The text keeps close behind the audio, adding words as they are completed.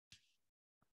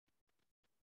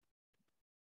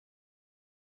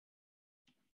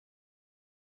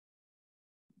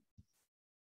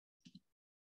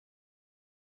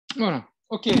Voilà.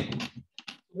 Okay.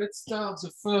 Let's start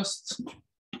the first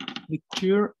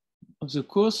lecture of the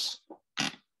course.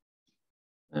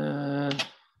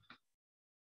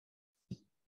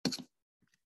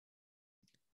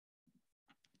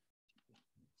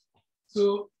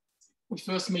 So we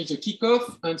first made the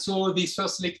kickoff, and so this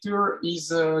first lecture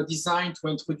is designed to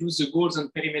introduce the goals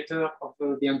and perimeter of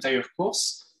the entire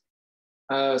course.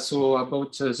 So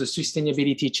about the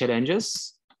sustainability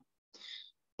challenges.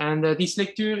 And this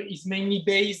lecture is mainly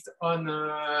based on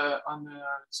the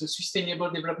Sustainable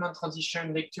Development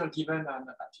Transition lecture given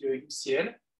at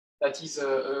UCL. That is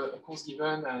a course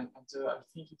given at I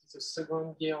think it is the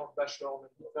second year of bachelor,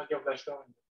 third year of bachelor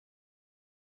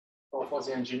for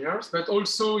the engineers. But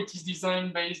also it is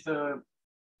designed based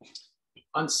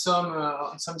on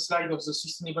some slide of the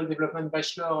Sustainable Development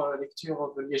Bachelor lecture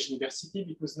of the Liège University,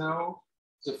 because now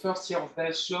the first year of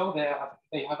bachelor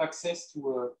they have access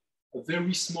to a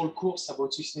very small course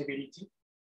about sustainability,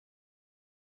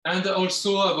 and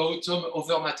also about some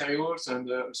other materials, and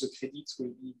the credits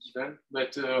will be given,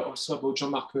 but also about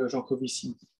Jean-Marc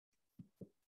Jancovici.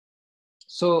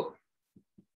 So,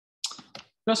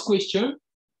 first question.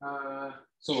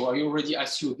 So I already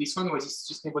asked you, this one was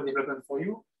sustainable development for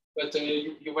you, but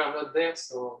you were not there,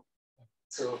 so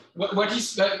what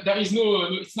is, there is no,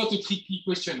 it's not a tricky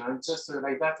question, it's just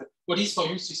like that. What is for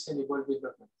you sustainable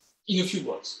development? In a few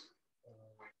words.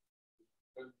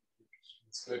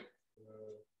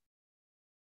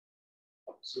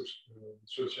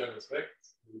 Social aspect.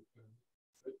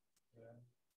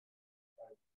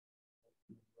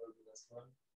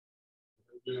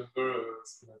 Remember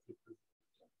schematic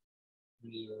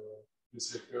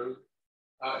recycle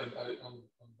and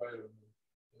environment.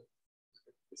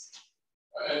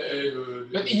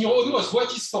 But in your own words,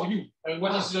 what is for you?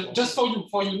 What is just for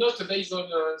you, not based on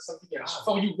something else.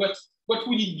 For you, what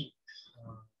will it be?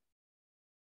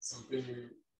 Something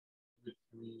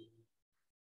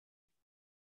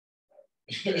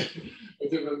a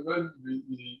development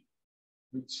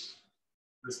which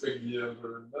respect the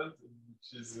environment,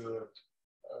 which is a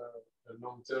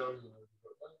long-term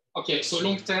development. Okay, so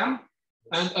long-term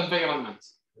and environment.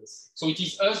 Yes. So it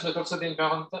is us, but also the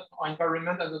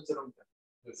environment and not the long-term.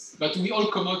 Yes. But we all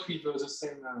come up with the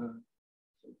same.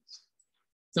 It's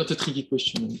not a tricky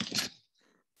question.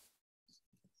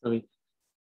 Sorry.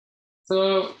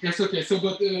 So yes, okay. So,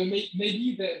 but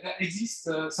maybe there exists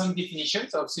some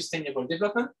definitions of sustainable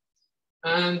development,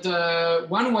 and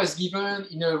one was given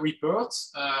in a report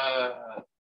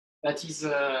that is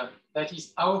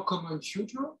Our Common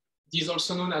Future. It is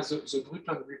also known as the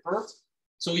Brundtland report.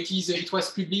 So it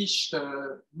was published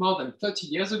more than 30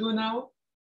 years ago now,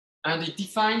 and it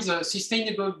defines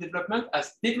sustainable development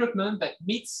as development that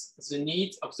meets the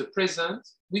needs of the present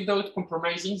without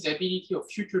compromising the ability of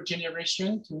future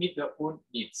generations to meet their own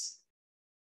needs.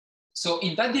 So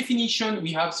in that definition,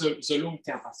 we have the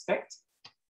long-term aspect.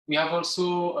 We have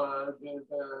also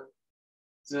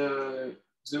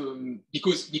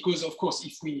because of course,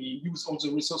 if we use all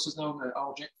the resources now,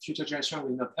 our future generation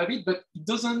will not have it, but it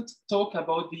doesn't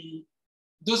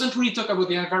really talk about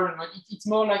the environment. It's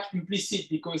more like implicit,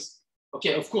 because,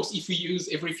 okay, of course, if we use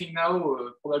everything now,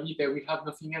 probably they will have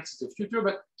nothing else in the future,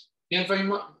 but the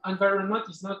environment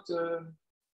is not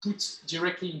put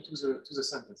directly into the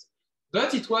sentence.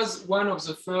 But it was one of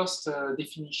the first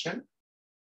definitions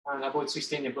about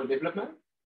sustainable development.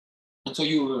 And so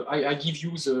I give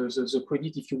you the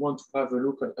credit if you want to have a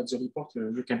look at the report,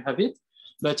 you can have it.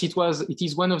 But it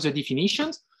is one of the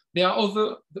definitions. There are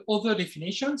other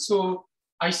definitions. So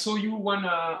I saw you one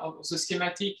of the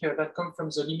schematic that come from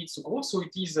the limits to growth. So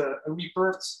it is a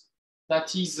report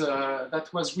that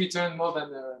was written more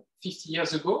than 50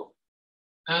 years ago,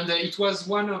 and it was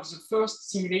one of the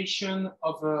first simulation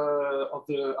of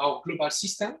our global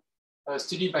system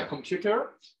studied by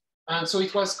computer. And so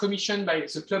it was commissioned by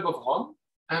the Club of Rome,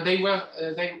 and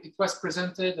it was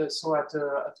presented at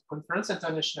a conference,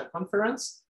 international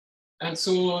conference. And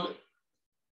so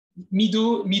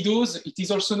Meadows, it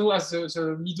is also known as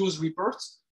the Meadows report,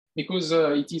 because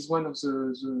it is one of the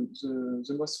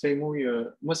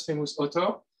most famous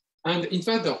author. And in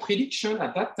fact, the prediction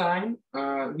at that time,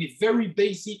 with very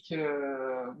basic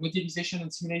modelization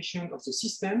and simulation of the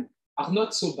system, are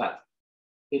not so bad.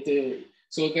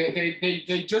 So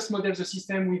they just model the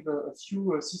system with a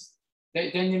few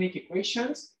dynamic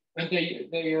equations, and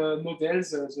they model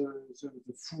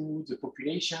the food, the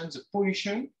population, the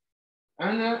pollution,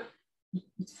 and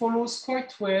it follows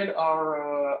quite well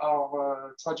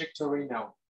our trajectory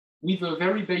now with a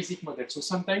very basic model. So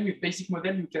sometimes with basic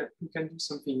model you can do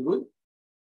something good.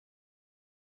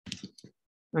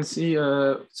 And see,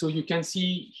 so you can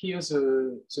see here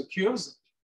the curves.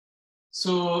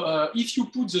 So if you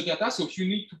put the data, so if you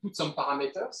need to put some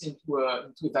parameters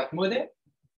into that model,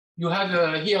 you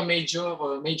have here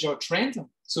major trend.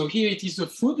 So here it is the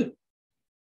food.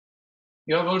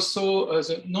 You have also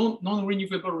the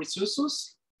non-renewable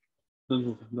resources.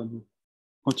 Non.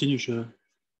 Continue.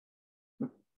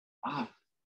 Ah,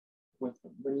 ouais,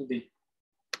 bonne idée.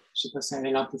 Je sais pas si elle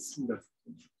est un peu fou là.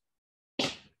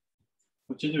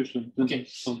 Continue. Okay.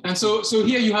 And so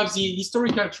here you have the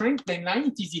historical trend plain line.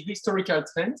 It is the historical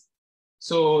trend.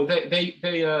 So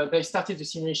they started the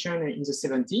simulation in the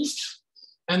 70s.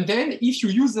 And then if you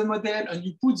use the model and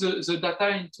you put the data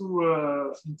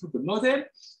into the model,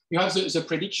 you have the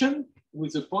prediction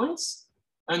with the points.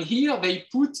 And here they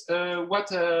put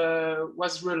what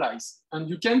was realized. And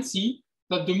you can see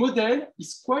that the model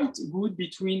is quite good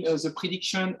between the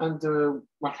prediction and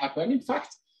what happened, in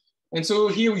fact. And so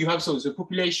here you have, so the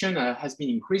population has been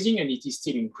increasing and it is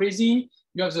still increasing.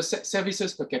 You have the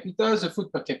services per capita, the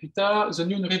food per capita, the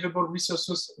non-renewable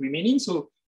resources remaining.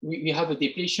 So we have a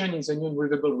depletion in the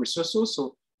non-renewable resources.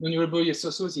 So non-renewable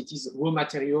resources, it is raw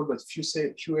material, but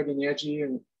fuel energy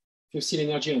and fossil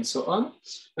energy and so on.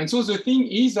 And so the thing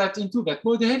is that into that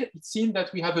model, it seems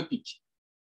that we have a peak.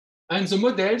 And the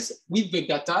models with the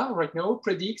data right now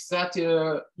predicts that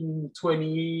in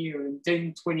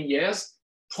 10, 20 years,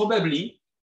 probably,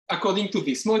 according to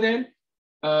this model,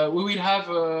 we will have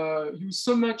used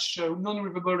so much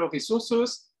non-renewable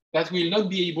resources that we will not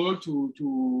be able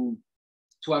to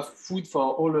have food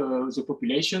for all the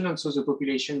population, and so the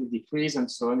population will decrease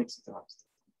and so on, etc.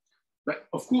 But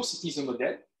of course, it is a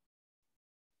model.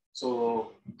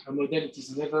 So a model, it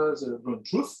is never the ground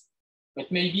truth,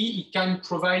 but maybe it can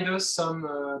provide us some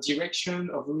direction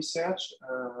of research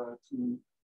to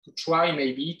try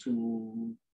maybe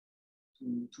to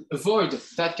avoid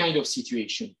that kind of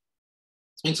situation.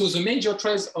 And so the major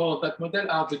traits of that model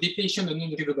are the depletion of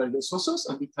non-renewable resources,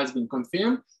 and it has been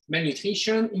confirmed,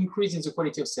 malnutrition, increase in the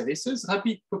quality of services,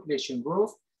 rapid population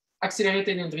growth,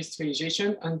 accelerated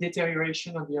industrialization, and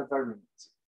deterioration of the environment.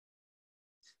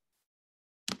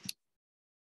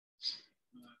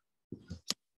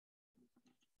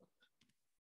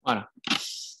 Voilà.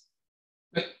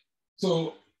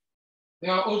 So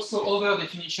there are also other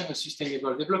definitions of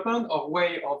sustainable development or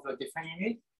way of defining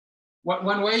it.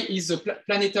 One way is the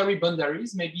planetary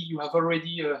boundaries. Maybe you have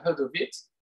already heard of it.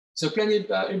 So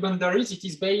planetary boundaries, it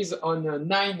is based on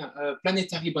 9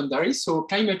 planetary boundaries. So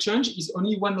climate change is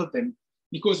only one of them.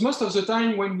 Because most of the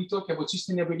time when we talk about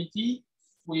sustainability,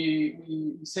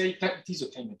 we say it is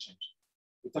a climate change.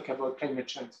 We talk about climate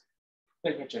change.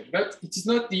 But it is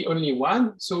not the only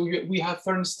one. So we have,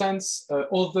 for instance,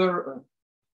 other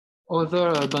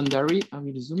boundary. I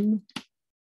will zoom.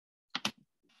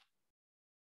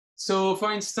 So,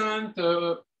 for instance,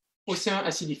 ocean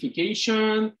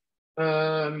acidification,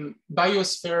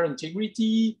 biosphere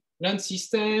integrity, land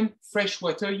system,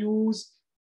 freshwater use,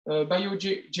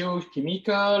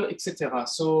 biogeochemical, etc.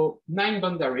 So 9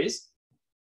 boundaries.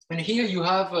 And here you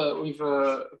have with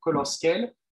a color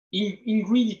scale. In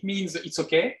green, it means it's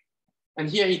okay. And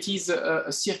here it is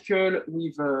a circle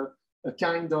with a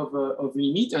kind of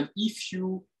limit. And if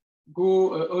you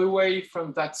go away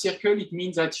from that circle, it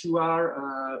means that you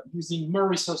are using more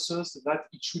resources that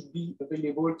it should be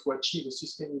available to achieve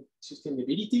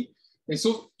sustainability. And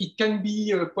so it can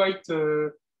be quite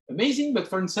amazing. But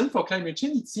for instance, for climate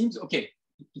change, it seems, okay,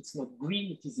 it's not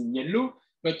green, it is in yellow.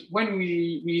 But when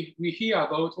we hear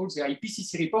about all the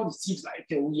IPCC report, it seems like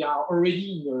we are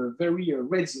already in a very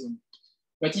red zone.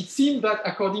 But it seems that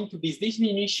according to this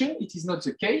definition, it is not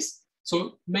the case.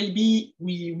 So maybe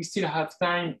we still have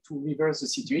time to reverse the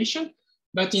situation.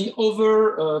 But in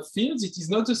other fields, it is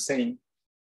not the same.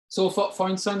 So for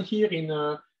instance, here in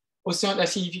ocean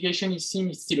acidification, it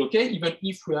seems it's still okay, even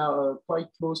if we are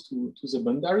quite close to the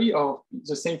boundary, or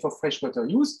the same for freshwater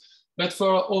use. But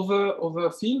for other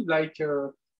fields like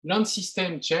land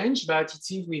system change, but it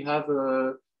seems we have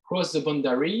crossed the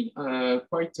boundary we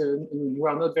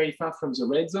are not very far from the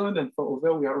red zone, and for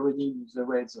other we are already in the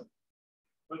red zone.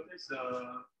 But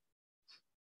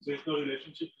there's no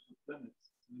relationship to the planet.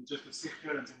 It's just a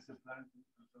circle and there's a planet.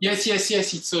 Yes.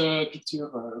 It's a picture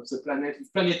of the planet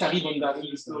with planetary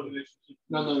boundaries. No relationship.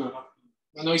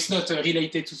 No, it's not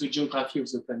related to the geography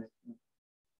of the planet.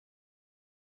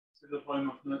 The point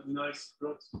of nice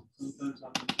plots sometimes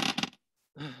happen.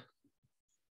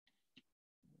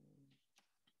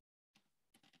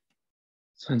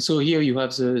 And so here you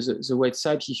have the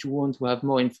website. If you want to have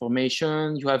more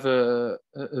information, you have a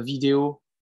video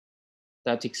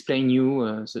that explain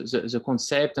you the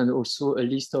concept, and also a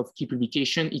list of key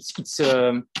publications. It's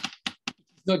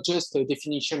not just a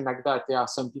definition like that. There are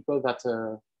some people that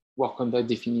work on that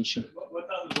definition. What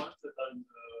are the ones that are in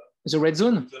The red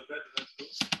zone? the red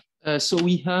zone? So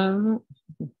we have,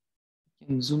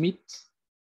 can zoom it.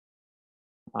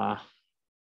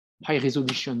 High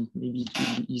resolution, maybe it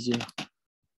will be easier.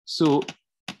 So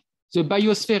the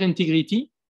biosphere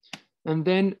integrity, and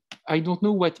then I don't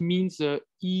know what means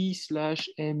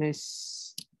E/MSY.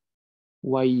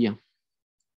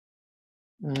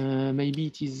 Maybe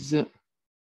it is Y.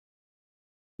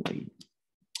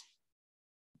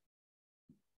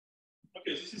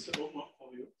 Okay, this is a homework for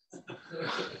you.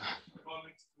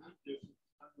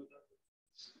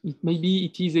 Maybe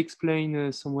it is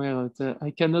explained somewhere.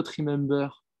 I cannot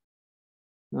remember.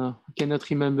 No, I cannot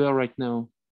remember right now.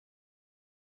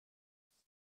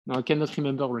 No, I cannot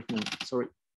remember right now. Sorry.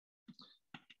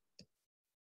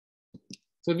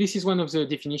 So this is one of the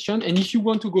definition. And if you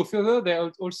want to go further,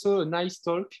 there's also a nice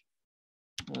talk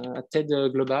at TED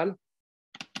Global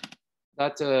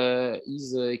that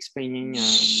is explaining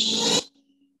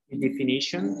the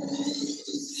definition.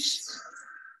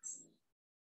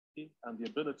 And the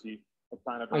ability of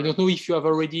planet Earth. I don't know if you have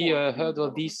already heard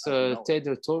of these TED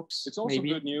talks. It's also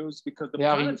good news because the they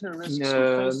are planetary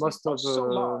risks most of so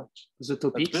large the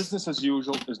topics. business as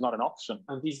usual is not an option.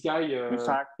 And this guy in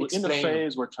fact, we're in a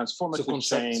phase where transformative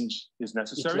change is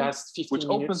necessary, which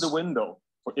opens a window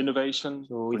for innovation,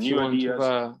 so for new ideas,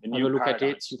 and new look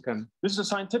paradigms. at it, you can. This is a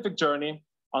scientific journey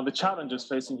on the challenges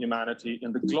facing humanity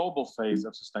in the global phase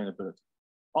of sustainability.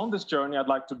 On this journey, I'd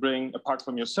like to bring, apart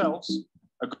from yourselves,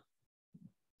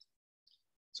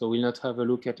 so we'll not have a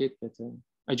look at it, but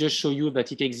I just show you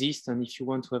that it exists, and if you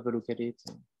want to have a look at it,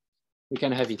 we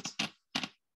can have it.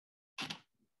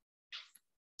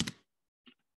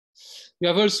 We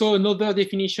have also another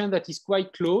definition that is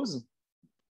quite close.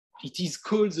 It is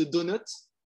called the donut.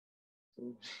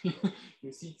 So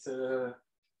you see, it's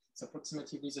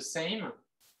approximately the same.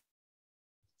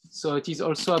 So it is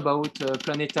also about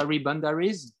planetary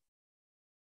boundaries.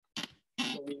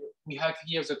 We have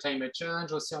here the climate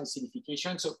change, ocean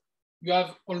acidification. So you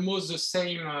have almost the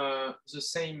same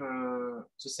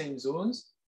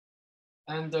zones.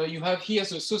 And you have here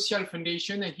the social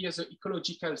foundation and here the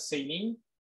ecological ceiling.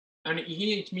 And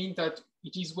here it means that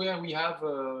it is where we have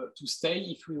to stay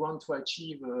if we want to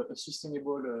achieve a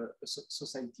sustainable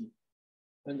society.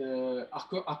 And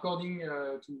according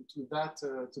to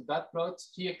that plot,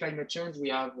 here climate change,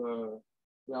 we are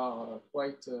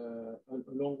quite a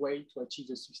long way to achieve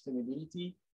the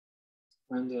sustainability,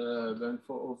 and then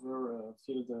for other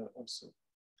field also.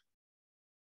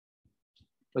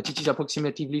 But it is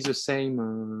approximately the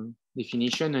same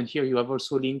definition, and here you have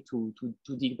also link to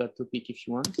dig that topic if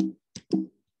you want.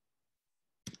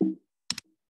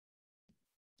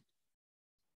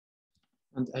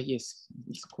 And yes,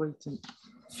 it's quite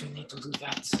funny to do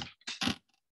that.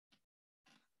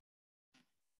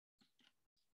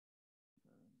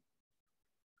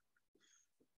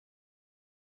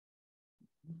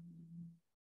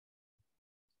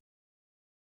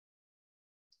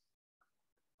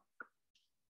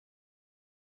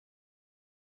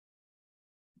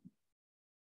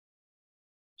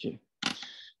 Okay.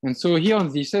 And so here on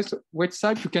this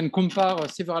website, you can compare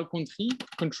several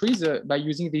countries by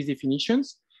using these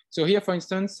definitions. So here, for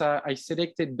instance, I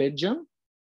selected Belgium.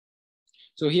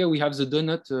 So here we have the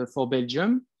donut for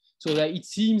Belgium. So that it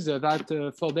seems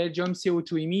that for Belgium,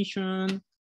 CO2 emission,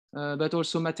 but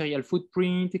also material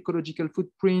footprint, ecological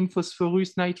footprint,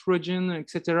 phosphorus, nitrogen,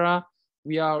 etc.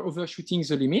 We are overshooting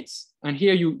the limits. And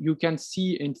here you can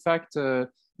see, in fact,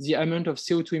 the amount of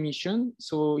CO2 emission.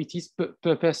 So it is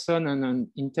per person and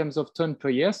in terms of ton per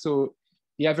year. So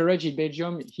the average in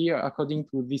Belgium here, according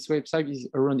to this website, is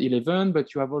around 11,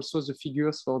 but you have also the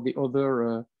figures for the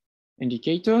other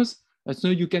indicators. So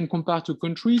you can compare to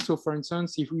countries. So for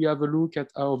instance, if we have a look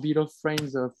at our beloved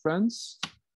friends of France,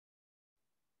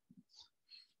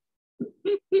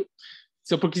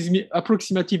 it's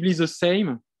approximately the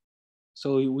same.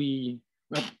 So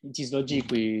it is logic,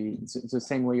 it's the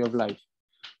same way of life.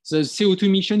 So CO2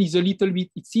 emission is a little bit,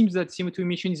 it seems that CO2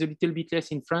 emission is a little bit less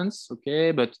in France,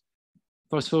 okay, but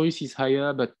phosphorus is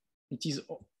higher, but it is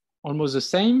almost the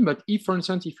same. But if, for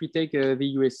instance, if we take the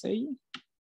USA,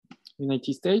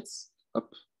 United States,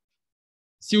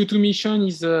 CO2 emission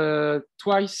is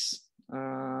twice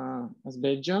as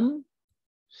Belgium.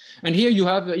 And here you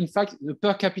have, in fact, the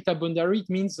per capita boundary. It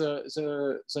means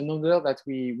the number that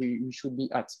we should be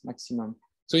at maximum.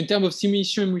 So in terms of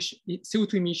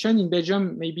CO2 emission in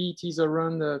Belgium, maybe it is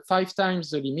around 5 times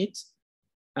the limit,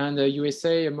 and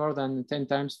USA more than 10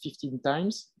 times, 15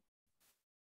 times.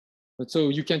 But so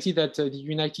you can see that the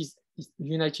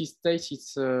United States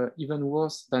is even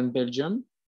worse than Belgium.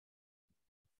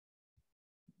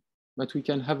 but we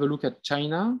can have a look at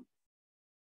China.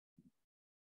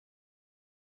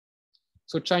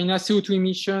 So China CO2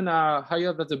 emissions are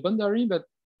higher than the boundary, but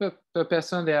per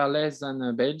person, they are less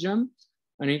than Belgium.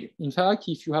 And in fact,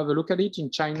 if you have a look at it in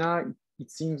China,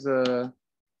 it seems. Does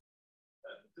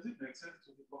it make sense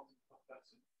to report it per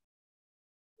person?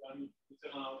 I mean, it's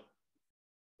around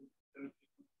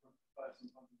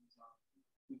 75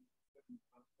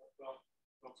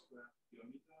 per square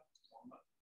kilometer or not?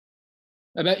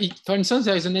 For instance,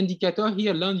 there is an indicator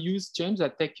here, land use change,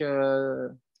 that take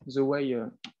the way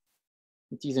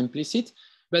it is implicit.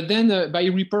 But then by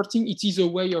reporting, it is a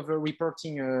way of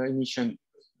reporting emission.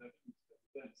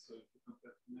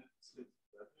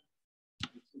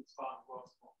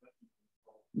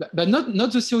 But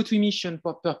not the CO2 emission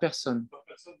per person. Per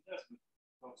person, yes,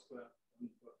 per square.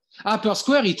 Per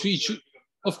square, it should,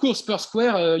 of course, per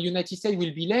square, United States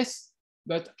will be less,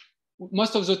 but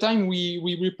most of the time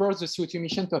we report the CO2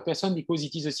 emission per person because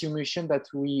it is a CO2 emission that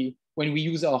when we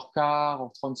use our car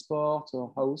or transport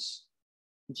or house,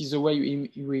 it is the way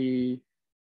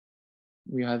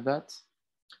we have that.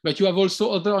 But you have also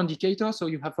other indicators. So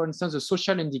you have, for instance, the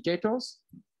social indicators.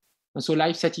 And so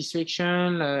life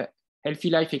satisfaction, healthy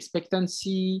life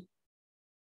expectancy,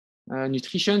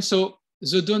 nutrition. So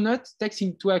the donut takes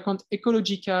into account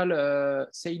ecological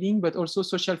sailing, but also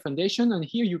social foundation. And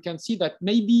here you can see that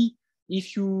maybe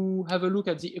if you have a look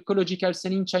at the ecological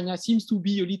sailing, China seems to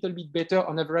be a little bit better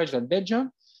on average than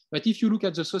Belgium. But if you look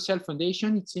at the social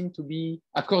foundation, it seems to be,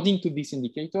 according to these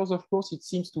indicators, of course, it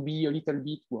seems to be a little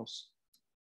bit worse.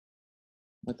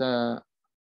 But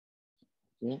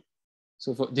okay.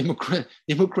 So for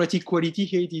democratic quality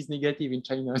here, it is negative in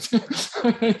China.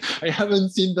 I haven't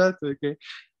seen that. Okay.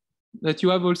 But you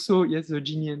have also, yes, the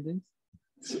Gini index.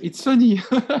 It's funny.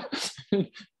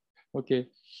 Okay.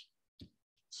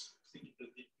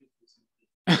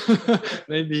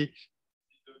 Maybe.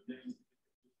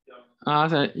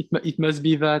 It must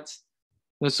be that.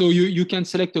 So you can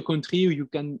select a country, you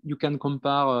can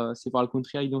compare several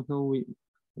countries. I don't know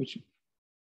which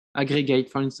aggregate,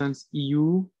 for instance,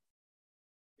 EU.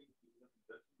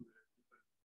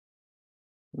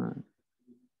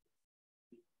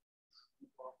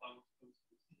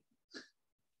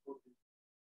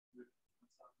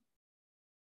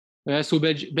 So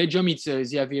Belgium, it's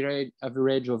the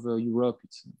average of Europe.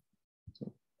 We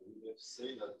have to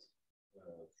say that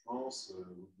France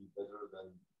would be better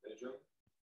than Belgium,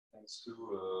 thanks to,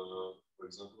 for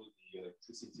example, the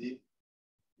electricity,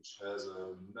 which has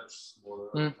a much smaller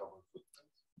carbon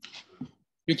footprint.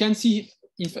 You can see,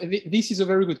 this is a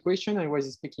very good question. I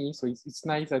was speaking, so it's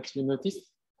nice that you noticed.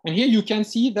 And here you can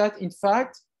see that, in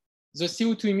fact, the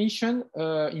CO2 emission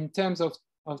in terms of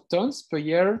tons per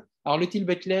year are a little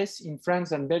bit less in France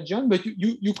than Belgium. But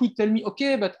you could tell me,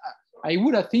 okay, but I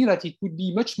would have think that it would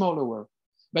be much more lower.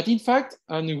 But in fact,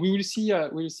 and we will see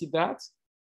that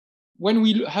when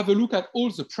we have a look at all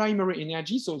the primary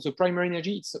energy. So the primary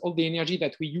energy, it's all the energy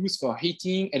that we use for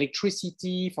heating,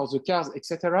 electricity, for the cars,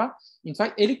 etc. In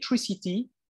fact, electricity,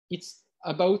 it's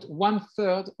about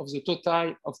 1/3 of the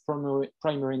total of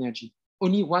primary energy.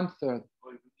 Only 1/3.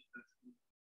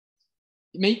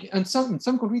 And in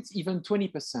some countries, even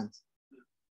 20%.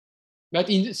 But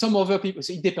in some other people,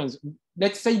 so it depends.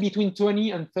 Let's say between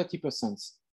 20 and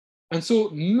 30%. And so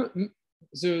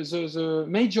the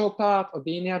major part of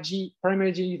the energy, primary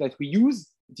energy that we use,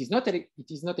 it is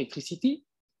not electricity.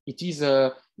 It is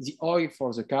the oil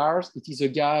for the cars. It is the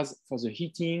gas for the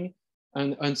heating,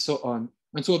 and so on.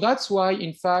 And so that's why,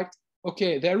 in fact,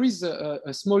 okay, there is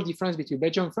a small difference between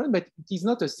Belgium and France, but it is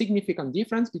not a significant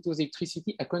difference because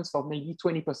electricity accounts for maybe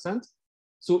 20%.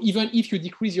 So even if you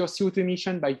decrease your CO2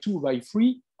 emission by 2 or by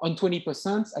 3 on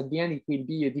 20%, at the end, it will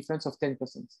be a difference of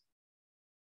 10%.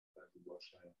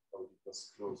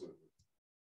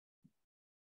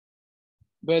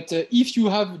 But if you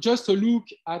have just a look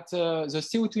at the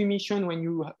CO2 emission when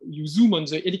you zoom on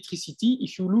the electricity,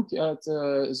 if you look at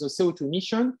the CO2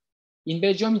 emission, in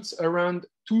Belgium, it's around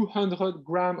 200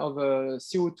 grams of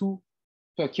CO2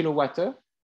 per kilowatt.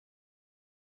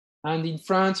 And in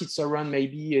France, it's around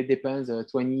maybe, it depends,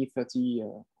 20, 30,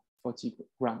 40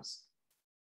 grams.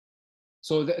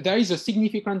 So there is a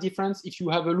significant difference if you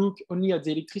have a look only at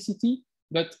the electricity,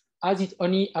 but as it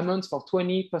only amounts for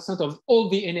 20% of all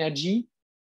the energy,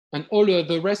 and all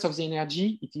the rest of the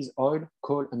energy, it is oil,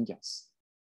 coal, and gas.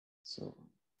 So,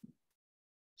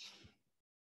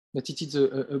 but it is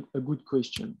a good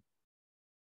question.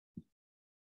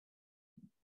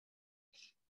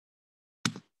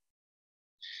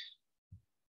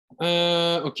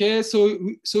 Okay, so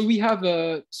we have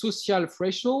social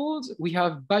thresholds, we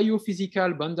have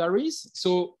biophysical boundaries.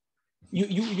 So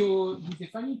you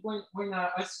define it when I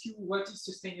ask you what is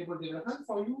sustainable development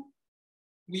for you,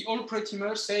 we all pretty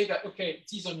much say that, okay,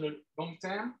 it is on the long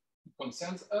term, it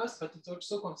concerns us, but it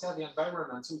also concerns the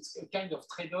environment. So it's a kind of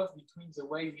trade-off between the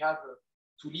way we have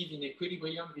to live in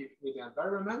equilibrium with the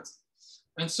environment.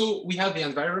 And so we have the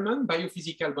environment,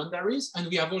 biophysical boundaries, and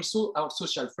we have also our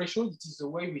social threshold. It is the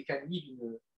way we can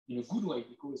live in a good way,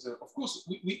 because of course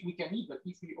we can live, but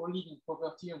if we all live in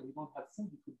poverty and we don't have food,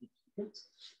 it would be difficult.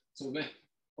 So,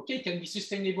 okay, it can be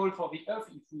sustainable for the earth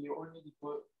if we all live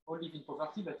in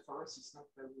poverty, but for us, it's not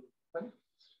very fun.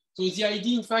 So the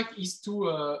idea, in fact, is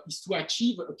to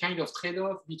achieve a kind of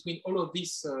trade-off between all of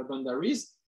these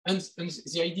boundaries, and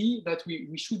the idea that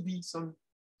we should be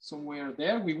somewhere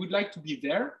there. We would like to be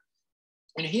there.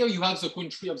 And here you have the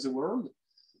country of the world.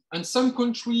 And some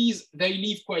countries, they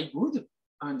live quite good.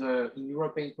 And in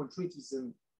European countries, it is,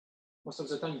 most of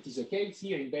the time it is the case.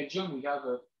 Here in Belgium, we have,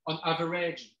 on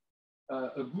average,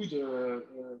 a good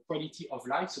quality of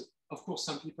life. So, of course,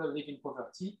 some people live in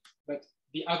poverty, but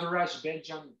the average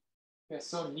Belgian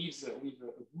person lives with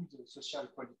a good social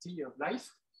quality of life.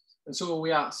 And so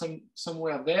we are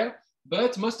somewhere there.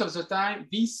 But most of the time,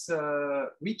 these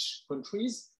rich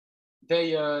countries,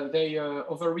 they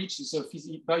overreach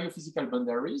the biophysical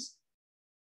boundaries.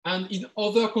 And in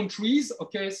other countries,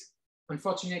 okay,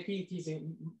 unfortunately, it is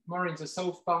more in the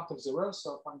south part of the world.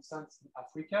 So, for instance, in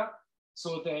Africa,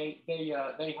 so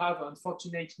they have,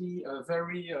 unfortunately, a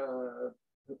very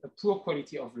a poor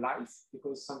quality of life,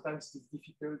 because sometimes it's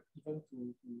difficult even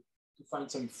to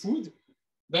find some food.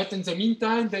 But in the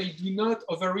meantime, they do not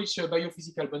overreach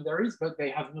biophysical boundaries, but they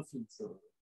have nothing. So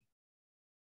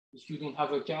if you don't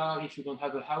have a car, if you don't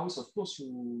have a house, of course,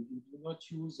 you do not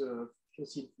use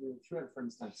fossil fuel, for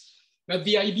instance. But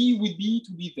the idea would be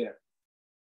to be there.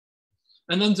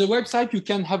 And on the website, you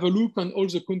can have a look on all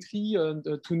the country and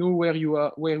to know where you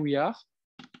are, where we are.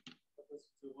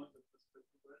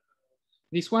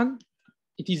 This one,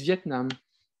 it is Vietnam.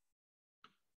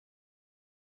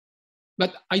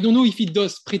 But I don't know if it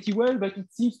does pretty well, but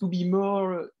it seems to be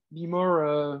more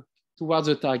towards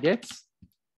the targets.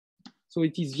 So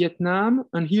it is Vietnam,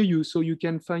 and here you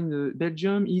can find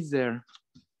Belgium is there.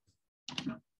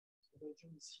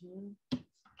 Belgium is here.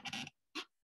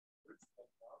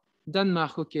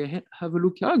 Denmark, okay, have a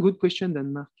look. Ah, good question,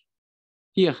 Denmark.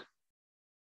 Here.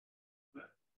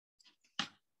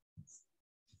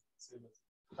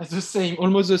 The same,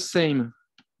 almost the same.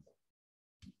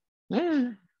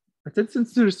 Yeah. That's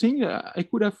interesting. I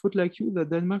could have thought like you that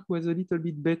Denmark was a little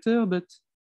bit better, but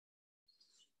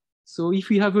so if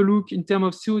we have a look in terms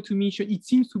of CO2 emission, it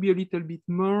seems to be a little bit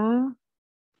more.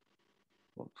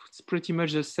 It's pretty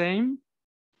much the same.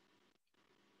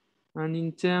 And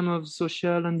in terms of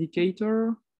social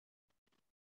indicator,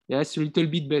 yes, a little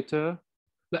bit better.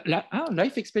 But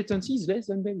life expectancy is less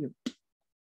than Belgium.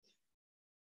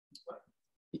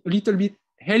 A little bit.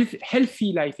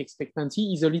 Healthy life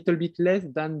expectancy is a little bit less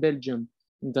than Belgium,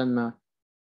 Denmark.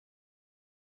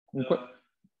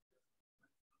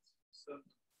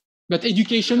 But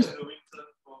education,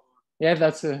 yeah,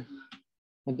 that's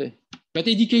but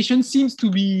education seems to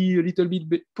be a little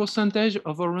bit percentage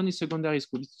of around in secondary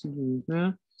school.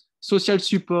 Social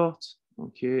support,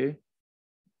 okay.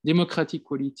 Democratic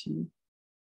quality,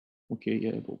 okay,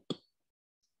 yeah,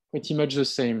 pretty much the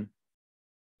same.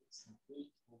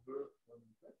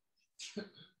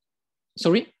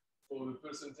 Sorry? For the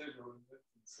percentage of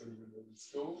secondary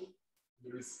school,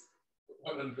 there is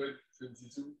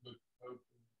 122.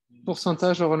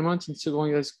 Percentage of enrollment in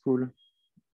secondary school.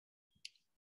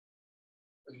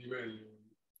 Anyway,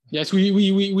 yes,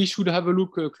 we should have a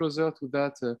look closer to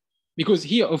that because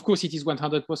here, of course, it is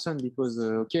 100% because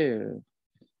okay,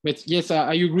 but yes,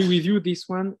 I agree with you. This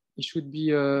one, it should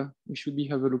be we should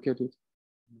have a look at it.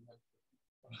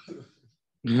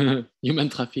 Human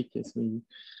traffic, yes, maybe.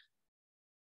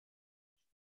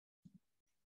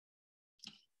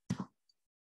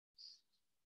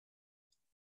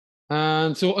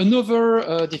 And so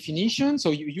another definition, so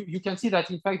you can see that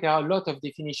in fact there are a lot of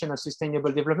definitions of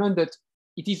sustainable development, but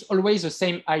it is always the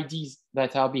same ideas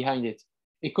that are behind it.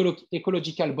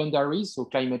 Ecological boundaries, so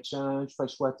climate change,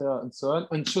 fresh water, and so on,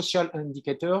 and social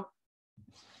indicator.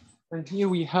 And here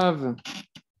we have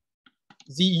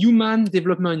the Human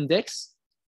Development Index,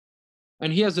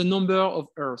 and here's the number of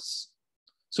Earths.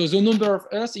 So the number of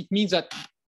Earths, it means that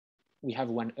we have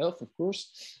one Earth, of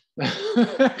course.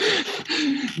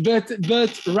 but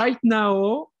right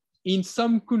now, in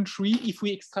some country, if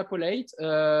we extrapolate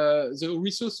the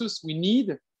resources we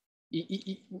need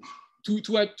to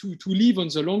live on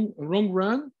the long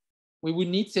run, we will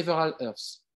need several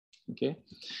Earths. Okay,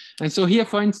 and so here,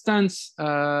 for instance,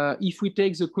 if we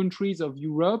take the countries of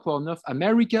Europe or North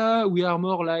America, we are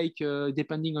more like,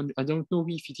 depending on, I don't know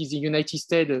if it is the United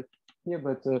States here,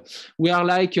 but we are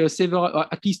like several,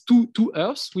 at least two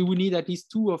Earths. We will need at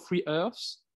least 2 or 3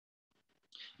 Earths.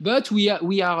 But we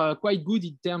are quite good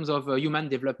in terms of human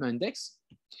development index.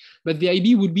 But the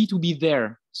idea would be to be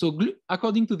there. So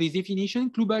according to this definition,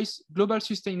 global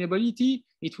sustainability,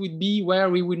 it would be where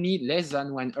we would need less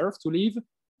than 1 Earth to live,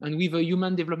 and with a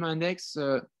human development index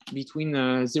between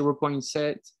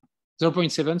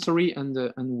 0.7 sorry, and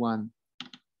 1.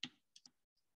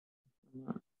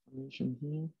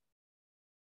 Here.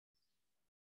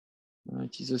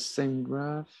 It is the same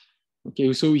graph.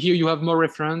 Okay, so here you have more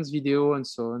reference video and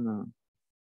so on.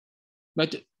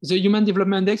 But the human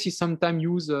development index is sometimes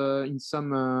used in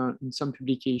some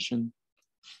publication.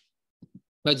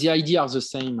 But the idea are the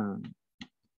same.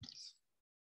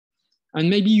 And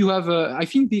maybe you have, I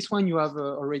think this one you have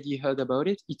already heard about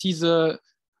it. It is,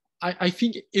 I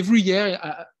think every year,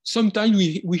 sometimes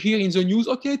we hear in the news,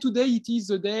 okay, today it is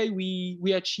the day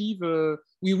we achieve,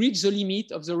 we reach the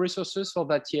limit of the resources for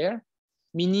that year,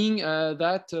 meaning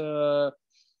that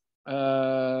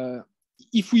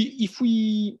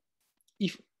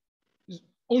if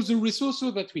all the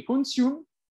resources that we consume,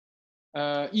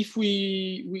 if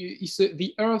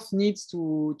the Earth needs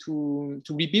to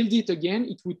rebuild it again,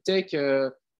 it would take,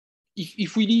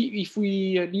 if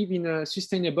we live in a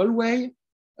sustainable way,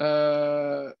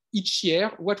 each year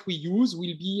what we use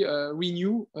will be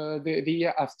renewed the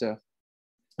year after.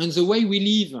 And the way we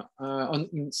live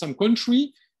in some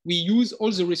country, we use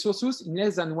all the resources in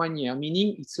less than 1 year,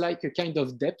 meaning it's like a kind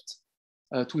of debt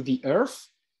to the Earth.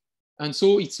 And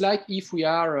so it's like if we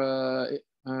are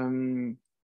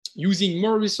using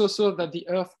more resources that the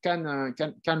Earth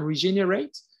can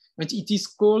regenerate, and it is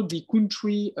called the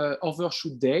country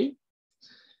overshoot day.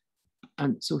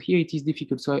 And so here it is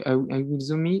difficult, so I will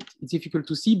zoom it. It's difficult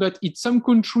to see, but in some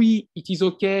country it is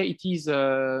okay. It is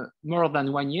more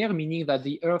than 1 year, meaning that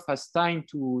the Earth has time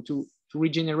to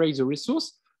regenerate the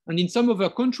resource. And in some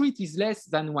other country it is less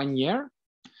than 1 year.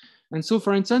 And so,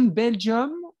 for instance,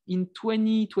 Belgium in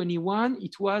 2021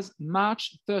 it was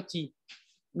March 30.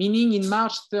 Meaning in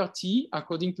March 30,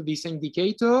 according to this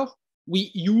indicator,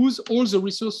 we use all the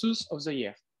resources of the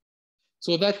year.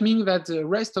 So that means that the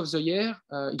rest of the year,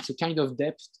 it's a kind of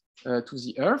debt to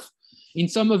the Earth. In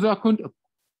some other countries,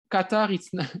 Qatar,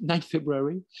 it's 9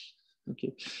 February.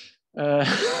 Okay.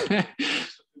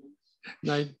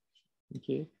 9.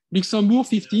 Okay. Luxembourg,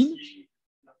 15.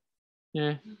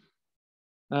 Yeah.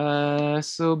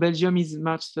 So Belgium is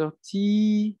March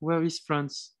 30. Where is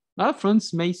France?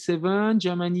 France, May 7,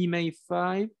 Germany, May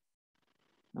 5.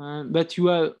 But you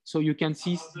are, so you can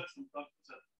see.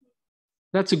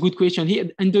 That's a good question. Here,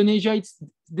 Indonesia, it's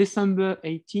December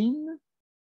 18.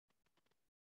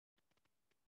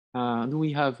 Do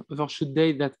we have overshoot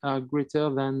days that are greater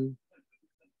than?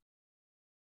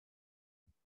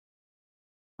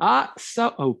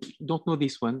 Don't know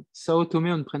this one. Sao Tome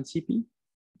and Principe.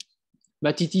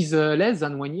 But it is less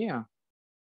than 1 year.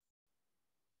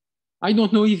 I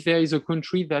don't know if there is a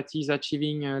country that is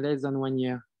achieving less than 1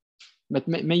 year, but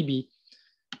maybe.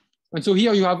 And so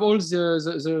here you have all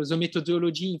the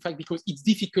methodology, in fact, because it's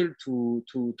difficult to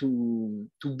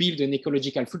build an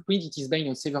ecological footprint. It is based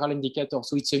on several indicators.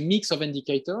 So it's a mix of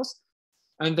indicators,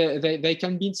 and they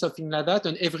can be something like that.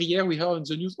 And every year we hear on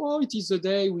the news, oh, it is the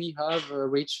day we have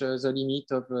reached the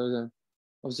limit of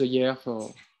the year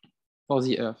for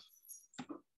the Earth.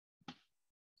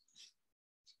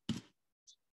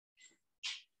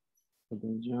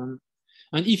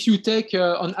 And if you take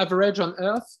on average on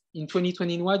Earth in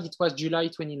 2021, it was July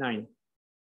 29.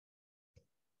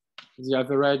 The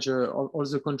average all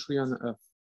the country on Earth.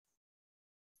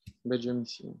 Belgium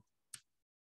is here.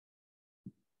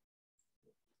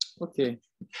 Okay.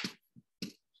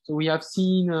 So we have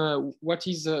seen what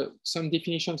is some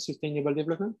definition of sustainable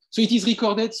development. So it is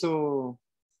recorded. So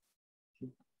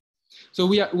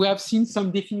we have seen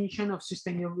some definition of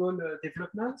sustainable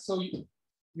development. So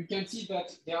you can see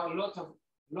that there are a lot of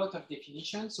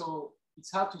definitions. So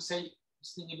it's hard to say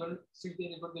sustainable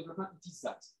development. It is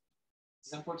that.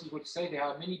 It's important to say there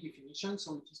are many definitions.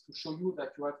 So it is to show you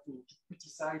that you have to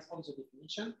criticize all the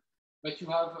definition, but you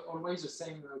have always the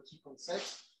same key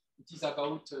concept. It is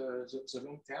about the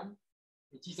long term.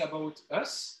 It is about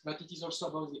us, but it is also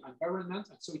about the environment.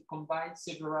 And so it combines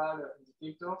several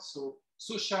indicators. So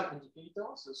social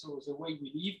indicators, so the way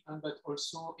we live, but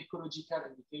also ecological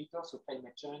indicators, so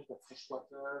climate change, fresh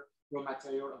water, raw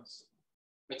material, and so on.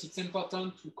 But it's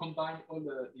important to combine all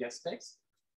the aspects.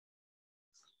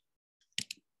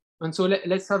 And so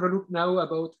let's have a look now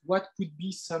about what could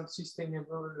be some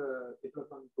sustainable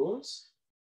development goals.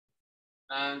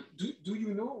 And do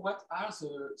you know what are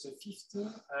the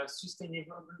 15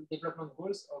 sustainable development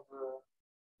goals of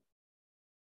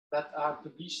that are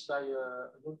published by a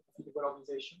non-profitable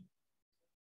organization?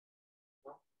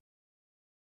 No?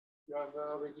 You have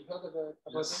already heard about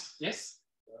that? Yes?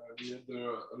 We had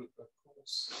a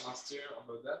course last year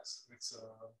about that. It's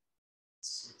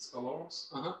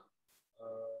scholars.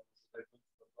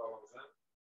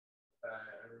 I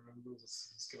remember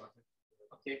this schematic.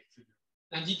 Okay.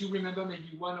 And did you remember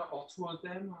maybe one or two of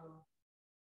them?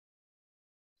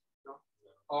 No?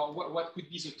 Or what could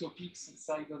be the topics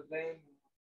inside of them?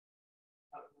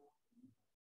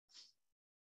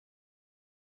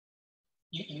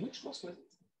 In which course was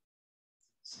it?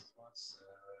 It was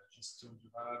gestion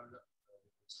durable.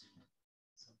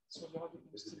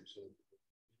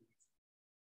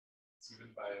 It's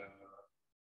given by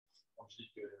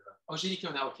Angélique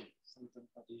Léonard, okay.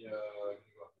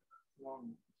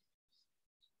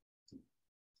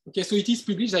 Okay, so it is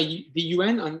published by the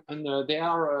UN, and they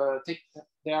are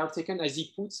taken as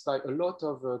inputs by a lot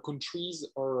of countries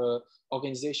or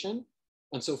organizations.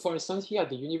 And so, for instance, here at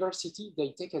the university,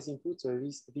 they take as input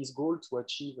this goal to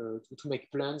achieve, to make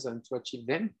plans and to achieve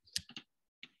them.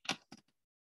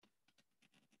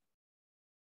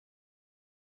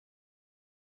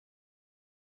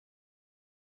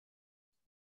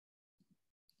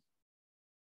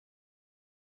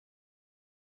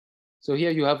 So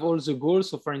here you have all the goals.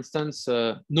 So for instance,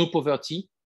 no poverty.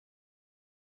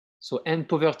 So end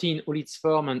poverty in all its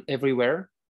form and everywhere.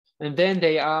 And then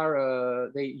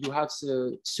you have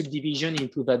the subdivision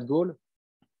into that goal.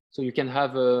 So you can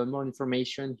have more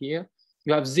information here.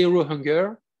 You have zero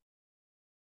hunger,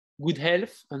 good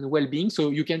health and well-being. So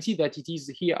you can see that it is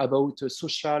here about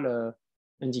social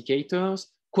indicators,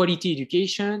 quality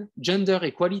education, gender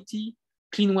equality,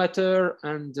 clean water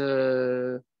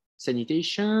and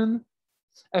sanitation,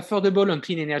 affordable and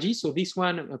clean energy. So this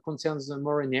one concerns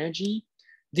more energy,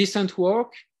 decent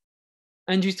work,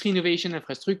 industry innovation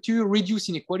infrastructure, reduce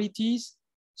inequalities,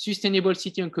 sustainable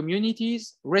city and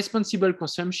communities, responsible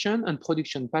consumption and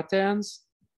production patterns,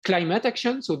 climate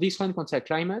action. So this one concerns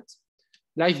climate,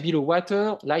 life below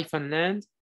water, life and land,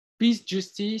 peace,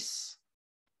 justice,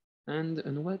 and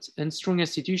what? And strong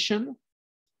institution,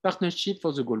 partnership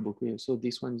for the goal book. So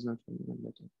this one is not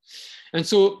that one. And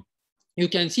so you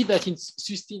can see that in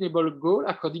sustainable goal,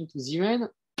 according to the UN,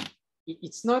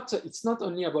 it's not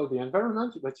only about the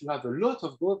environment, but you have a lot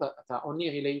of goals that are only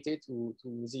related to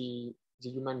the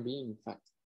human being, in fact.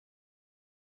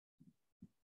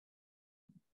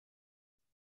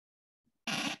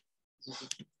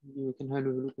 You can have a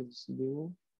look at this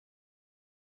video.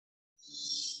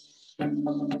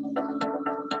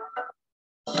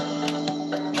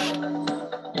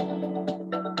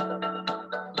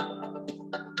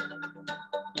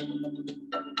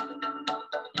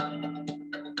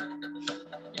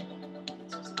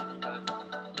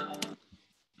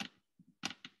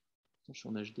 Je suis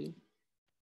en HD.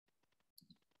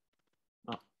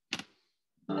 Ah.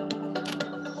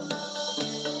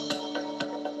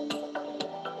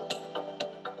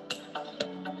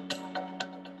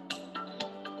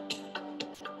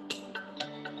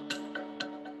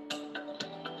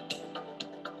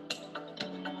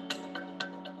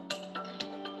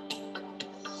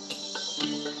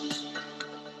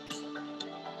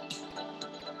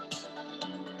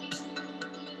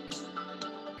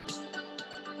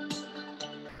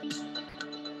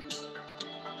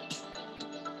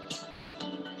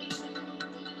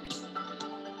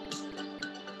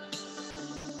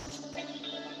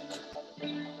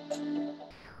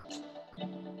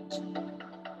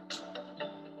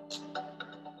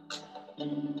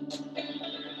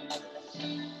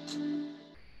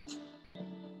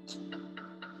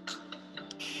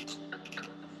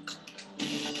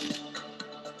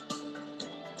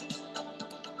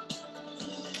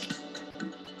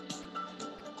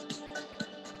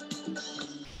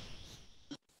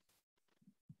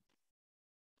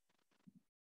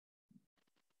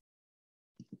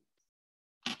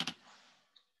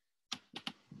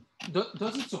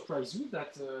 Does it surprise you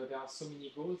that there are so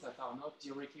many goals that are not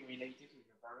directly related to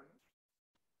the environment?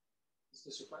 Is it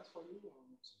a surprise for you? Or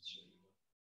not?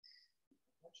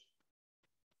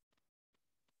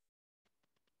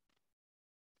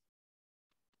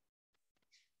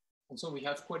 And so we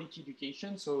have quality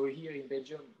education. So here in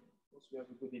Belgium, of course, we have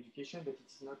a good education, but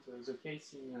it's not the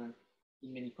case in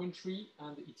many countries.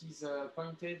 And it is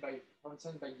pointed by, for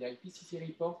instance, by the IPCC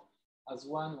report as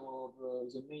one of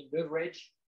the main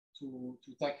leverage to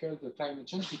tackle the climate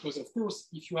change, because of course,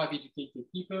 if you have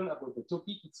educated people about the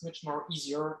topic, it's much more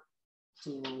easier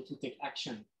to take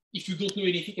action. If you don't know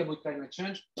anything about climate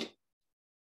change,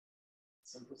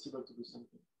 it's impossible to do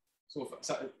something. So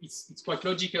it's quite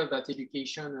logical that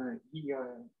education here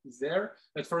is there.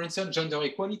 But for instance, gender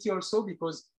equality also,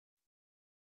 because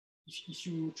if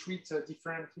you treat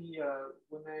differently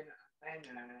women and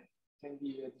men can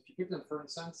be difficult. And for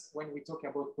instance, when we talk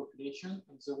about population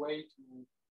and the way to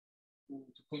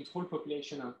control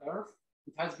population on Earth,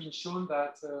 it has been shown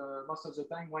that most of the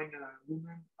time when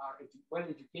women are well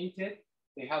educated,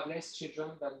 they have less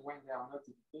children than when they are not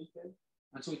educated.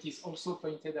 And so it is also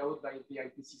pointed out by the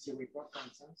IPCC report, for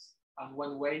instance, and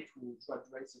one way to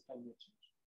address the climate change.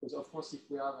 Because of course, if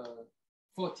we have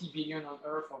 40 billion on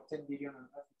Earth or 10 billion on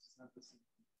Earth, it is not the same.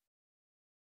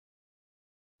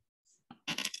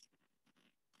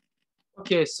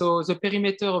 Okay, so the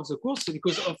perimeter of the course,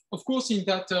 because of course in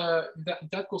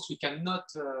that course we cannot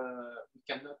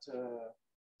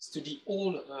study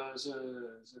all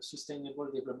the sustainable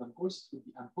development goals. It will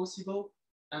be impossible.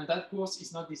 And that course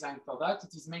is not designed for that.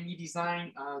 It is mainly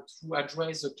designed to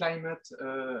address the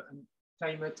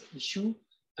climate issue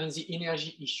and the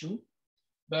energy issue,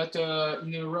 but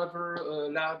in a rather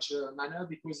large manner,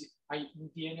 because in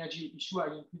the energy issue, I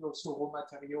include also raw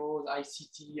materials,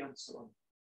 ICT, and so on.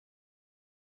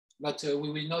 But we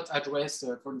will not address,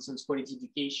 for instance, quality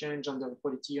education, gender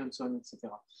equality, and so on, etc.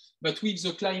 But with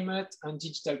the climate and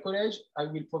digital college, I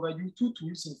will provide you 2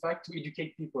 tools, in fact, to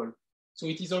educate people. So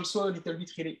it is also a little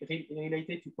bit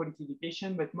related to quality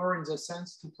education, but more in the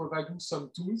sense to provide you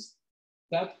some tools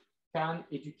that can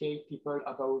educate people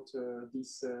about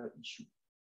this issue.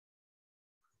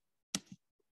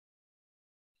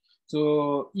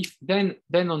 So if then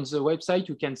on the website,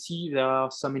 you can see there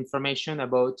are some information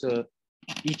about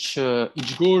each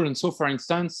goal. And so, for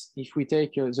instance, if we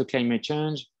take the climate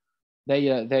change,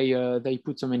 they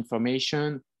put some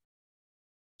information.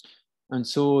 And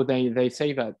so they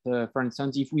say that, for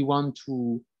instance, if we want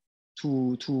to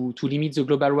limit the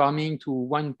global warming to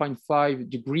 1.5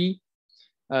 degree,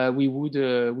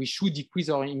 we should decrease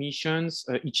our emissions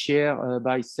each year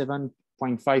by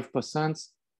 7.5%.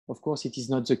 Of course, it is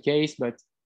not the case, but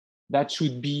that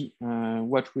should be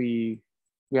what we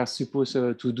are supposed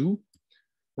to do.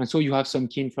 And so you have some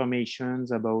key information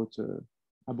about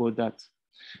that.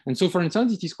 And so, for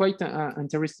instance, it is quite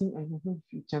interesting. I don't know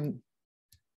if you can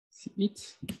see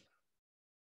it.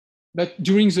 But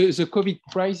during the COVID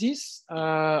crisis,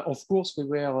 of course, we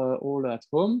were all at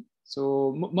home.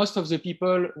 So most of the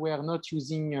people were not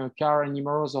using a car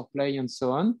anymore or plane and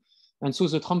so on. And so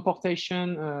the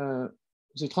transportation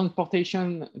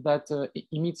that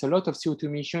emits a lot of CO2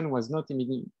 emission was not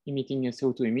emitting a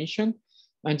CO2 emission.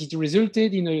 And it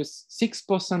resulted in a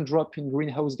 6% drop in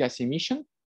greenhouse gas emission.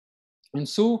 And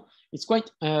so it's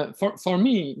quite, for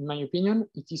me, in my opinion,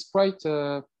 it is quite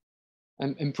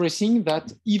impressive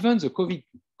that even the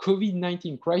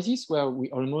COVID-19 crisis, where we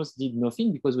almost did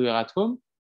nothing because we were at home,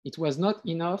 it was not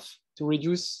enough to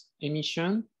reduce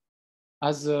emission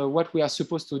as what we are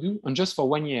supposed to do, and just for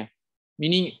 1 year.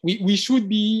 Meaning we should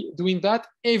be doing that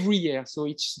every year. So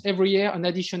it's every year an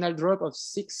additional drop of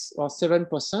 6 or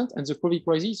 7%, and the COVID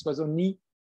crisis was only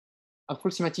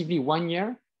approximately 1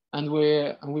 year, and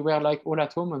we were like all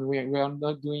at home and we are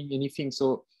not doing anything.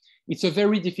 So it's a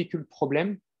very difficult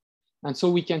problem. And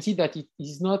so we can see that it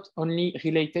is not only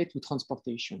related to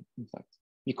transportation, in fact,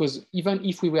 because even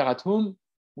if we were at home,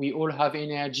 we all have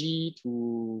energy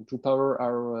to power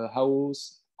our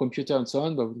house, computer and so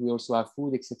on, but we also have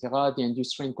food, etc. The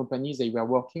industry and companies, they were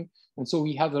working. And so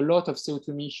we have a lot of CO2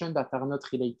 emissions that are not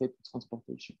related to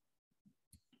transportation.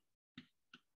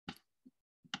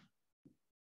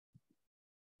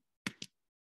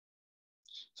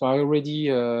 So I already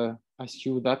asked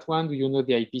you that one. Do you know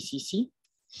the IPCC?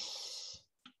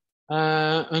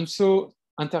 And so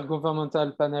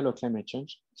Intergovernmental Panel on Climate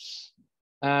Change.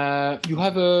 You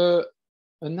have a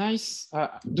nice,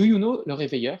 do you know Le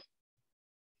Réveilleur?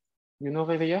 You know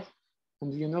Réveilleur?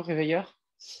 And do you know Réveilleur?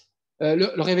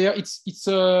 Le Réveilleur, it's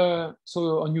so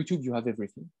on YouTube you have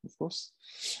everything, of course.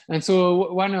 And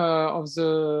so one of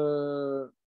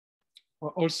the,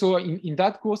 also in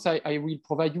that course, I will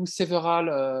provide you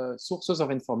several sources of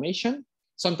information.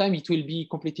 Sometimes it will be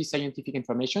completely scientific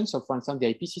information. So for instance,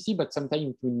 the IPCC, but sometimes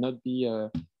it will not be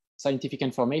scientific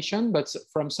information, but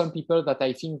from some people that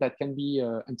I think that can be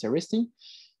interesting.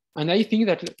 And I think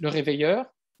that Le Réveilleur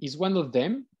is one of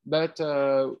them, but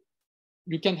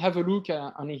you can have a look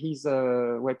on his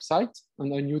website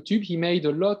and on YouTube. He made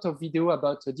a lot of video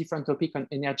about a different topic on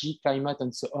energy, climate,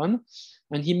 and so on.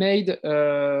 And he made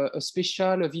a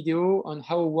special video on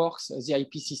how works the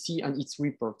IPCC and its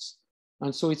reports.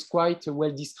 And so it's quite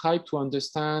well described to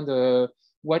understand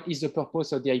what is the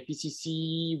purpose of the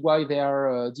IPCC, why there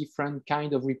are different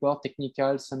kind of report,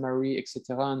 technical, summary,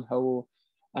 etc.,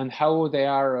 and how they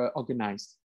are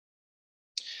organized.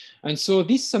 And so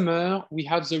this summer, we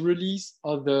have the release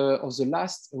of the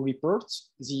last report,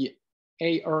 the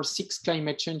AR6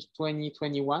 Climate Change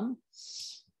 2021.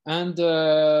 And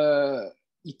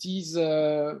it is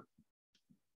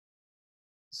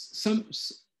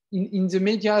in the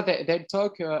media, they'll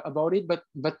talk about it, but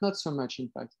not so much, in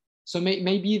fact. So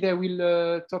maybe they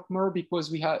will talk more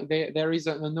because there is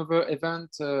another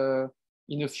event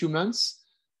in a few months.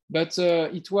 But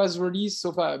it was released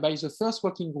so far by the first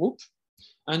working group.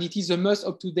 And it is the most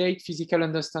up-to-date physical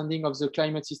understanding of the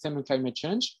climate system and climate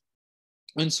change.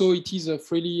 And so it is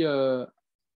freely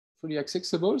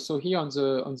accessible. So here on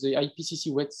the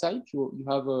IPCC website, you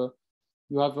have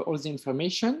all the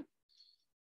information.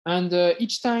 And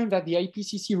each time that the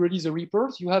IPCC releases a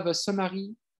report, you have a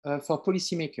summary for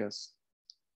policymakers.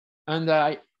 And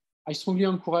I strongly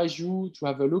encourage you to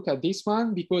have a look at this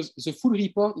one because the full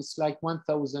report is like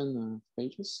 1,000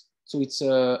 pages. So it's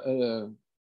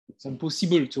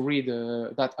impossible to read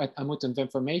that amount of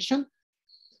information,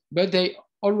 but they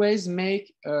always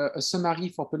make a summary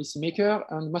for policymaker,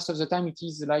 and most of the time it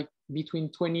is like between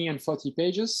 20 and 40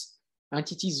 pages, and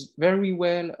it is very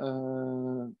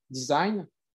well designed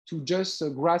to just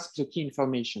grasp the key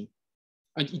information.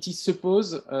 And it is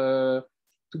supposed to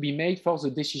be made for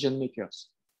the decision makers,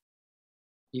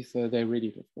 if they read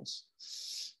it, of course.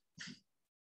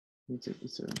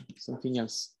 It's something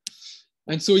else.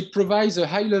 And so it provides a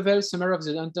high-level summary of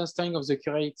the understanding of the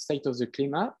current state of the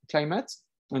climate,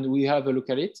 and we have a look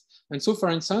at it. And so, for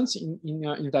instance, in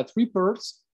that report,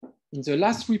 in the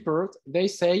last report, they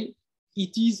say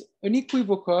it is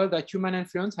unequivocal that human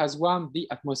influence has warmed the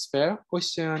atmosphere,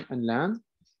 ocean, and land.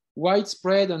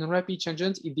 Widespread and rapid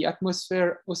changes in the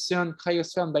atmosphere, ocean,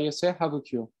 cryosphere, and biosphere have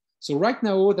occurred. So right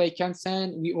now, they can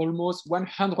say we almost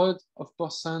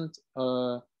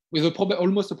 100% with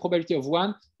almost a probability of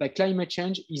 1 that climate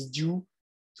change is due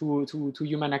to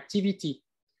human activity.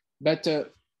 But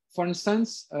for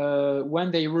instance,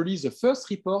 when they released the first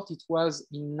report, it was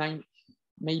in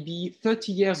maybe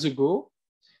 30 years ago,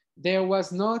 there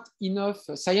was not enough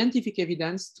scientific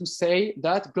evidence to say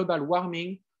that global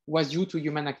warming was due to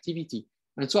human activity.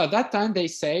 And so at that time, they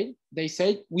said,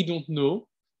 we don't know.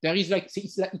 There is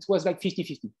it was like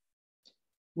 50-50.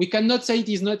 We cannot say it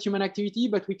is not human activity,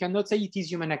 but we cannot say it is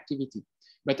human activity.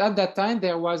 But at that time,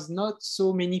 there was not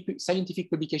so many scientific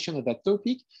publications on that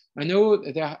topic. I know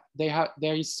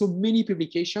there is so many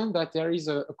publications that there is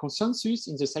a consensus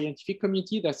in the scientific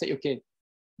community that say, okay,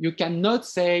 you cannot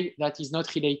say that is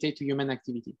not related to human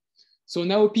activity. So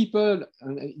now people,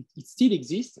 it still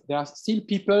exists. There are still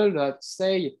people that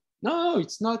say, no,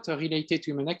 it's not related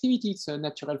to human activity. It's a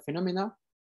natural phenomena.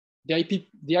 The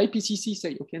IPCC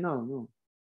say, okay, no.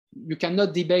 You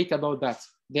cannot debate about that.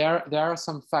 There are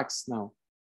some facts now.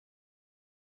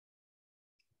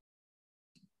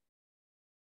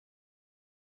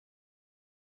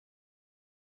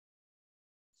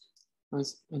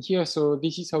 And here, so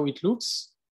this is how it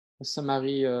looks. A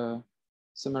summary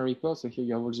report. So here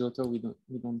you have all the author. We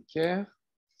don't care.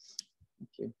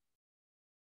 Okay.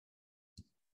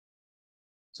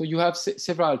 So you have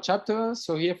several chapters.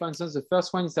 So here, for instance, the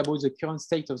first one is about the current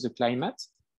state of the climate.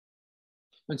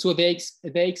 And so they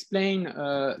explain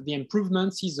the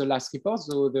improvements since the last report.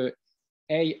 So the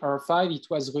AR5, it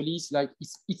was released like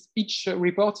each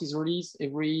report is released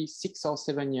every 6 or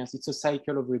 7 years. It's a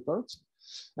cycle of reports.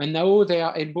 And now they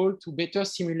are able to better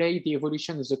simulate the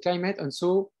evolution of the climate and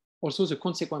so also the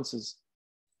consequences.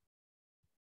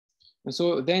 And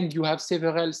so then you have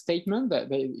several statements that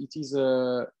it is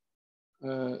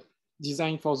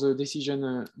designed for the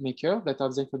decision maker, that are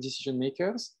designed for decision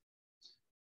makers.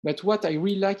 But what I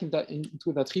really like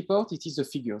into that report, it is the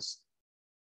figures.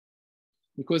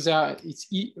 Because it's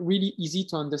really easy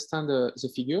to understand the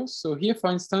figures. So here,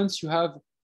 for instance, you have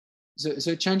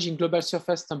the change in global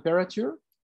surface temperature.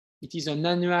 It is an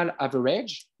annual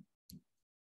average.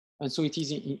 And so it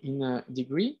is in a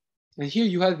degree. And here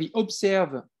you have the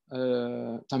observed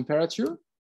temperature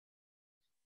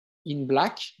in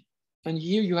black. And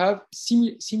here you have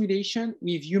simulation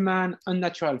with human and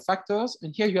natural factors.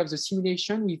 And here you have the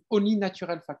simulation with only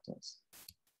natural factors.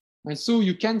 And so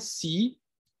you can see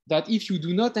that if you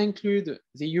do not include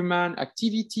the human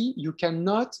activity, you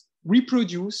cannot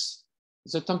reproduce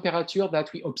the temperature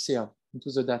that we observe.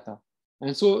 data.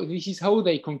 And so this is how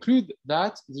they conclude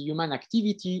that the human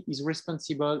activity is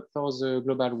responsible for the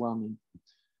global warming.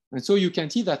 And so you can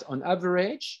see that on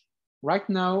average, right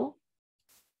now,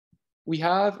 we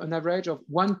have an average of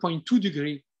 1.2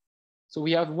 degrees. So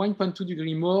we have 1.2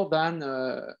 degrees more than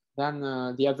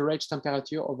the average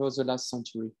temperature over the last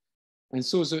century. And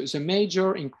so the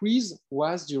major increase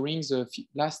was during the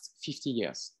last 50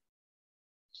 years.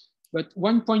 But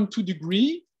 1.2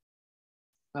 degrees,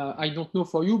 I don't know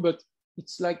for you, but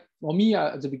it's like, for me,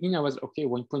 at the beginning, I was, okay,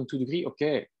 1.2 degrees,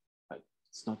 okay,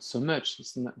 it's not so much.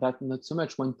 It's not so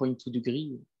much, 1.2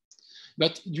 degrees.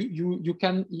 But you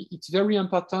can, it's very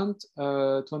important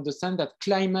to understand that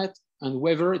climate and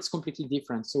weather, it's completely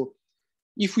different. So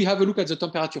if we have a look at the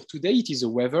temperature today, it is the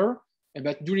weather,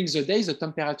 but during the day, the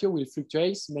temperature will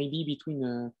fluctuate maybe between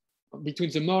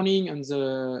the morning and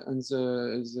the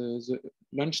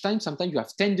lunchtime. Sometimes you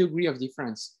have 10 degrees of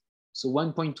difference. So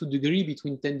 1.2 degrees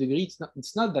between 10 degrees,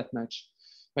 it's not that much.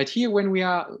 But here,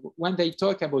 when they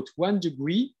talk about 1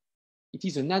 degree, it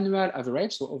is an annual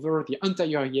average, so over the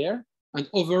entire year and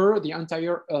over the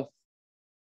entire Earth.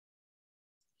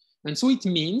 And so it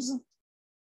means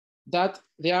that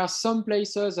there are some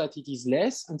places that it is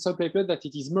less and some places that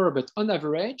it is more, but on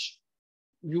average,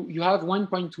 you have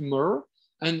 1.2 more,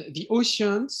 and the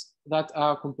oceans that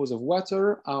are composed of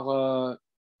water are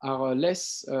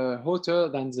less hotter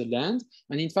than the land.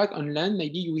 And in fact, on land,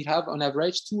 maybe you will have on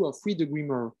average 2 or 3 degrees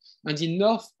more. And the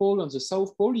North Pole and the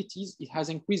South Pole, it has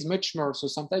increased much more. So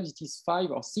sometimes it is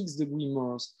 5 or 6 degrees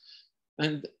more.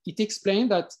 And it explains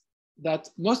that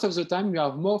most of the time you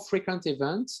have more frequent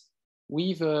events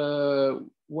with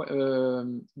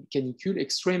canicule,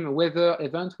 extreme weather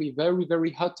event with very,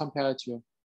 very hot temperature.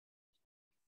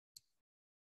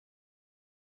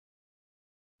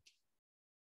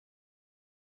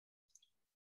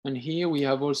 And here we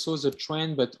have also the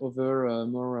trend, but over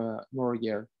more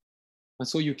year. And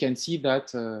so you can see that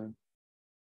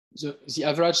the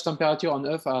average temperature on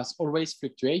Earth has always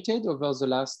fluctuated over the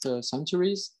last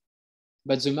centuries,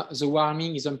 but the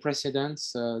warming is unprecedented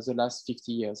the last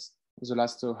 50 years, the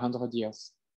last 100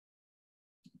 years.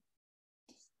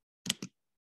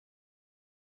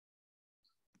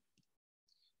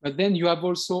 But then you have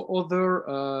also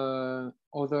other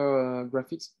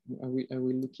graphics. I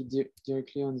will look it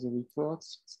directly on the report.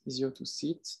 It's easier to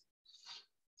see it.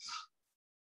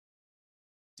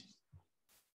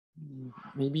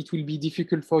 Maybe it will be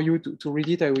difficult for you to read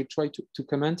it. I will try to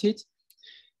comment it.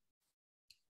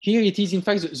 Here it is, in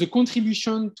fact, the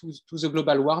contribution to the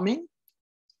global warming.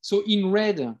 So in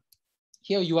red,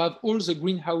 here you have all the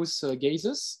greenhouse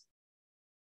gases.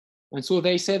 And so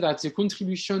they say that the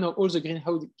contribution of all the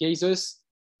greenhouse gases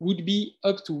would be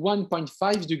up to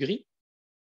 1.5 degrees,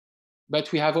 but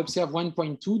we have observed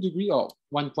 1.2 degrees or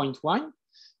 1.1.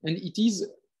 And it is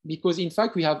because, in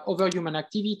fact, we have other human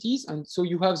activities. And so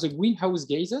you have the greenhouse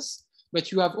gases,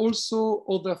 but you have also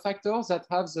other factors that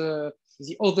have the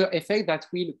other effect that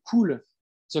will cool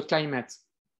the climate.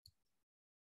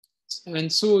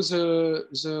 And so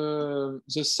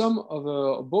the sum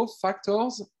of both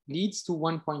factors leads to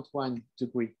 1.1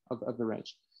 degree of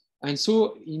average. And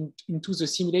so into the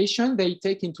simulation, they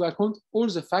take into account all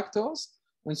the factors.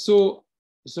 And so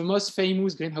the most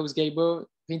famous greenhouse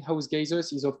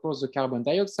gases is, of course, the carbon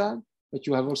dioxide, but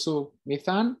you have also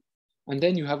methane. And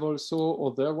then you have also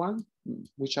other ones,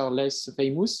 which are less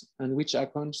famous and which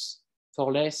accounts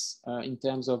for less in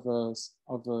terms of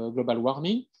global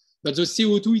warming. But the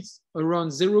CO2 is around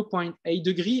 0.8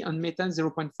 degrees and methane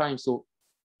 0.5. So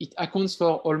it accounts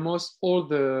for almost all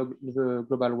the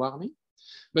global warming.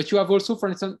 But you have also, for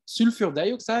instance, sulfur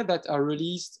dioxide that are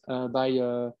released by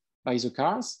the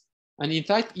cars. And in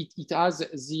fact, it has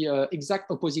the exact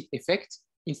opposite effect.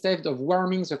 Instead of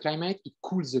warming the climate, it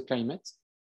cools the climate.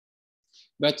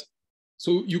 But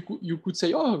so you could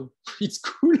say, oh, it's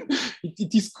cool.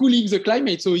 it is cooling the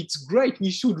climate. So it's great.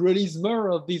 We should release more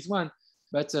of this one.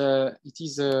 But it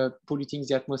is polluting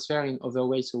the atmosphere in other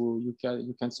ways. So you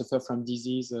can suffer from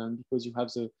disease because you have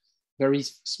the very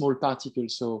small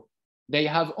particles. So they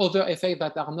have other effects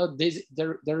that are not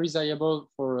desirable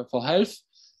for health.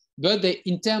 But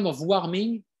in terms of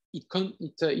warming,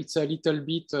 it's a little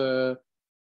bit,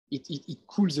 it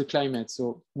cools the climate.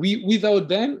 So without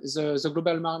them, the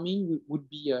global warming would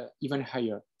be even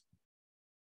higher.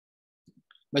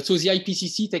 But so the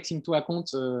IPCC takes into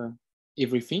account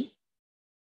everything.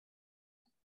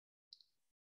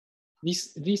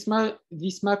 This map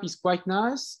is quite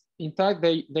nice. In fact,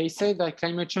 they say that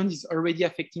climate change is already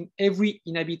affecting every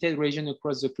inhabited region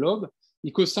across the globe,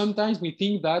 because sometimes we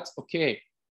think that, okay,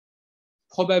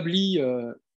 probably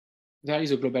there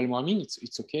is a global warming.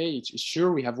 It's okay. It's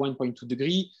sure we have 1.2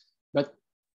 degree, but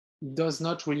it does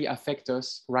not really affect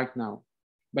us right now.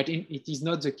 But it is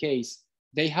not the case.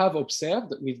 They have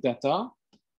observed with data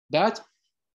that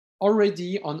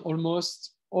already on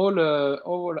almost all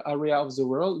area of the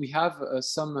world, we have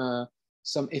some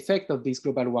effect of this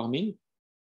global warming.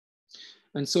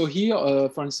 And so here,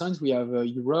 for instance, we have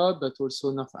Europe, but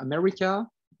also North America.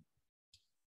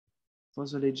 For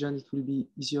the legend, it will be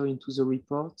easier into the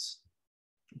report.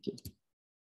 Okay.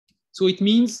 So it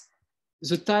means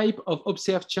the type of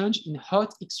observed change in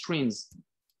hot extremes.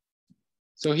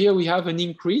 So here we have an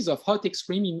increase of hot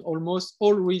extreme in almost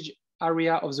all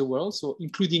area of the world, so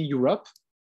including Europe,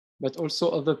 but also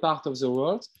other parts of the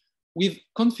world, with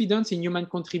confidence in human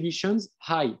contributions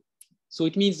high. So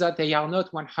it means that they are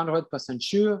not 100%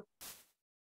 sure,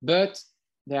 but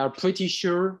they are pretty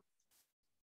sure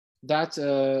that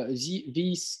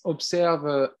these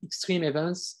observed extreme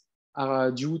events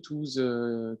are due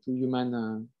to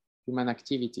human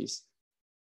activities.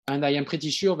 And I am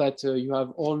pretty sure that you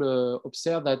have all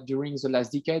observed that during the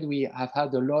last decade, we have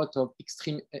had a lot of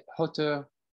extreme hotter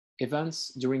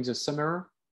events during the summer,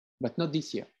 but not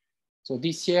this year. So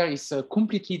this year is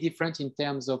completely different in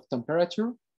terms of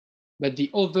temperature, but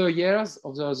the other years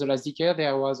of the last decade,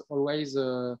 there was always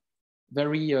a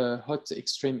very hot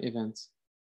extreme events.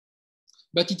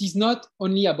 But it is not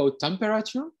only about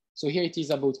temperature. So here it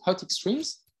is about hot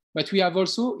extremes, but we have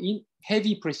also in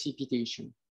heavy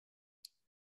precipitation.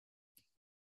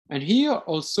 And here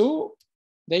also,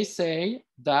 they say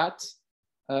that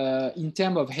in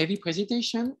terms of heavy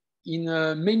precipitation, in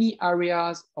many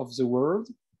areas of the world,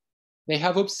 they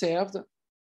have observed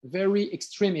very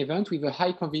extreme events with a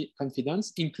high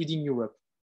confidence, including Europe,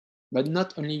 but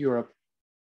not only Europe.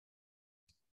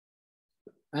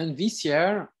 And this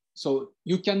year, so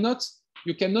you cannot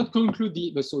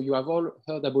conclude so you have all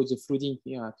heard about the flooding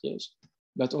here at Liège,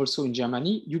 but also in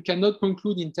Germany, you cannot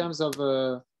conclude in terms of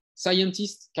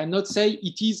scientists cannot say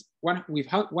it is with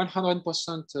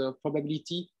 100%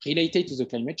 probability related to the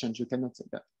climate change. You cannot say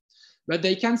that. But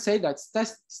they can say that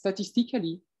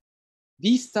statistically,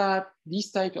 this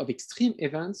type of extreme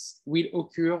events will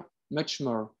occur much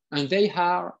more, and they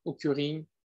are occurring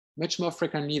much more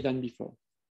frequently than before.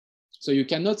 So you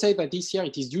cannot say that this year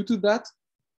it is due to that,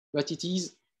 but it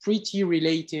is pretty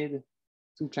related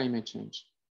to climate change.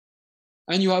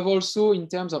 And you have also in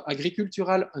terms of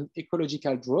agricultural and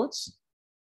ecological droughts.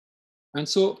 And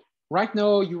so right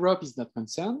now, Europe is not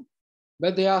concerned,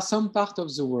 but there are some parts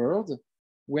of the world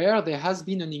where there has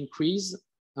been an increase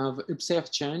of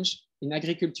observed change in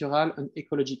agricultural and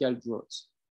ecological droughts.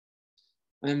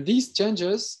 And these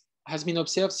changes has been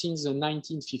observed since the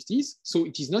 1950s. So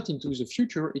it is not into the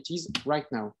future, it is right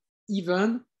now,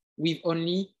 even with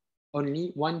only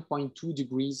 1.2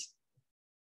 degrees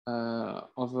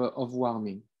of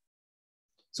warming.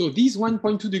 So these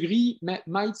 1.2 degree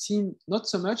might seem not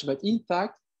so much, but in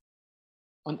fact,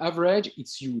 on average,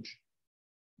 it's huge.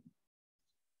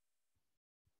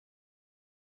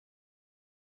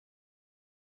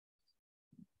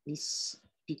 This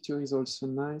picture is also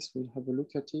nice. We'll have a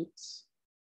look at it.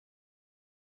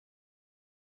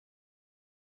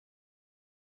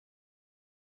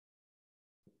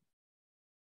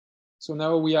 So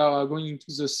now we are going into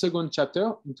the second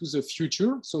chapter, into the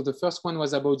future. So the first one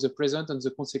was about the present and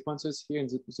the consequences here in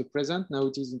the present. Now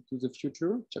it is into the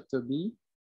future, chapter B.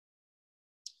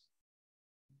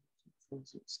 For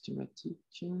the schematic.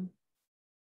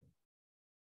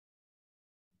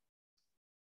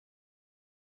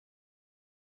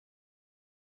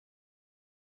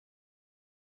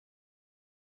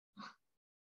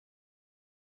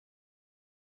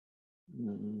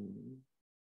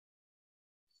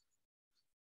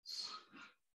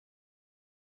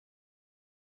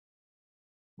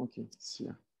 Okay, it's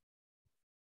here.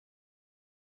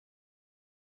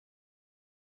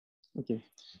 Okay,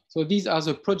 so these are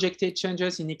the projected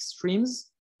changes in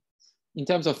extremes in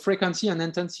terms of frequency and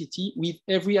intensity with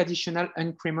every additional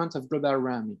increment of global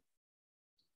warming.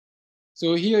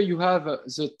 So here you have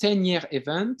the 10-year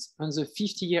event and the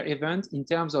 50-year event in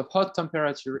terms of hot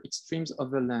temperature extremes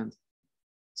of the land.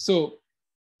 So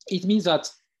it means that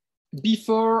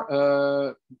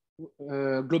before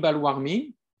global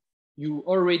warming, you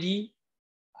already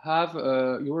had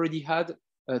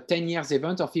a 10 years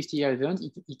event or 50 year event.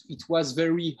 It was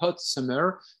very hot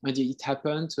summer, and it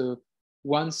happened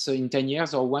once in 10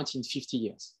 years or once in 50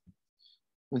 years.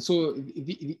 And so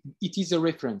it is a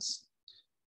reference.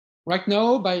 Right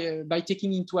now, by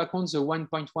taking into account the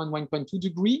 1.1, 1.2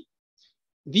 degree,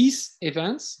 these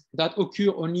events that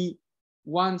occur only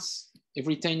once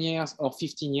every 10 years or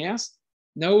 15 years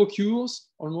now occurs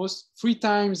almost 3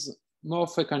 times more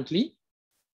frequently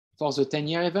for the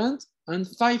 10-year event and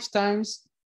 5 times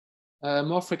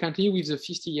more frequently with the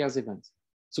 50 years event.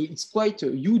 So it's quite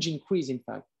a huge increase, in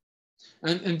fact.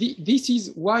 And this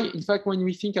is why, in fact, when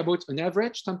we think about an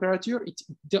average temperature, it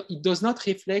does not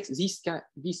reflect these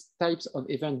types of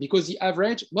event, because the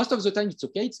average, most of the time it's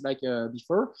okay, it's like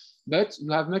before, but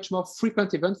you have much more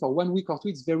frequent event for 1 week or 2,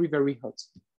 it's very, very hot.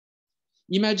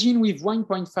 Imagine with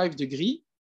 1.5 degree,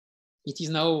 it is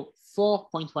now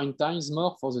 4.1 times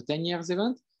more for the 10 years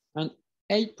event and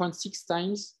 8.6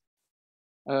 times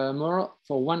more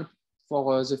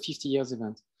for the 50 years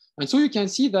event. And so you can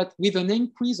see that with an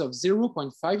increase of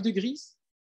 0.5 degrees,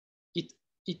 it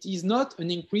is not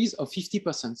an increase of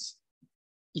 50%.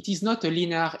 It is not a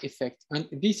linear effect. And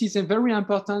this is very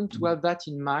important to have that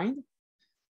in mind.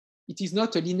 It is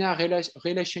not a linear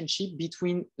relationship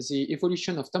between the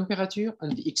evolution of temperature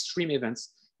and the extreme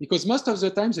events. Because most of the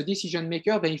time, the decision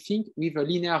maker, they think with a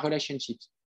linear relationship.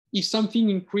 If something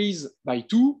increases by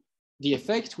 2, the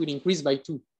effect will increase by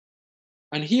 2.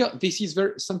 And here, this is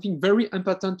something very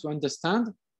important to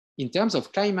understand. In terms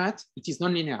of climate, it is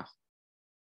non-linear.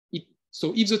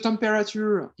 So if the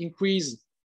temperature increases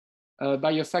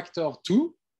by a factor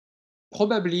 2,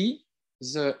 probably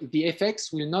the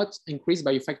effects will not increase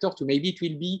by a factor 2. Maybe it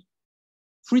will be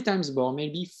 3 times more,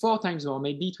 maybe 4 times more,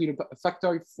 maybe it will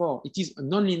factor 4. It is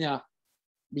non-linear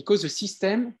because the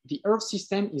system, the Earth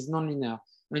system is non-linear.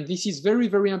 And this is very,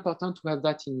 very important to have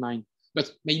that in mind. But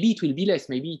maybe it will be less,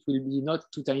 maybe it will be not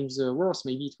 2 times worse,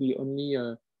 maybe it will only,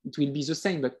 it will be the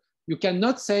same, but you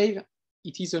cannot say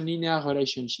it is a linear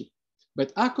relationship.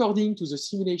 But according to the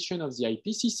simulation of the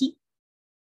IPCC,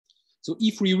 so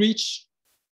if we reach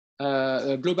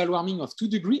a global warming of 2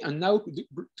 degrees, and now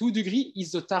 2 degrees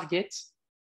is the target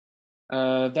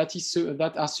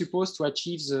that are supposed to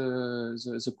achieve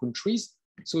the countries.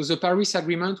 So the Paris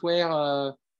Agreement where,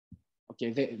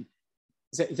 okay,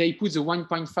 they put the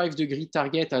 1.5 degree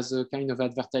target as a kind of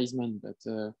advertisement, but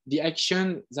the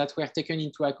action that were taken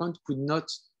into account could not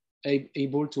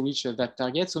able to reach that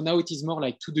target. So now it is more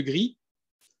like 2 degrees.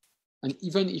 And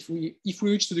even if we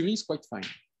reach 2 degrees, it's quite fine.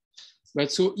 But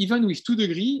so even with 2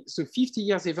 degrees, the 50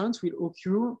 years event will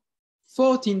occur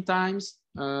 14 times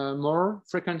more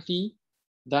frequently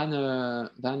than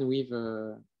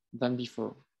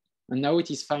before. And now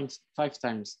it is 5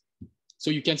 times. So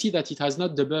you can see that it has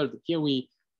not doubled. Here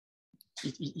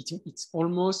it's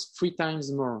almost 3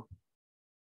 times more.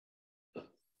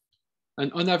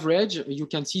 And on average, you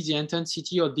can see the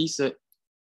intensity of this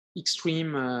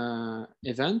extreme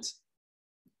event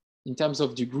in terms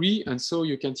of degree. And so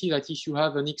you can see that if you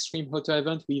have an extreme hotter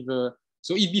event with,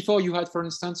 so if before you had, for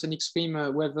instance, an extreme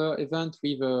weather event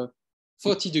with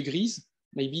 40 degrees,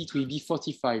 maybe it will be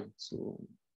 45. So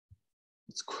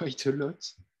it's quite a lot,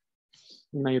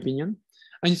 in my opinion.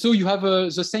 And so you have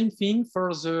the same thing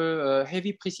for the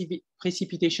heavy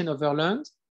precipitation over land.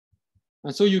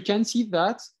 And so you can see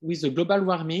that with the global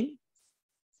warming,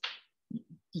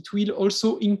 it will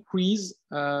also increase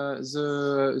the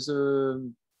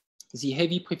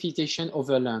heavy precipitation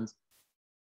over land.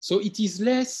 So it is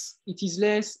less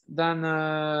than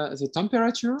the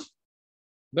temperature,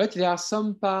 but there are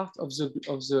some parts of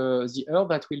the Earth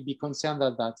that will be concerned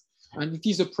at that. And it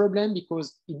is a problem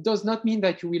because it does not mean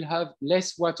that you will have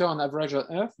less water on average on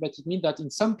Earth, but it means that in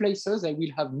some places they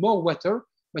will have more water,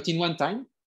 but in one time.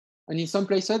 And in some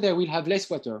places they will have less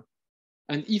water.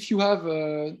 And if you have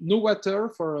no water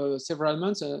for several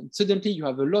months, suddenly you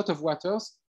have a lot of water,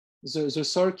 the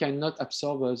soil cannot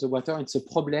absorb the water. It's a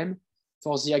problem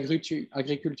for the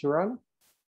agricultural.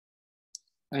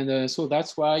 And so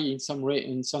that's why in some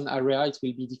area it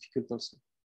will be difficult also.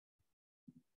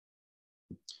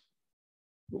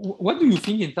 What do you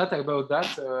think in fact about that?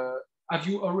 Have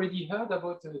you already heard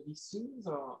about these things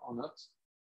or not?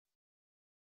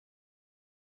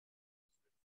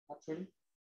 Actually,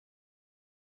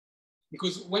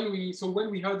 because when we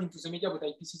heard into the media about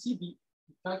IPCC, in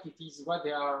fact it is what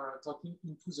they are talking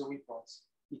into the reports.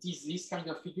 It is this kind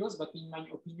of figures, but in my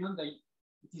opinion, it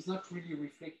is not really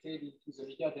reflected into the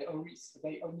media. They only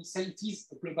say it is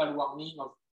a global warming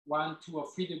of 1, 2,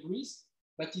 or 3 degrees.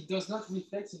 But it does not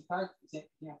reflect, in fact, the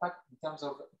impact in terms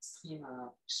of extreme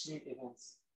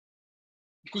events.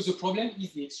 Because the problem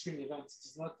is the extreme events.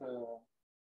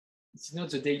 It's not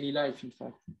the daily life, in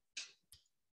fact.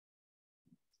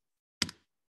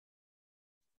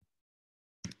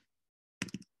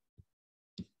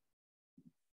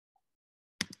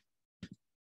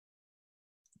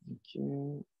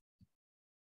 Okay.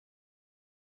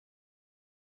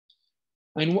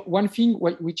 And one thing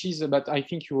which is, but I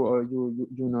think you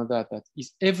know that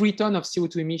is every ton of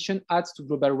CO2 emission adds to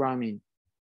global warming.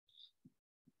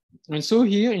 And so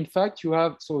here, in fact, you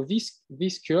have, so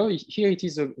this curve, here it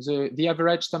is the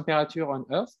average temperature on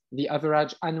Earth, the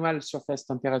average annual surface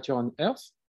temperature on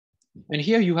Earth. And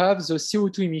here you have the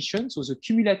CO2 emission, so the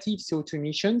cumulative CO2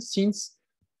 emission since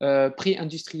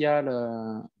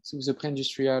pre-industrial, so the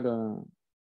pre-industrial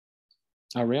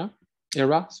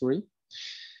era, sorry,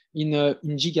 in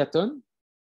gigaton.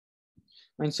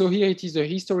 And so here it is the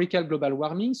historical global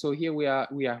warming. So here we are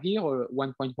here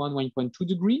 1.1, 1.2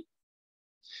 degree.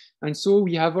 And so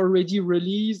we have already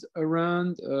released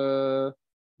around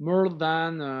more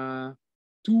than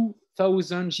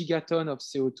 2,000 gigaton of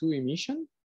CO2 emission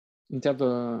in terms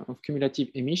of cumulative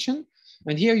emission.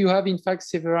 And here you have, in fact,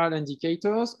 several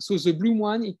indicators. So the blue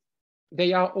one,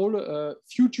 they are all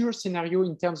future scenario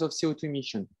in terms of CO2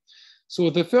 emission.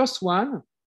 So the first one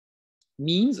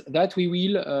means that we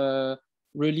will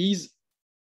release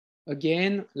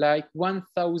again like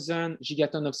 1,000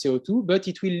 gigaton of CO2, but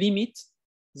it will limit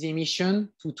the emission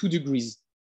to 2 degrees.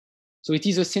 So it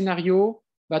is a scenario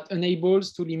that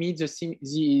enables to limit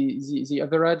the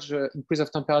average increase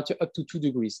of temperature up to 2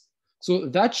 degrees. So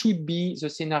that should be the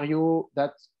scenario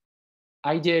that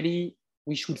ideally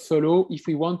we should follow if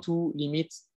we want to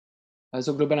limit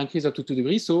the global increase up to 2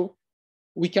 degrees. So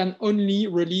we can only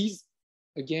release,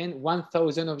 again,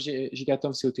 1,000 of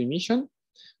gigaton CO2 emission.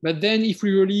 But then if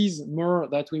we release more,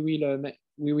 that we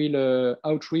will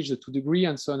outreach the 2 degree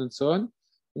and so on and so on.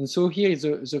 And so here is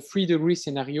the 3 degree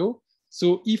scenario.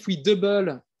 So if we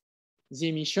double the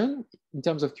emission in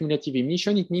terms of cumulative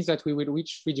emission, it means that we will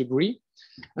reach 3 degree.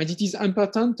 And it is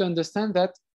important to understand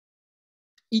that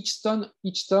each ton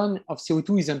of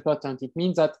CO2 is important. It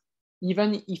means that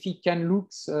even if it can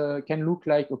look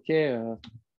like, okay,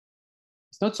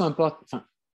 it's not so important.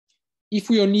 If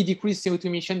we only decrease CO2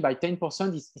 emission by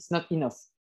 10%, it's not enough.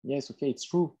 Yes, okay, it's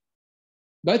true.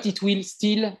 But it will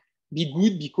still be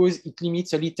good because it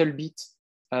limits a little bit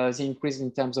the increase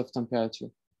in terms of temperature.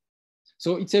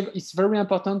 So it's very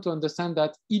important to understand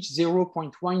that each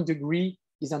 0.1 degree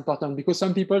is important, because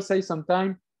some people say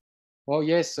sometimes, oh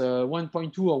yes,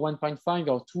 1.2 or 1.5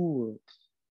 or 2,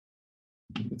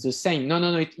 it's the same.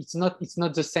 No, it's not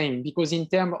the same, because in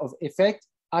terms of effect,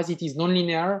 as it is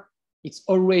nonlinear, it's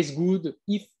always good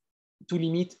if to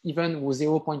limit even with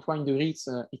 0.1 degrees,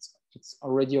 it's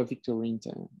already a victory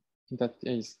in that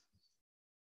case.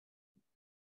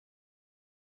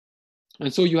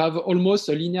 And so you have almost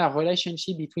a linear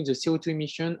relationship between the CO2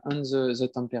 emission and the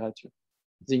temperature,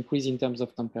 the increase in terms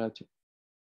of temperature.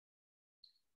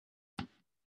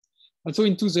 Also,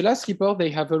 into the last report,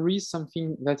 they have released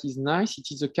something that is nice.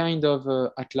 It is a kind of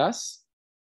atlas.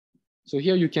 So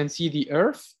here you can see the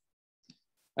Earth,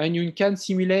 and you can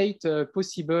simulate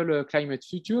possible climate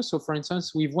future. So for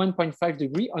instance, with 1.5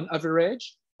 degree on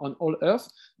average on all Earth.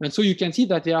 And so you can see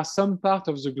that there are some parts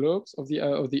of the globe, of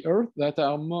the Earth, that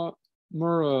are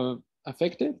more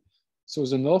affected. So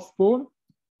the North Pole,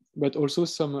 but also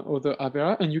some other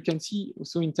area. And you can see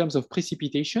also in terms of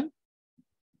precipitation.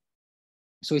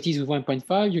 So it is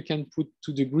 1.5, you can put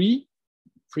 2 degree,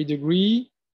 3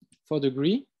 degree, 4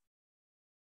 degree,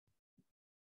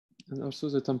 and also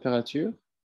the temperature.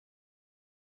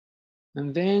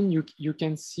 And then you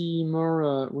can see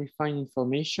more refined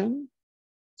information.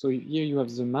 So here you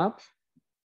have the map.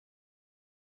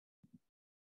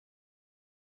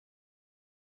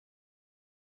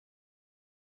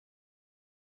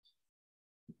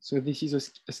 So this is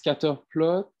a scatter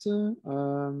plot.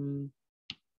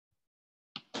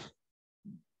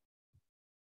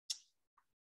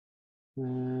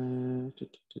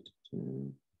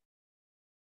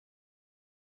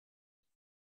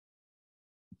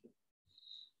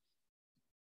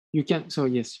 You can, so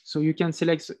yes, so you can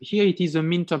select, here it is a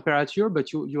mean temperature,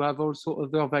 but you have also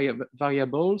other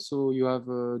variables. So you have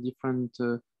different,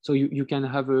 so you can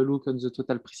have a look on the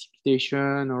total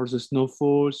precipitation or the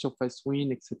snowfall, surface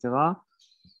wind, etc.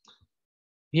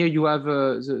 Here you have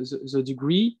the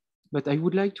degree, but I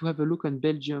would like to have a look on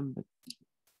Belgium.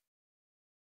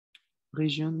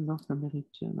 Region, North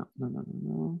America,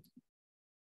 no.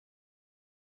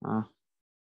 Ah.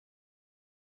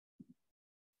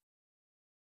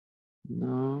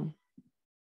 No.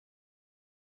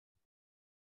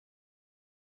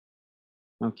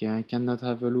 Okay, I cannot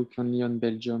have a look only on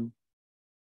Belgium.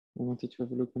 I wanted to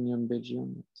have a look only on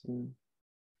Belgium.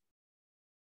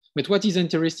 But what is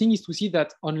interesting is to see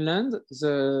that on land,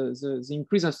 the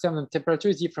increase of thermal temperature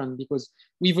is different, because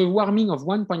with a warming of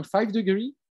 1.5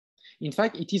 degree, in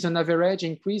fact, it is an average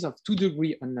increase of 2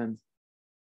 degrees on land,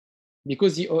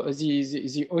 because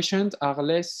the oceans are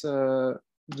less,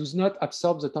 does not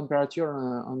absorb the temperature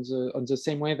on the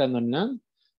same way than on land.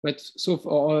 But so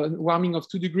for warming of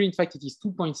 2 degrees, in fact, it is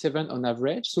 2.7 on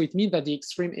average. So it means that the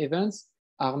extreme events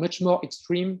are much more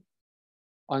extreme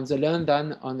on the land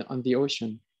than on the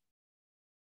ocean.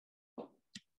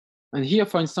 And here,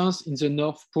 for instance, in the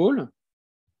North Pole,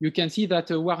 you can see that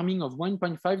a warming of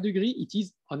 1.5 degrees, it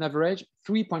is on average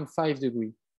 3.5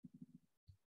 degrees.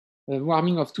 A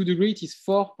warming of 2 degrees, it is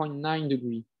 4.9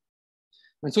 degrees.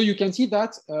 And so you can see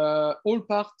that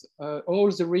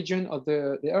all the region of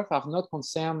the Earth are not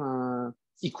concerned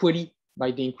equally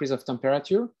by the increase of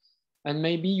temperature. And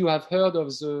maybe you have heard of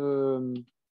the,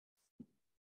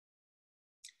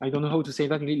 I don't know how to say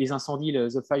that, les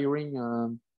incendies, the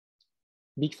firing,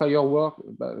 big firework.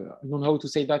 I don't know how to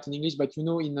say that in English, but you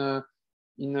know,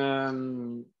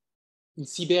 in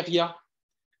Siberia,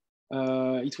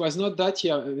 it was not that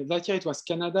year. That year it was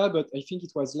Canada, but I think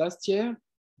it was last year.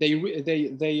 They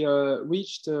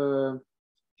reached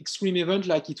extreme event,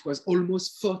 like it was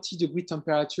almost 40-degree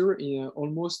temperature,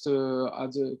 almost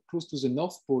close to the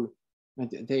North Pole. And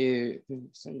they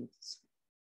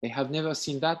have never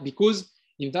seen that, because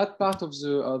in that part of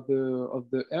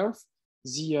the Earth,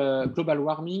 the global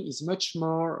warming is much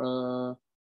more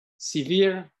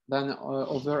severe than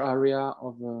other area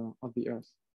of the Earth.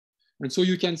 And so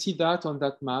you can see that on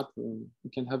that map.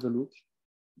 You can have a look.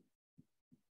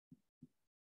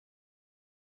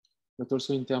 But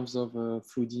also in terms of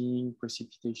flooding,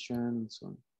 precipitation, and so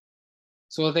on.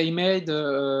 So they made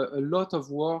a lot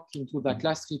of work into that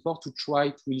last report to try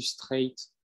to illustrate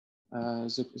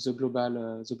the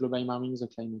global warming, the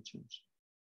climate change.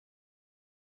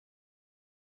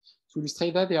 To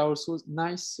illustrate that, there are also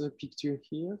nice picture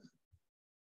here.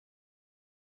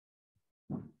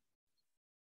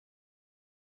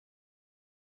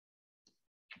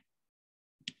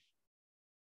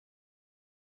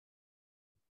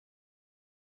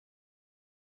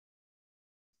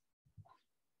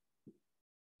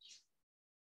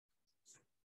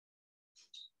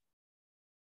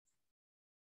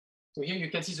 So here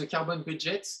you can see the carbon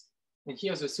budget, and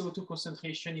here the CO2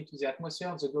 concentration into the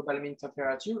atmosphere, the global mean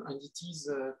temperature, and it is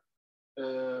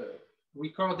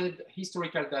recorded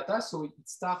historical data. So it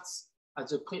starts at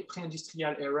the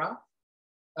pre-industrial era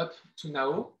up to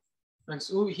now. And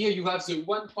so here you have the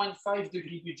 1.5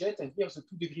 degree budget, and here's the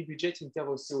 2 degree budget in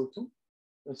terms of CO2.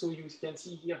 And so you can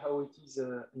see here how it is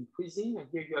increasing, and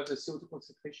here you have the CO2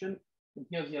 concentration, and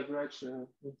here the average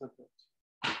mean temperature.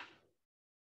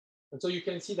 And so you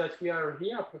can see that we are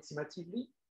here approximately.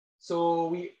 So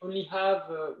we only have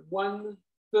 1/3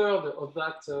 of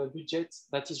that budget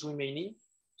that is remaining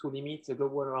to limit the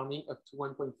global warming up to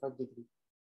 1.5 degrees.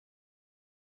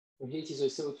 And here it is a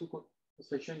CO2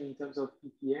 concentration in terms of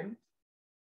ppm.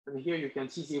 And here you can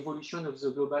see the evolution of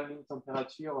the global mean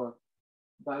temperature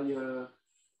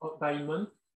by month.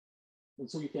 And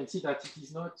so you can see that it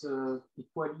is not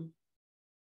equally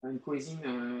increasing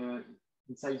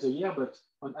inside the year, but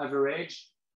on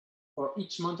average, for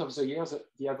each month of the year,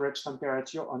 the average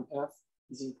temperature on Earth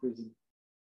is increasing.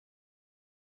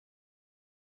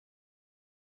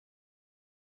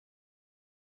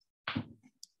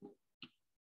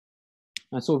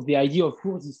 And so the idea, of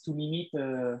course, is to limit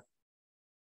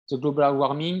the global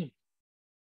warming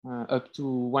up to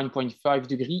 1.5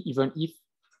 degrees, even if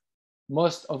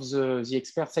most of the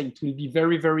experts say it will be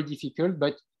very, very difficult,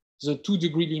 but the 2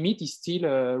 degree limit is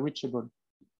still reachable.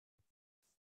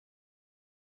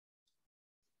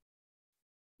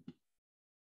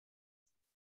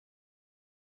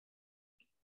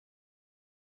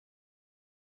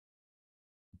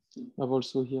 I've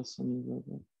also here some,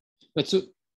 but so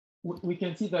we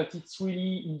can see that it's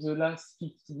really in the last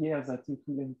 50 years that it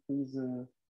will increase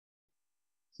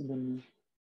suddenly.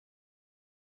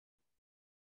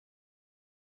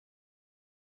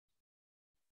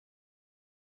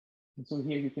 And so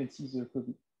here you can see the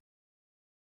COVID.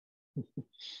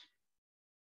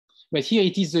 But here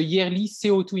it is the yearly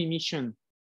CO2 emission.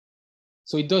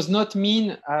 So it does not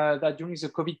mean that during the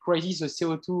COVID crisis, the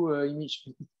CO2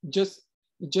 emission,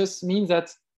 it just means that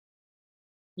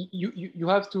you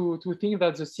have to think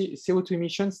that the CO2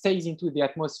 emission stays into the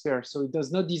atmosphere. So it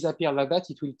does not disappear like that.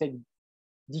 It will take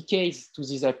decades to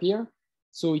disappear.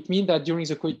 So it means that during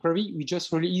the COVID crisis, we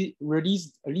just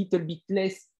released a little bit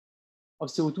less of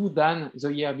CO2 than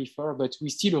the year before, but we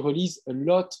still release a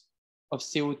lot of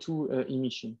CO2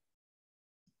 emission.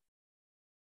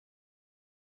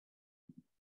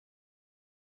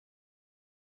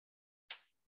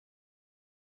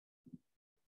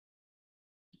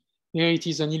 Here it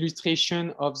is an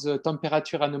illustration of the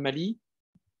temperature anomaly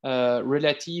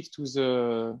relative to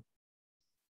the,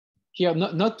 here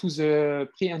not to the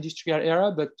pre-industrial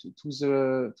era, but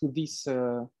to this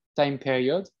time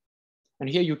period. And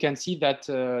here you can see that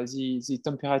the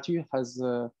temperature has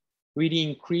really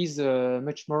increased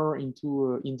much more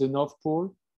into in the North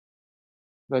Pole,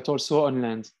 but also on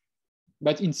land.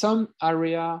 But in some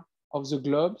area of the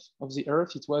globe, of the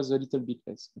Earth, it was a little bit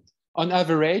less. On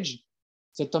average,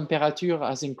 the temperature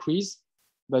has increased,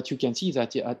 but you can see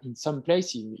that in some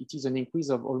places, it is an increase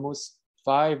of almost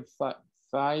 5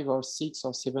 or 6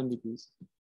 or 7 degrees.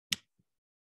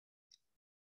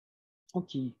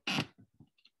 Okay.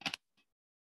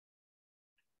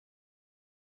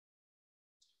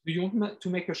 Do you want to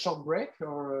make a short break,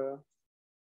 or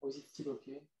is it still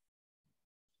okay?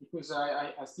 Because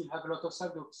I still have a lot of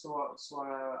subjects, so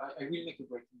I will make a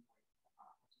break at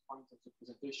the point of the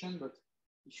presentation. But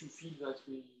if you feel that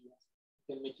we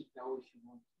can make it now, if you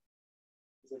want,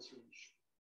 as you wish,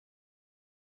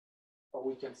 or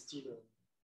we can still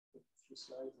a few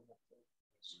slides.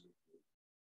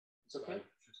 It's okay. A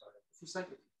few slides.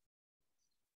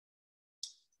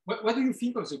 What do you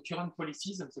think of the current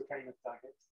policies and the climate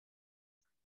target?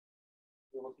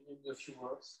 Your opinion in a few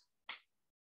words.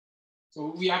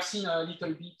 So we have seen a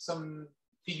little bit some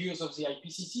figures of the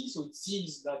IPCC. So it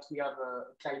seems that we have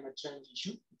a climate change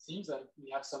issue. It seems that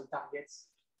we have some targets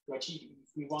to achieve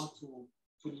if we want to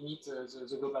limit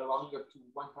the global warming up to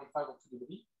 1.5 or 2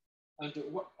 degrees. And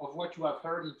of what you have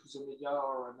heard into the media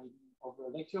or maybe over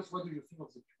lectures, what do you think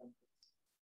of the current?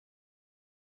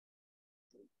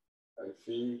 I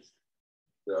think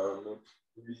there are not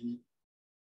really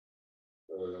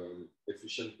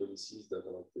efficient policies that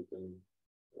are taken.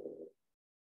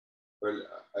 Well,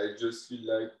 I just feel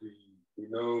like we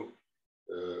know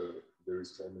there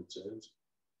is climate change,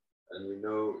 and we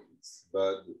know it's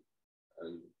bad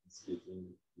and it's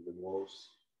getting even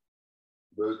worse.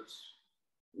 But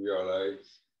we are like,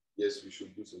 yes, we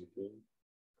should do something,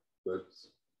 but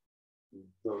we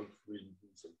don't really do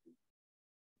something.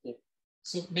 Yeah.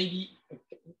 So maybe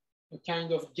a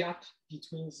kind of gap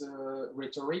between the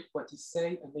rhetoric, what is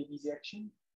said, and maybe the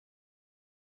action?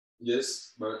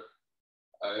 Yes, but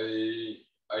I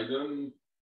don't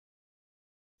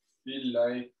feel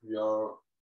like we are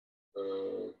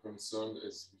concerned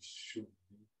as we should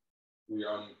be. We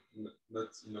are not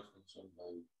enough concerned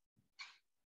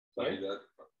by that.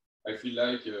 I feel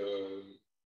like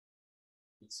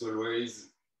it's always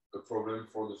a problem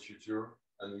for the future,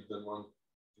 and we don't want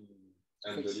to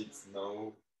handle it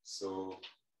now. So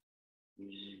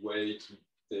we wait to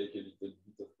take a little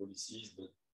bit of policies,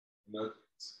 but not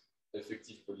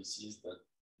effective policies that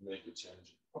make a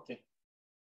change. Okay.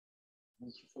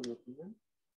 Thank you for your opinion.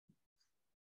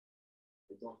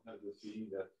 I don't have the feeling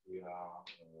that we are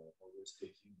always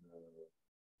taking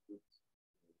good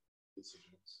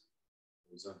decisions.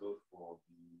 For example, for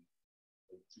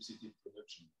the electricity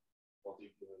production,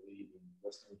 particularly in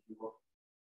Western Europe,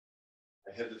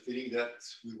 I have the feeling that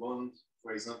we want,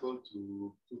 for example,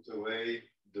 to put away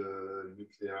the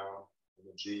nuclear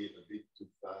energy a bit too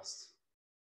fast.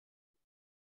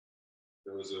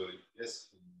 There was yes,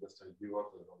 in Western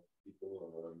Europe, a lot of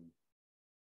people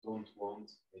don't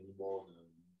want any more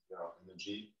nuclear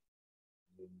energy.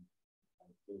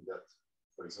 I think that,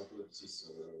 for example, this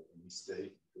is a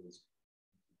mistake because it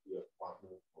could be a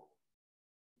partner for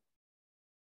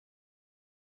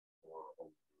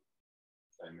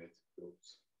climate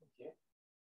goals. Okay.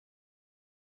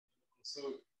 So,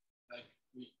 like,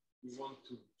 we want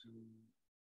to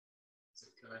the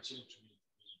climate change to be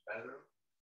better,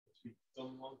 but we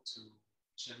don't want to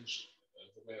change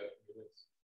the way we live.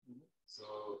 Mm-hmm.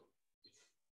 So, if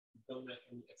we don't make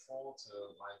any effort,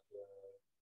 like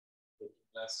taking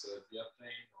less the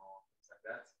airplane or things like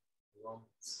that, we won't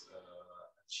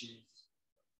achieve.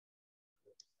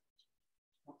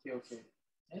 Okay, okay.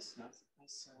 Yes,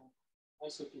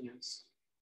 nice opinions.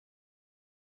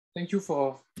 Thank you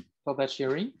for that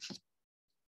sharing.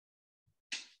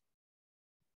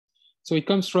 So it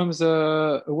comes from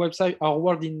the website, Our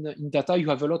World in Data. You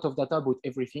have a lot of data about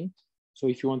everything. So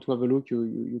if you want to have a look,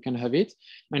 you can have it.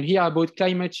 And here about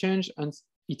climate change, and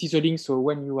it is a link. So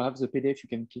when you have the PDF, you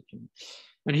can click.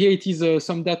 And here it is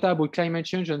some data about climate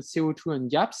change and CO2 and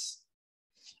gaps.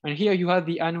 And here you have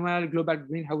the annual global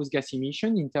greenhouse gas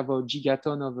emission in terms of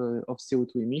gigaton of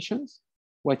CO2 emissions,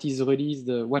 what is released,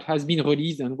 what has been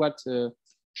released, and what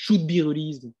should be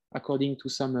released according to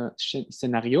some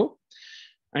scenario.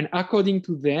 And according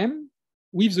to them,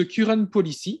 with the current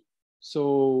policy,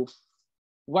 so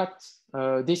what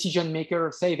decision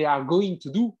makers say they are going to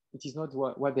do, it is not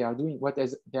what they are doing.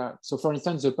 So for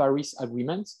instance, the Paris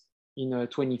Agreement in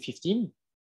 2015.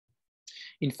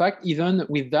 In fact, even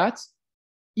with that,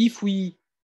 if we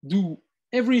do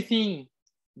everything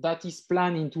that is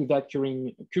planned into that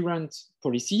current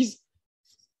policies,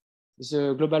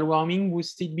 the global warming would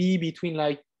still be between,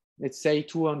 like, let's say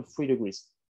 2 and 3 degrees.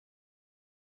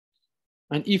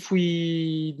 And if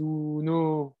we do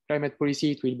no climate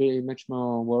policy, it will be much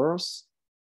more worse.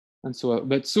 And so on.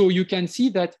 But so you can see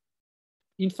that,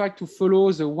 in fact, to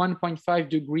follow the 1.5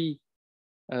 degree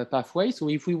pathway, so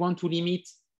if we want to limit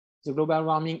the global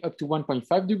warming up to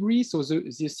 1.5 degrees, so the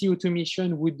CO2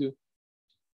 emission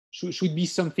should be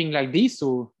something like this.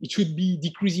 So it should be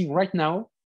decreasing right now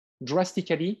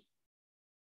drastically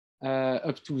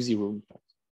up to 0, in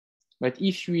fact. But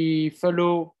if we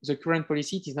follow the current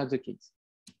policy, it is not the case.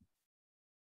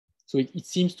 So it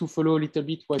seems to follow a little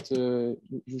bit what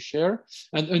you share.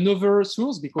 And another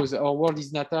source, because our world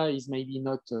is data, is maybe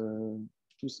not,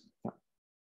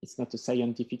 it's not a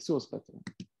scientific source, but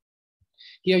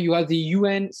here you have the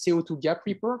UN CO2 gap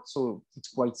report. So it's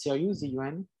quite serious, the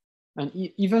UN. And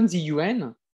even the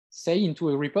UN say into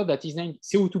a report that is named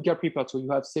CO2 gap report. So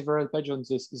you have several pages on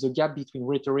the gap between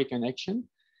rhetoric and action.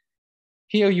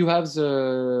 Here you have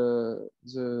the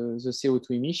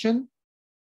CO2 emission.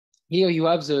 Here you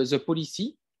have the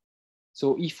policy.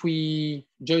 So if we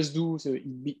just do the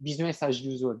business as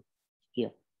usual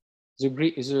here, the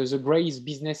gray is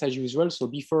business as usual. So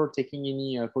before taking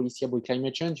any policy about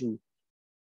climate change, you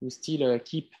still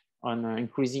keep on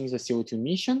increasing the CO2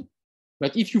 emission.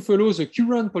 But if you follow the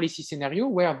current policy scenario,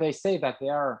 where they say that they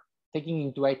are taking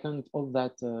into account all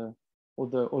that,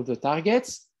 all the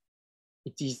targets,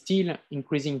 it is still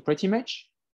increasing pretty much.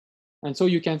 And so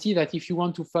you can see that if you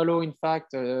want to follow, in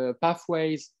fact,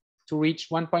 pathways to reach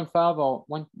 1.5 or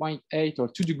 1.8 or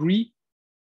 2 degrees,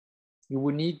 you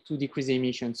will need to decrease the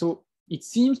emission. So it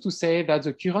seems to say that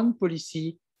the current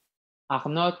policy are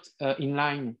not in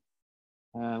line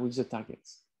with the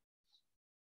targets.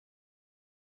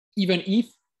 Even if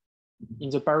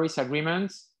in the Paris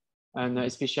Agreement, and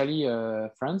especially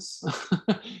France,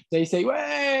 they say,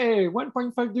 "Way,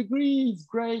 1.5 degrees,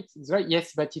 great, it's right."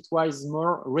 Yes, but it was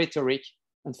more rhetoric,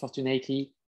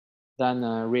 unfortunately, than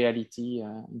reality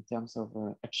in terms of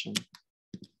action.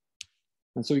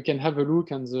 And so you can have a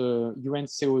look on the UN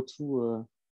CO2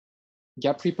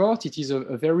 gap report. It is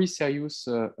a very serious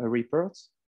report.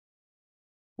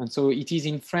 And so it is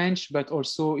in French, but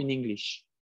also in English.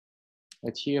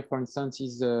 But here, for instance,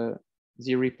 is the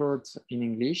report in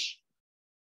English.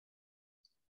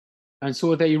 And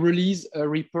so they release a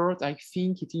report, I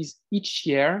think it is each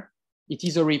year. It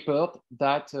is a report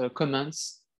that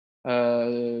comments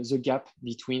the gap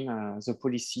between the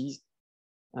policies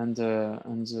and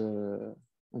the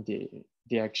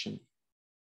action.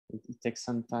 It takes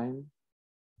some time.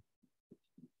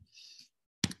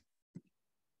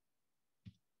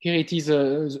 Here it is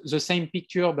the same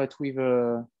picture, but with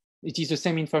it is the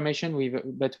same information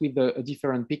but with a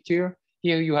different picture.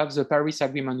 Here you have the Paris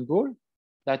Agreement goal,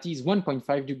 that is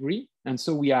 1.5 degree. And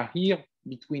so we are here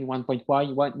between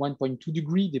 1.1, 1.2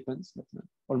 degree, depends, but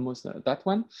almost that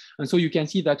one. And so you can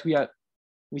see that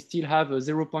we still have a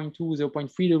 0.2,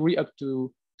 0.3 degree up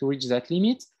to reach that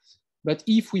limit. But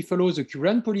if we follow the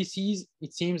current policies,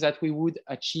 it seems that we would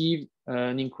achieve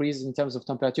an increase in terms of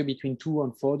temperature between 2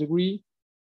 and 4 degrees.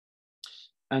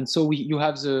 And so you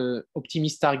have the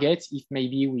optimist target if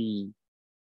maybe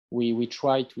we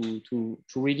try to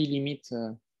really limit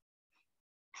the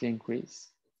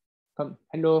increase.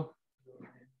 Hello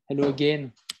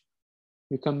again.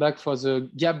 We come back for the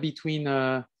gap between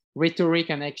rhetoric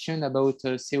and action about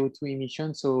CO2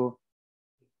 emissions. So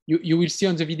you will see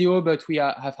on the video, but we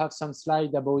have some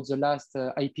slides about the last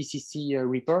IPCC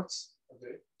reports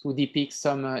to depict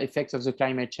some effects of the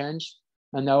climate change.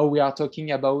 And now we are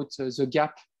talking about the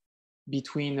gap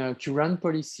between current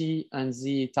policy and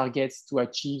the targets to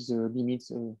achieve the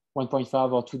limits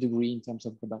 1.5 or 2 degrees in terms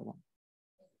of global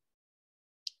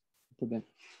warming.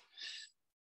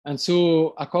 And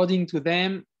so according to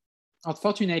them,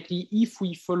 unfortunately, if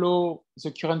we follow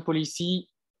the current policy,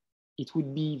 it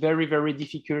would be very, very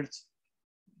difficult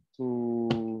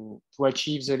to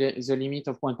achieve the limit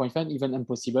of 1.5, even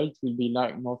impossible. It will be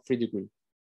like more 3 degrees.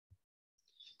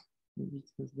 Maybe it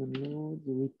has download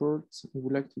the report. I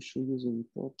would like to show you the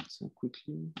report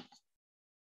quickly.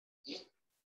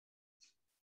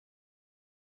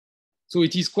 So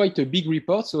it is quite a big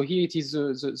report. So here it is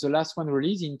the last one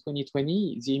released in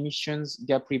 2020, the Emissions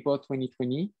Gap Report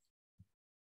 2020.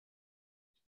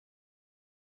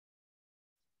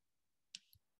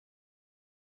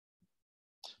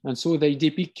 And so they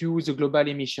depict you the global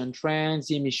emission trends,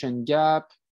 the emission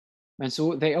gap. And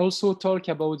so they also talk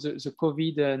about the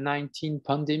COVID-19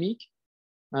 pandemic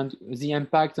and the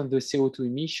impact on the CO2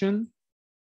 emission,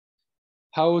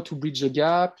 how to bridge the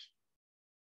gap.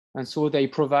 And so they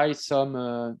provide some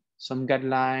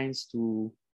guidelines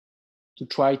to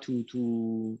try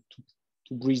to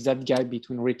bridge that gap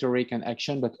between rhetoric and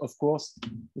action. But of course,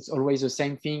 it's always the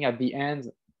same thing at the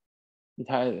end.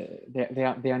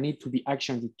 There need to be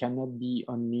action. It cannot be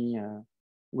only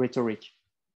rhetoric.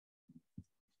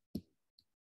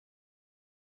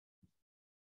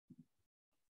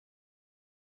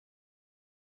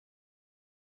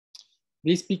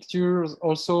 These pictures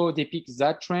also depict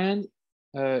that trend.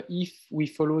 If we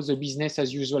follow the business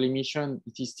as usual emission,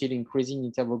 it is still increasing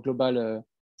in terms of global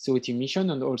CO2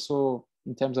 emission and also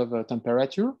in terms of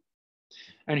temperature.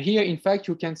 And here, in fact,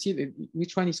 you can see that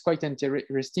which one is quite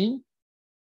interesting.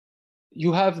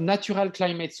 You have natural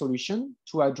climate solution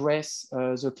to address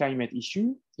the climate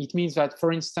issue. It means that,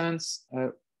 for instance,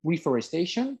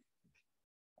 reforestation.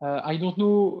 I don't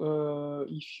know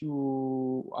if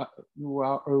you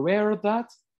are aware of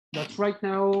that, but right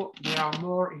now we are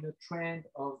more in a trend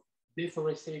of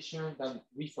deforestation than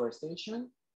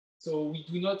reforestation. So we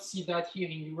do not see that here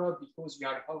in Europe because we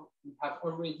have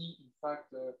already, in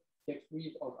fact, get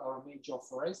rid of our major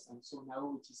forests, and so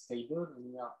now it is stable,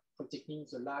 and we are protecting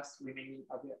the last remaining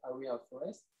area of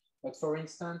forest. But for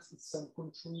instance, in some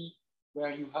country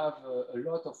where you have a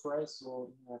lot of forests, so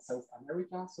in South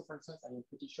America, so for instance, I am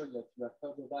pretty sure that you have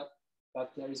heard of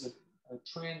that there is a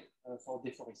trend for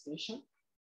deforestation,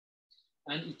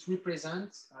 and it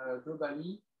represents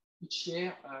globally each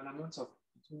year an amount of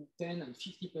between 10 and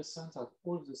 50% of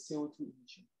all the CO2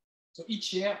 emission. So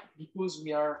each year, because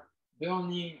we are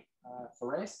burning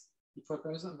forests, it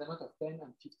represents the amount of 10 and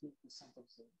 15% of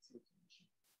the CO2 emission.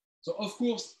 So of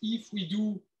course, if we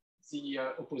do the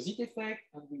opposite effect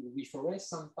and we reforest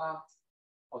some part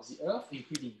of the earth,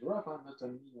 including Europe, not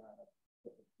only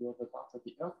the other part of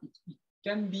the earth, it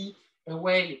can be a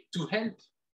way to help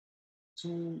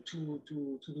to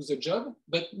do the job,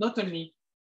 but not only.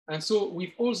 And so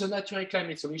with all the natural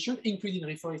climate solutions, including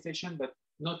reforestation, but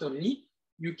not only,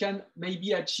 you can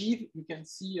maybe achieve, you can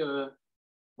see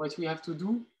what we have to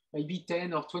do, maybe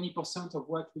 10 or 20% of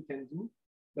what we can do.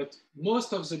 But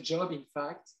most of the job, in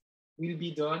fact, will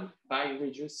be done by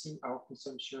reducing our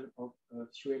consumption of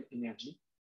fuel energy.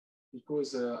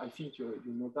 Because I think you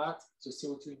know that the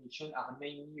CO2 emissions are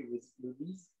mainly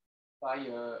released by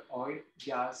oil,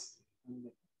 gas,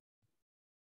 and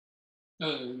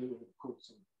coal.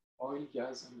 Oil,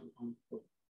 gas, and coal.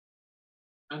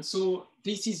 And so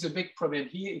this is a big problem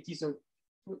here. It is a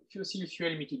fossil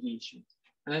fuel mitigation.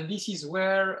 And this is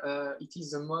where it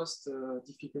is the most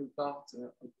difficult part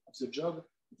of the job.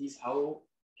 It is how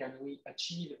can we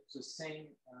achieve the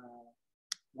same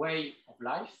way of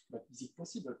life, but is it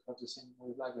possible to have the same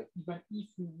way of life? But even if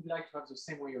we would like to have the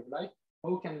same way of life,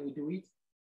 how can we do it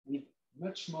with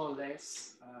much more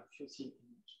less fossil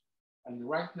energy? And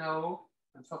right now,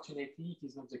 unfortunately, it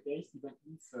is not the case, even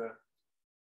if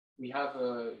we have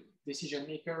a decision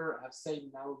maker have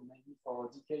said now maybe for a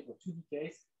decade or 2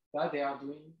 decades that they are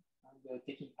doing and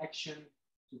taking action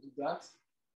to do that.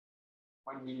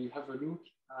 When we have a look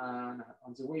on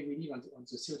the way we live on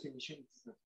the CO2 emission, it is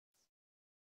not.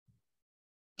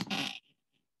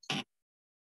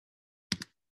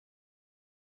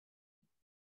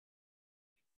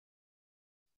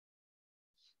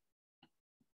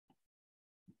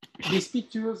 These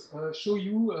pictures show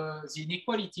you the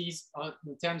inequalities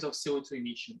in terms of CO2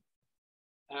 emission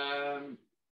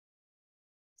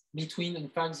between, in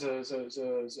fact,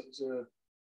 the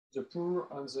poor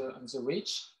and the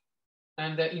rich.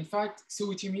 And in fact,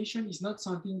 CO2 emission is not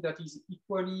something that is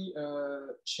equally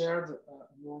shared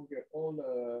among all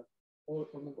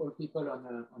people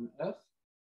on Earth.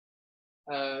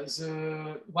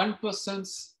 The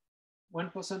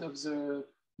 1% of the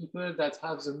people that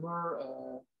have the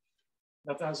more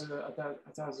that are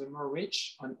the more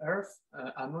rich on Earth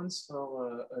amounts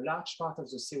for a large part of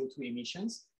the CO2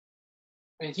 emissions.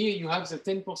 And here you have the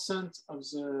 10% of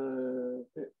the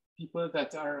people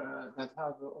that are that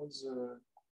have all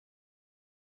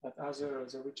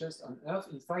the richest on Earth.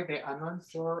 In fact, they amount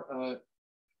for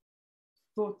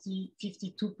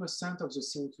 52% of the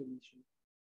CO2 emission.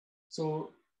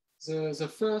 So the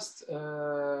first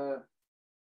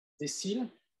decile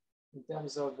in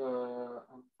terms of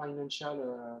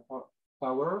financial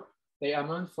power, they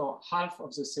amount for half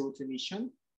of the CO2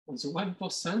 emission, and the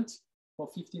 1% for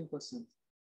 15%.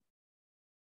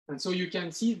 And so you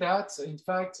can see that, in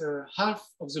fact,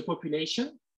 half of the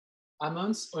population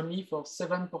amounts only for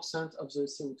 7% of the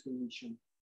CO2 emission.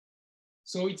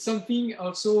 So it's something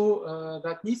also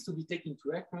that needs to be taken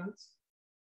into account,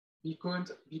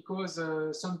 because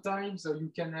sometimes you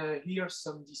can hear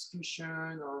some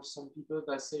discussion or some people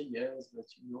that say, yes,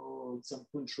 but you know, in some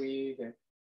country,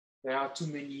 there are too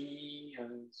many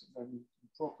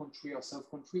poor country or South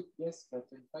country, yes, but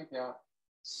in fact they are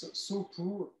so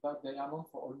poor that they amount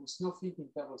for almost nothing in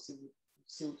terms of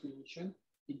CO2 emission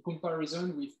in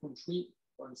comparison with countries,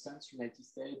 for instance, United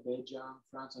States, Belgium,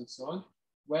 France, and so on,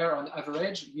 where on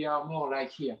average we are more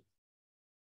like here,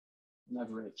 on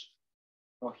average,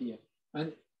 or here.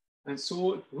 And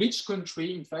so rich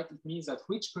country, in fact, it means that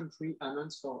rich country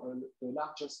amounts for the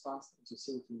largest part of the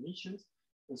CO2 emissions.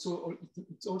 And so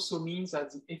it also means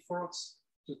that the efforts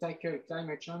to tackle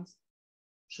climate change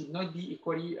should not be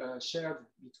equally shared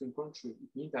between countries.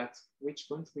 It means that rich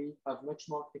countries have much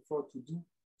more effort to do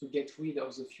to get rid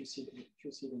of the fossil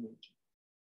energy.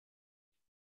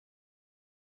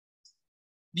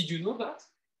 Did you know that?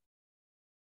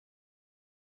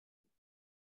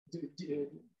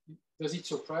 Does it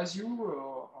surprise you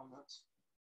or not?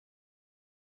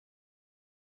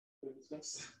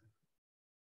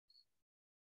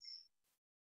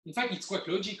 In fact, it's quite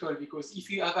logical because if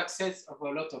you have access of a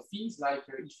lot of things, like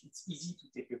if it's easy to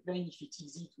take a plane, if it's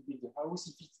easy to build a house,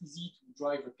 if it's easy to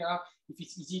drive a car, if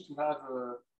it's easy to have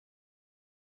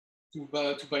to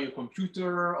buy a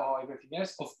computer or everything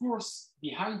else, of course,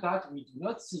 behind that, we do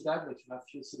not see that you have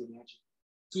fossil energy.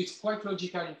 So it's quite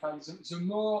logical. In fact, the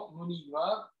more money you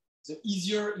have, the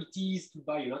easier it is to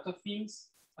buy a lot of things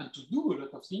and to do a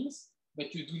lot of things,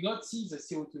 but you do not see the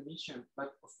CO2 emission.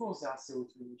 But of course, there are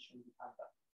CO2 emissions behind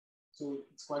that. So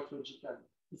it's quite logical.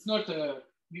 It's not,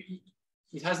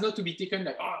 it has not to be taken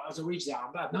like, oh, the rich, they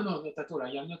are bad. No, not at all. I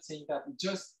am not saying that. It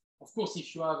just, of course,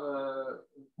 if you have a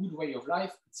good way of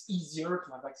life, it's easier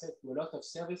to have access to a lot of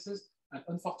services. And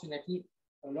unfortunately,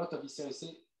 a lot of these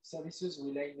services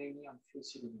rely mainly on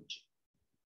fossil energy.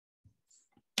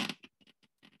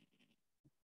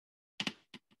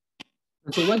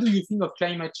 And so what do you think of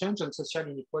climate change and social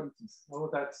inequalities?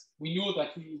 We know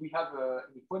that we have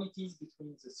inequalities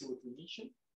between the CO2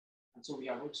 emission, and so we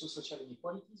have also social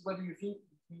inequalities. What do you think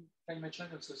between climate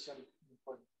change and social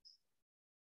inequalities?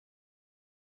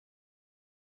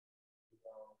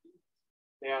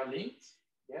 They are linked,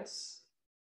 yes.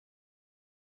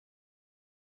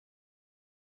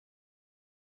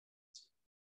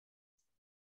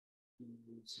 To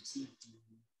succeed to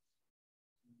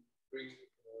bring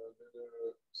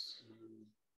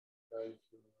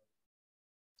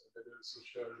better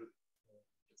social,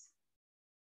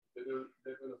 better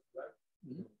level of life,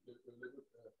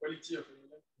 quality of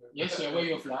life. Yes, a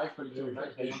way of life, quality of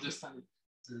life. I understand it.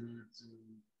 To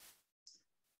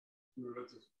a lot of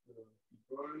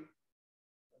people,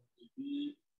 and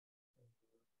maybe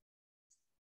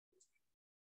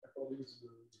according to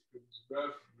the previous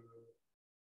graph, the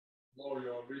more you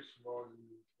are rich, more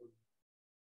you.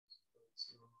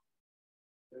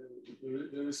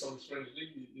 There is some strange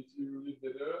link. If you live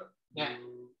better, yeah,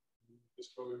 you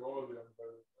destroy more the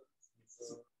environment.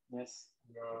 Yes.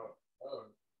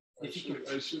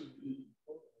 I should be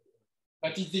poor.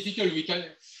 But it's difficult.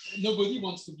 Nobody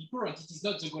wants to be poor, and it is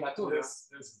not the goal at all. Yes.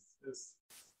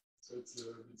 So it's a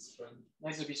bit strange.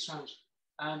 That's a bit strange.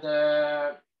 And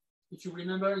if you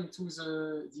remember into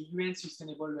the UN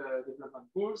Sustainable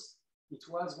Development Goals, it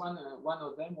was one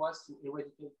of them was to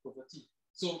eradicate poverty.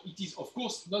 So it is, of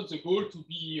course, not the goal to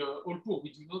be all poor.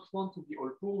 We do not want to be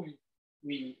all poor.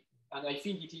 And I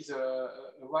think it is a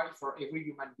right for every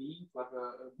human being to have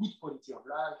a good quality of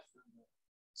life.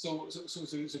 So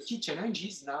the key challenge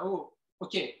is now,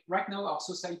 okay, right now our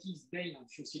society is based on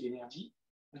fossil energy.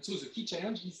 And so the key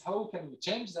challenge is how can we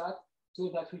change that so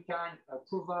that we can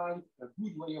provide a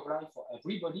good way of life for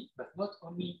everybody, but not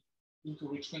only into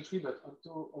rich countries, but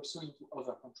also into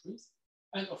other countries.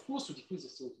 And of course, to decrease the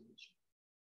CO2 emission.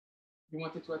 You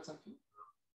wanted to add something?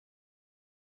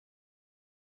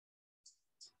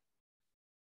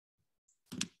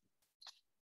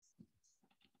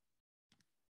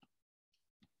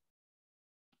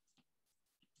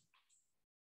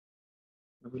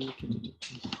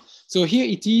 So here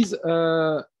it is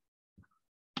a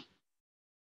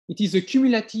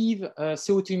cumulative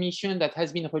CO2 emission that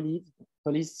has been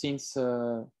released since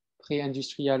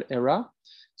pre-industrial era.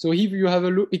 So here you have a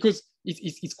look, because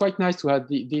it's quite nice to have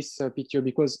this picture,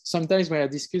 because sometimes when I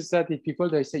discuss that with people,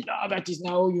 they say, "Ah, that is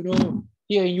now, you know,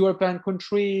 here in European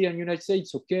country and United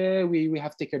States, okay, we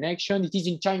have taken action. It is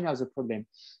in China the problem."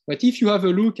 But if you have a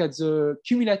look at the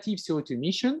cumulative CO2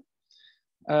 emission,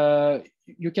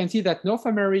 you can see that North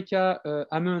America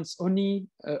amounts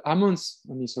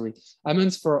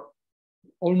for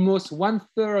almost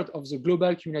 1/3 of the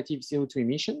global cumulative CO2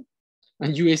 emission,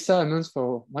 and USA amounts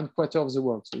for 1/4 of the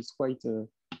world. So it's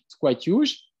quite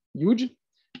huge.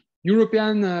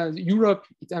 Europe,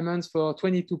 it amounts for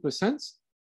 22%.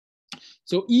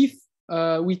 So if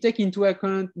we take into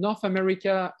account North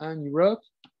America and Europe,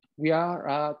 we are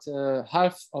at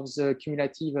half of the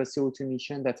cumulative CO2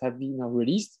 emission that have been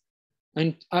released.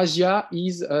 And Asia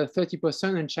is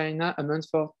 30% and China amounts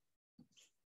for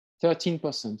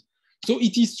 13%. So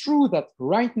it is true that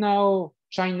right now,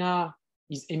 China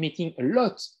is emitting a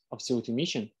lot of CO2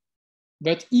 emission.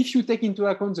 But if you take into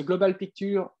account the global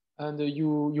picture and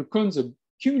you count the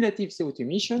cumulative CO2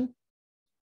 emission,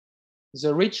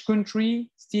 the rich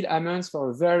country still amounts for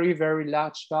a very, very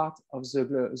large part of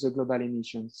the global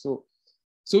emissions. So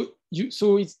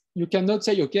you cannot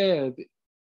say, okay,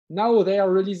 now they are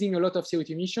releasing a lot of CO2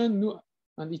 emission, no,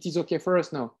 and it is okay for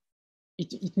us now.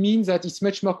 It means that it's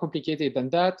much more complicated than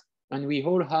that, and we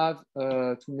all have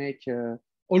to make,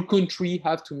 all countries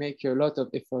have to make a lot of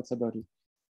efforts about it.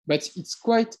 But it's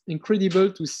quite incredible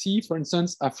to see, for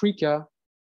instance, Africa,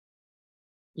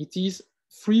 it is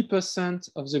 3%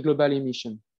 of the global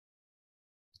emission.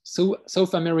 So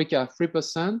South America,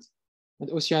 3%, and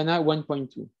Oceania,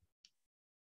 1.2.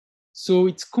 So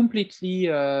it's completely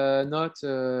not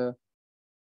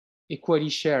equally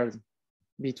shared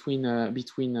between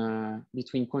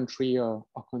country or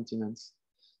continents.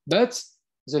 But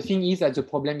the thing is that the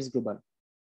problem is global.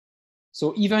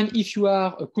 So even if you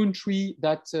are a country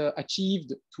that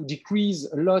achieved to decrease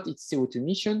a lot its CO2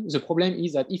 emission, the problem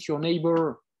is that if your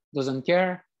neighbor doesn't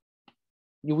care,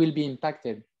 you will be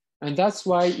impacted. And that's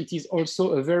why it is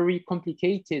also a very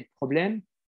complicated problem.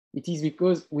 It is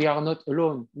because we are not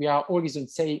alone. We are all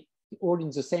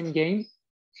in the same game,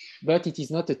 but it is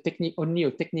not only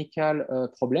a technical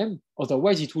problem.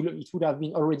 Otherwise, it would have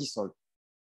been already solved.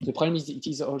 The problem is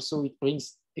it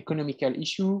brings economical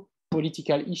issue,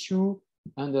 political issue,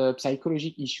 and a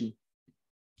psychological issue.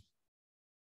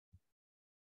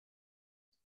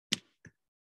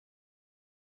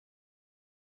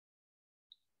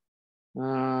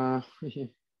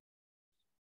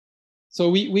 So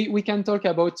we can talk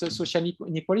about social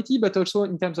inequality, but also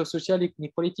in terms of social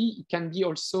inequality, it can be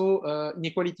also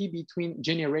inequality between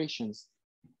generations.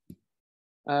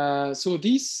 So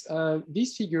this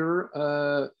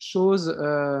figure shows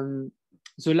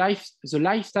the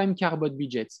lifetime carbon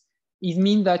budget. It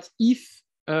means that if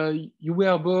you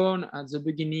were born at the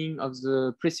beginning of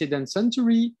the precedent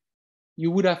century, you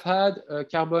would have had a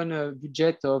carbon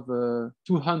budget of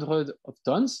 200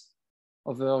 tons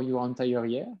over your entire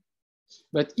year.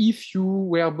 But if you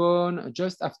were born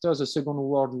just after the Second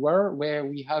World War, where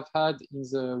we have had in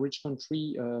the rich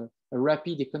country a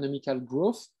rapid economical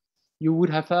growth, you would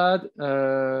have had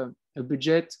a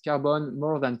budget carbon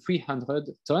more than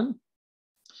 300 tons.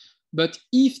 But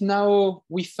if now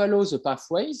we follow the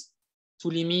pathways to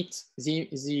limit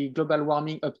the global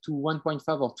warming up to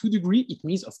 1.5 or 2 degrees, it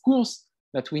means, of course,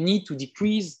 that we need to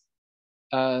decrease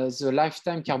the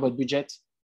lifetime carbon budget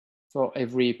for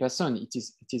every person. It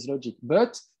is logic.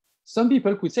 But some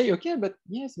people could say, okay, but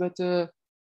yes, but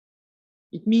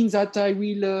it means that I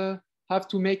will have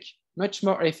to make much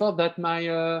more effort than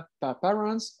my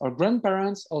parents or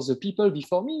grandparents or the people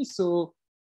before me. So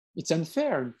it's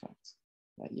unfair, in fact.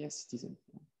 Yes, it is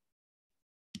unfair.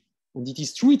 And it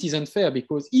is true, it is unfair,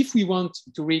 because if we want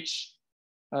to reach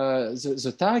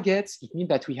the targets, it means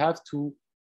that we have to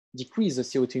decrease the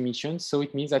CO2 emissions. So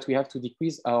it means that we have to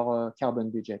decrease our carbon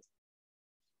budget.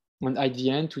 And at the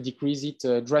end, to decrease it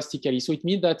drastically. So it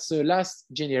means that the last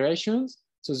generations,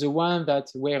 so the ones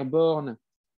that were born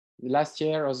last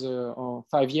year or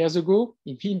 5 years ago,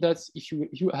 it means that if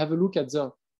you have a look at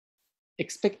the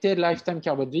expected lifetime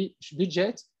carbon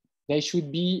budget, they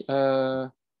should be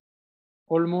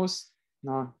almost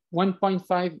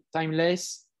 1.5 times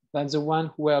less than the one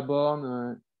who were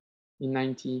born in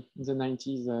the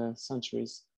 90s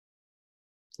centuries.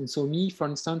 And so me, for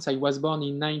instance, I was born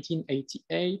in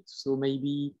 1988, so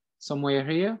maybe somewhere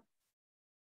here.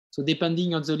 So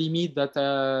depending on the limit that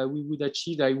we would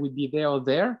achieve, I would be there or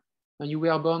there. And you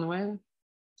were born when?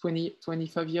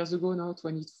 25 years ago, no?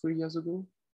 23 years ago?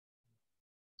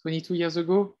 22 years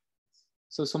ago?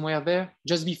 So somewhere there,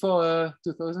 just before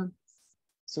 2000.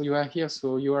 So you are here,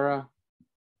 so you are,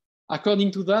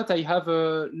 according to that, I have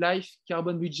a life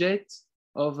carbon budget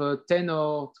of 10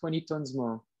 or 20 tons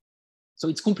more. So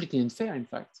it's completely unfair, in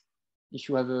fact, if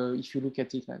you look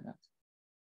at it like that.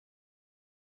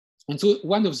 And so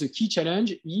one of the key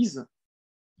challenges is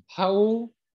how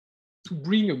to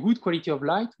bring a good quality of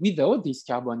life without this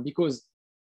carbon, because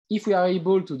if we are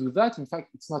able to do that, in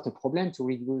fact, it's not a problem to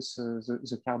reduce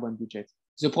the carbon budget.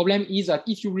 The problem is that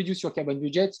if you reduce your carbon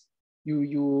budget,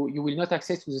 you will not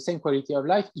access to the same quality of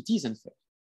life. It is unfair,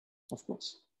 of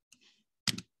course.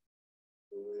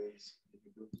 It's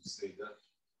difficult to say that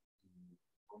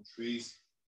countries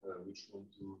which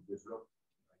want to develop,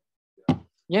 like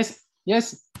Yes,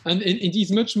 yes. And it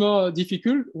is much more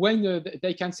difficult when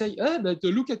they can say, but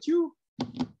look at you.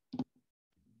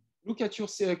 Look at your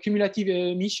cumulative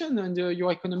emission and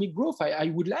your economic growth.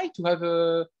 I would like to have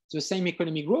the same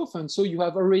economic growth. And so you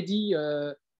have already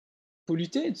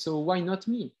polluted. So why not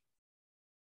me?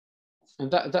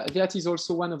 And that is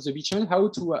also one of the big challenges, how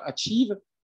to achieve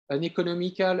an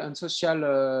economical and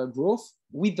social growth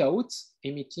without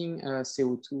emitting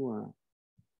CO2.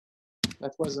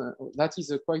 That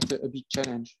is quite a big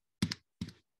challenge.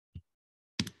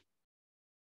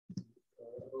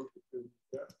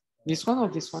 This one or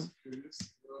this one?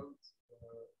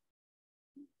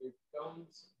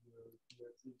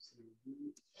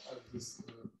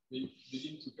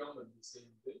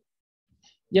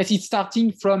 Yes, it's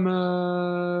starting from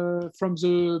the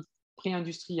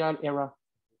pre-industrial era.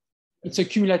 It's a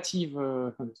cumulative.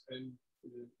 And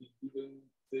it didn't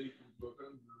take into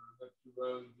account the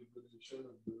natural devolution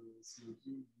of the CO2.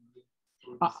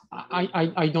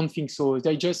 I don't think so.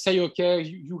 They just say, okay,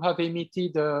 you have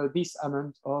emitted this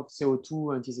amount of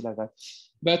CO2 and things like that.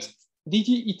 But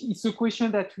it's a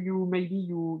question that maybe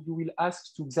you will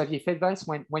ask to Xavier Feldweis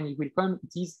when it will come.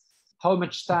 It is how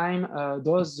much time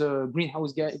does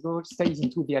greenhouse gas stays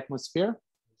into the atmosphere?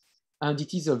 And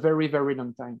it is a very, very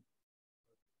long time.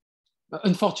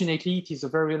 Unfortunately, it is a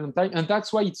very long time. And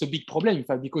that's why it's a big problem, in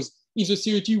fact, because if the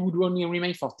CO2 would only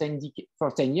remain for 10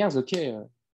 years,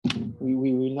 we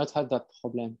will not have that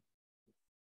problem.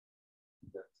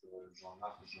 That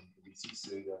Jean-Marc Jancovici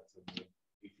say that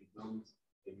if we don't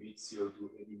emit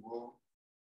CO2 anymore,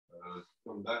 to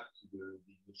come back to the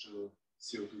initial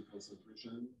CO2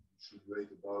 concentration, we should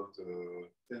wait about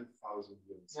 10,000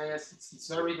 years. Yes, it's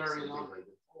very, very long.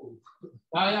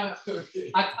 Like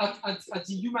okay. At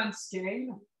the human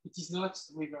scale, it is not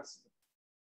reversible.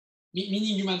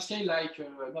 Meaning human scale, like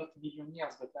not million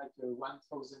years, but like 1,000 years,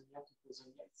 2,000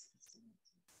 years.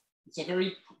 It's a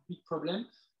very big problem.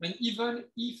 And even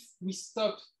if we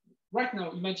stop right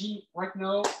now, imagine right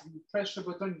now, you press the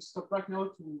button, you stop right now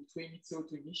to emit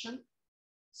CO2 emission.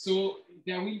 So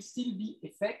there will still be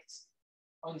effects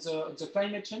on the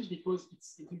climate change because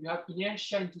you have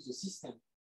inertia into the system.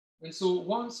 And so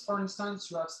once, for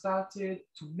instance, you have started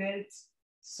to melt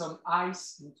some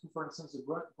ice into, for instance, the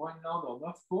Greenland or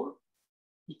North Pole,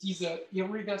 it is an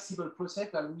irreversible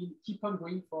process that will keep on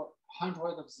going for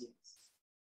hundreds of years.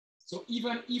 So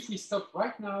even if we stop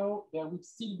right now, there will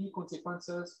still be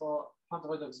consequences for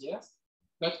hundreds of years.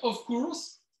 But of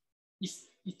course,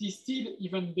 it is still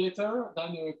even better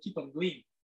than keep on going.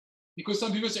 Because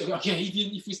some people say, okay,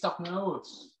 even if we start now,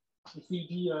 it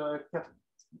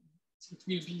will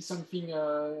be something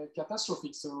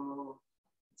catastrophic. So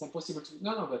it's impossible to,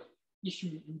 no, but if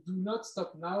you do not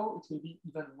stop now, it will be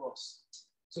even worse.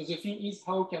 So the thing is,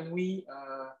 how can we,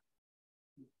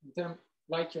 to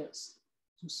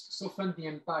soften the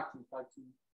impact, in fact, to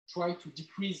try to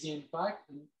decrease the impact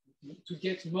and to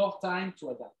get more time to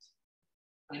adapt.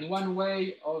 And one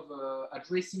way of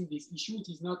addressing this issue, it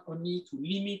is not only to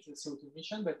limit the CO2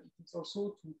 emission, but it is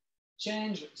also to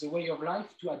change the way of life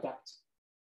to adapt.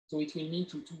 So it will mean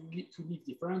to live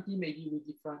differently, maybe with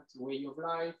different way of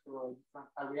life or different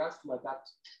areas to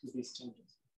adapt to these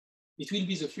changes. It will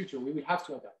be the future. We will have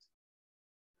to adapt.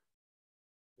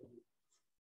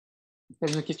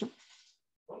 There's no question?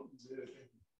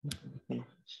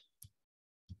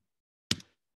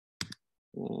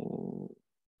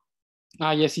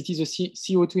 Yes, it is a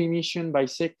CO2 emission by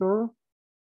sector.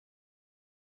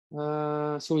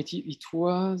 So it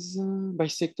was by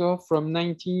sector from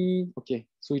 19. Okay,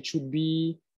 so it should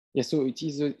be, yeah, so it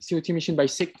is a CO2 emission by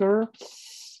sector.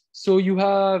 So you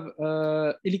have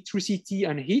electricity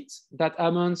and heat that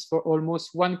amounts for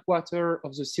almost 1/4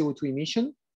 of the CO2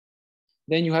 emission.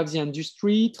 Then you have the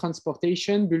industry,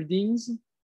 transportation, buildings.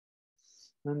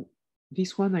 And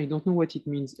this one, I don't know what it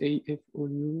means,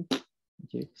 AFOU.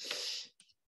 Okay.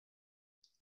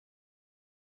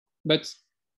 But,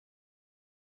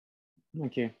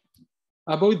 okay.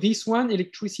 About this one,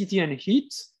 electricity and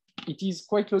heat, it is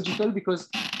quite logical because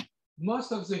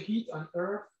most of the heat on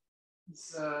Earth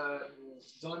is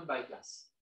done by gas.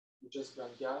 You just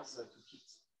burn gas to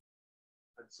heat.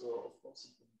 And so, of course,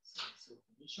 it emits CO2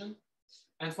 emission.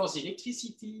 And for the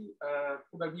electricity,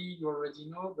 probably you already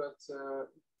know, but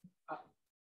I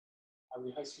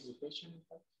will ask you the question. In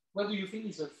fact. What do you think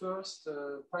is the first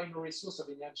primary source of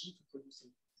energy to produce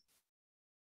it?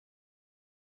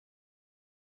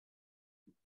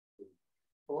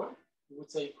 Coal? You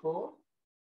would say coal?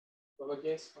 Have a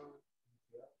guess from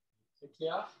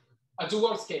nuclear? At the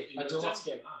world scale. At the world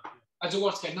scale. At the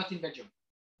world scale, not in Belgium.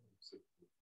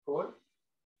 Coal?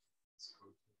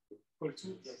 Coal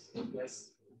too? Yes.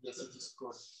 Yes. Yes, it is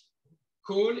coal.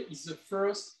 Coal is the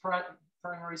first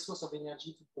primary source of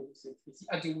energy to produce electricity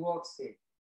at the world scale.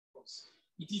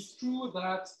 It is true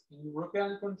that in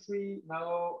European countries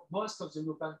now, most of the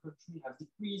European countries have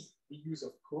decreased the use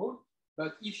of coal.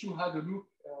 But if you had a look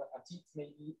at it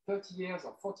maybe 30 years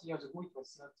or 40 years ago, it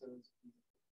was not.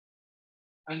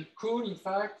 And coal, in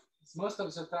fact, is most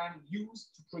of the time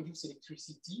used to produce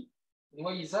electricity. And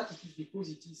why is that? It is because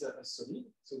it is a solid,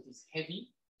 so it is heavy.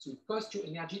 So it costs you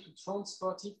energy to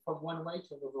transport it from one way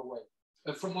to another way,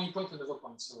 from one point to another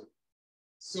point, sorry.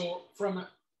 So from an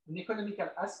economical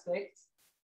aspect,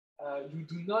 you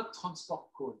do not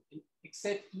transport coal,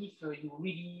 except if you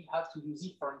really have to use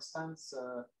it. For instance,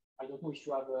 I don't know if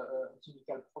you have a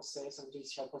chemical process, an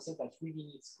industrial process that really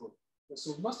needs coal.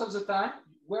 So most of the time,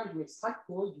 where you extract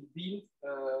coal, you build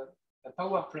a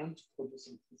power plant to produce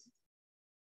electricity.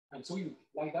 And so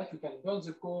like that, you can burn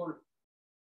the coal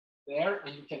there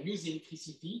and you can use the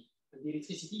electricity. And the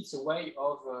electricity is a way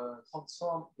of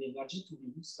transform the energy to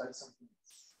be used by something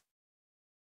else.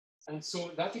 And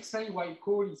so that explains why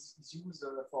coal is used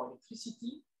for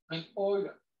electricity, and oil.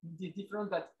 It is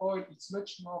different that oil is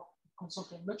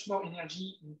concentrate much more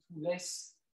energy into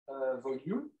less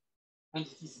volume, and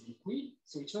it is liquid.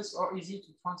 So it's just more easy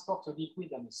to transport a liquid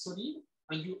than a solid,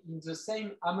 and you in the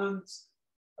same amount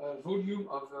volume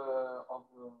of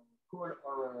coal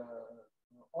or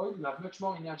oil, you have much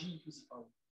more energy into the oil.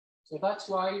 So that's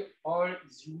why oil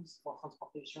is used for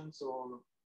transportation, so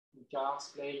in cars,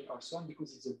 planes, or so on,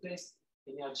 because it's the best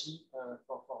energy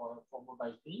for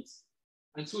mobile things.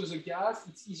 And so the gas,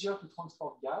 it's easier to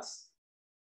transport gas.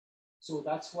 So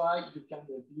that's why you can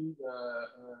build a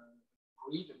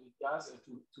grid with gas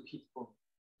to heat home.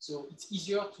 So it's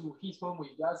easier to heat home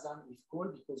with gas than with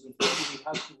coal, because with coal we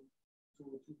have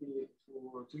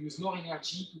to use more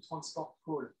energy to transport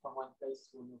coal from one place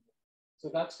to another. So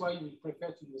that's why we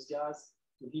prefer to use gas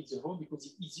to heat the home, because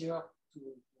it's easier to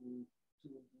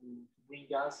bring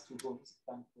gas to homes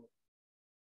than coal.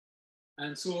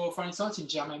 And so, for instance, in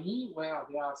Germany, where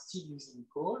they are still using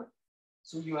coal,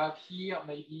 so you have here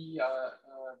maybe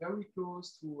very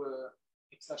close to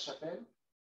Aix-la-Chapelle,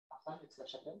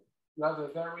 you have a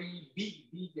very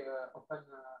big open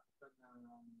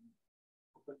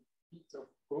pit of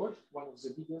coal, one of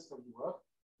the biggest of Europe.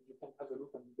 You can have a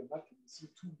look on the map, you will see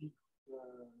two big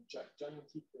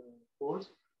gigantic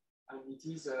coals, and it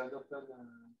is an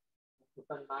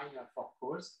open mine for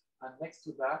coals. And next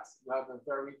to that, you have a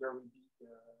very, very big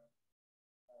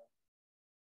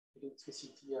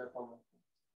electricity power plant,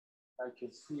 like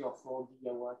a 3 or 4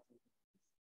 gigawatt,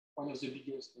 one of the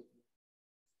biggest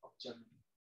of Germany.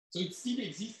 So it still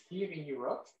exists here in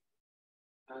Europe,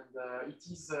 and it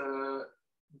is,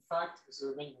 in fact,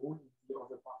 the main rule in the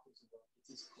other part of the world.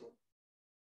 It is coal.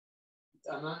 It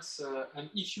amounts, and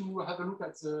if you have a look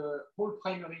at the whole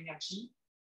primary energy,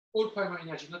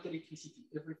 not electricity,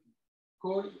 everything.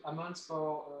 Coal amounts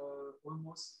for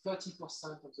almost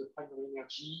 30% of the primary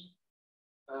energy.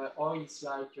 Oil is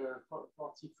like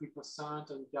 43%,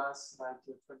 and gas like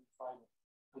 25%.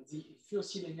 And the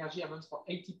fossil energy amounts for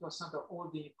 80% of all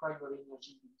the primary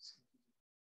energy used.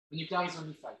 The nuclear is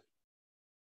only 5%.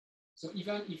 So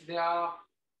even if there are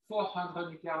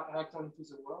 400 nuclear reactors into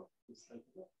the world, it's like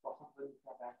 400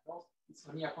 nuclear reactors, it's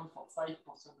only account for 5% of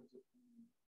the.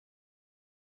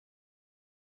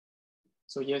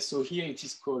 So yes, so here it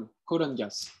is coal and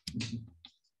gas.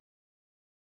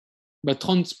 But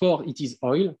transport, it is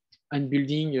oil, and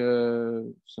building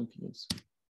something else.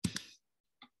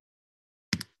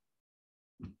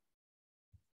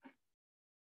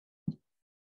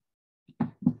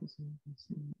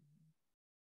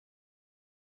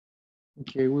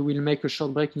 Okay, we will make a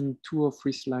short break in 2 or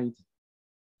 3 slides.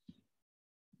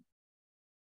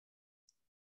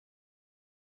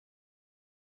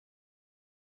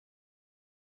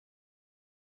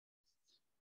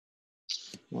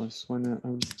 This one, I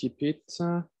will skip it.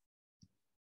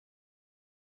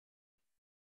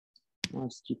 I'll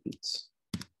skip it.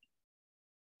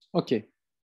 Okay.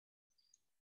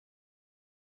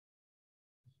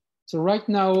 So right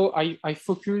now, I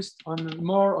focused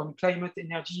more on climate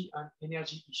energy and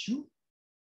energy issue.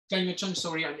 Climate change,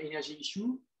 sorry, and energy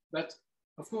issue. But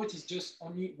of course, it's just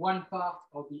only one part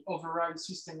of the overall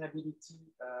sustainability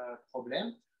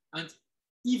problem. And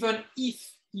even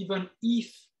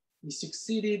if we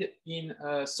succeeded in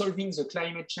solving the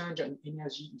climate change and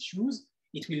energy issues,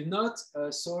 it will not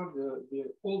solve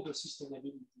all the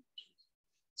sustainability issues.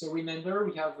 So remember,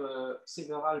 we have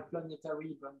several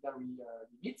planetary boundary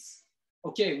limits.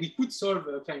 Okay, we could solve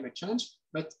climate change,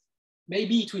 but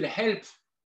maybe it will help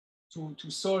to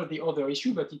solve the other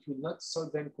issue, but it will not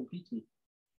solve them completely.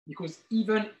 Because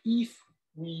even if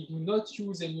we do not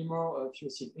use any more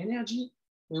fossil energy,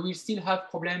 we will still have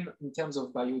problems in terms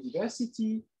of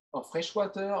biodiversity, of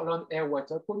freshwater, land, air,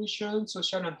 water pollution,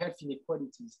 social and health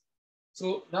inequalities.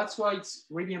 So that's why it's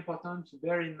really important to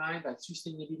bear in mind that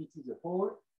sustainability is a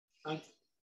whole, and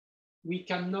we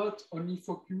cannot only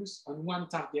focus on one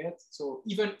target. So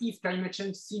even if climate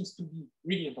change seems to be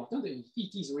really important, and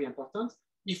it is really important,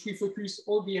 if we focus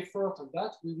all the effort on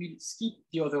that, we will skip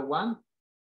the other one.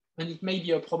 And it may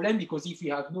be a problem because if we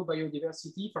have no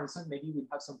biodiversity, for instance, maybe we'll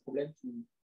have some problem to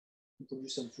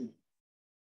produce some food.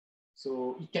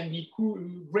 So it can be cool,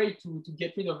 great to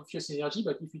get rid of fossil energy,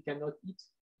 but if we cannot eat,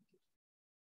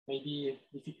 it may be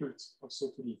difficult also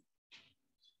to live.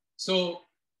 So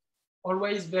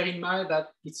always bear in mind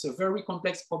that it's a very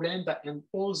complex problem and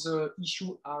all the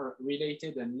issues are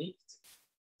related and linked,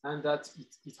 and that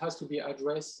it has to be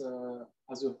addressed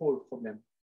as a whole problem.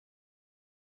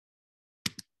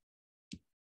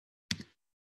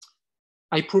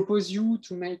 I propose you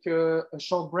to make a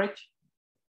short break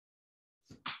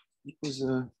because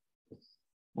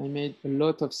I made a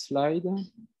lot of slides.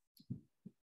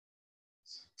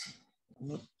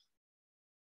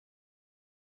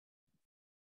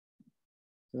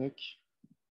 Tac.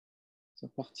 C'est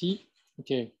parti.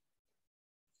 Okay.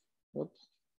 Hop.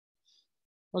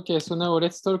 Okay, so now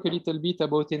let's talk a little bit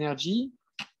about energy.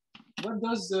 What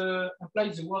does apply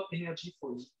the word energy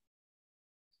for you?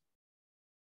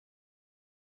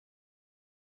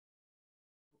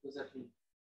 What does that mean?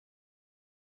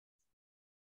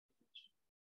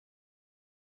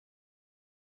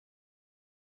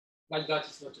 Like that,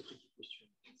 it's not a tricky question.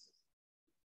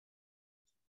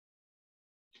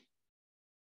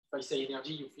 If I say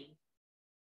energy, you think?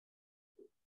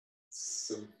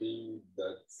 Something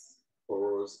that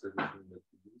powers everything that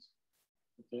we use.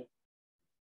 Okay.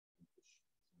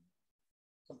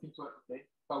 Something to, okay.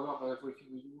 Power everything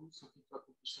we use, something to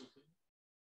accomplish something.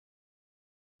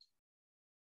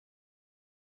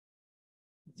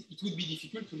 It would be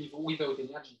difficult to live without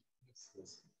energy.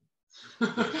 Yes.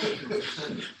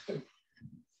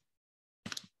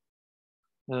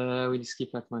 We'll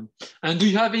skip that one. And do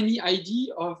you have any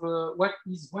idea of what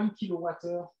is 1 kilowatt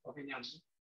of energy?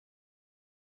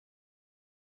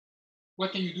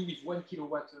 What can you do with 1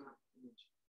 kilowatt of energy?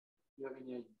 Do you have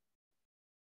any idea?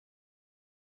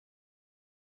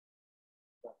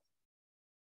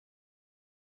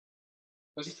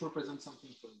 Does it represent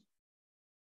something for you?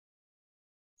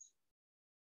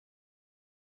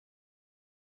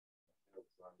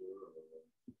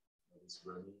 It's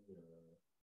running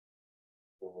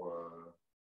for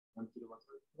 1 kilowatt.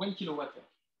 1 kilowatt.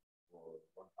 For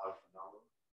 1/2 an hour.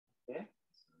 Okay.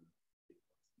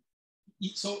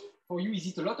 So for you, is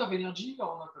it a lot of energy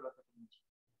or not a lot of energy?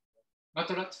 Not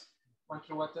a lot. 1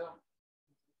 kilowatt.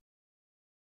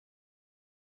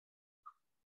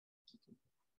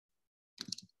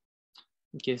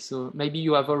 Okay, so maybe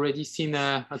you have already seen.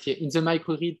 Okay, in the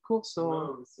microread course or?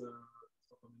 No,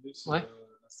 it's what?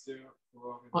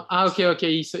 Last year.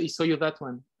 Okay. He saw you that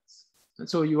one.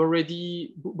 So you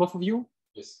already, both of you?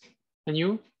 Yes. And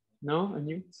you? No, and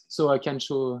you? So I can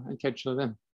show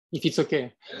them if it's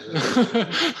okay.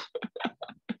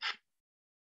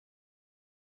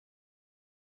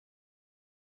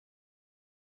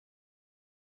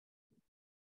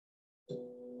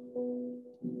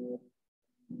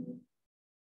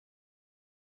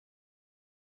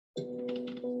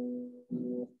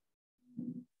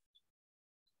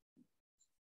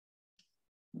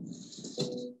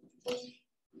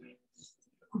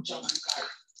 Good job, guys.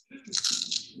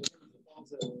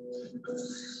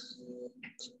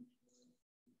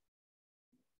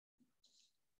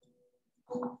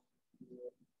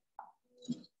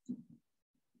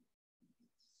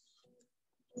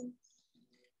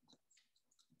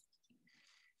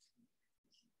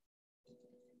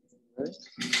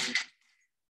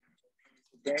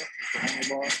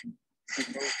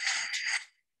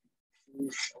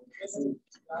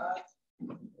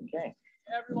 Okay.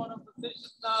 Everyone in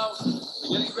position now.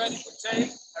 We're getting ready to take.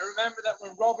 And remember that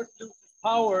when Robert loses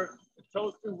power, the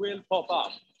toaster will pop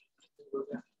up.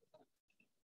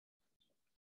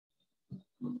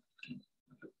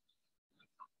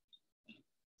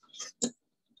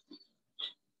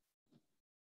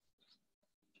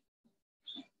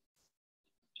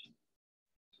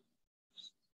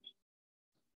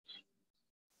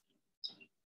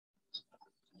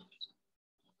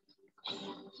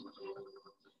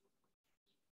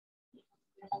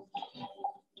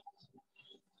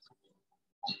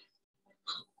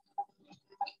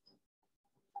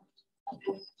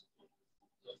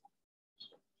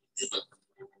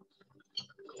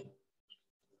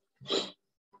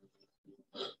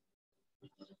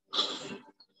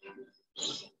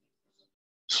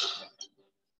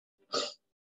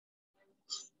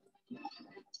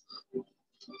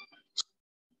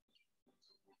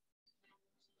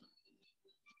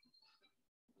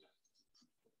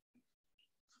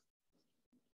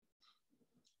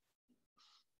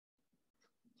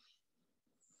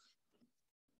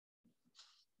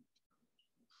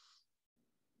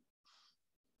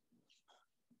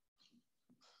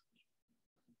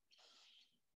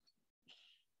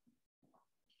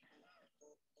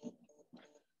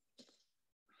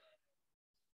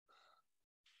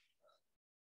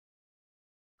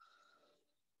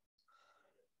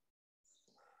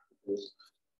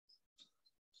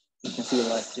 You can feel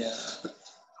like taste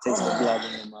the blood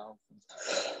in your mouth.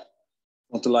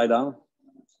 Want to lie down?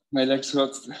 My legs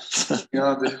hurt.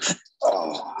 Yeah,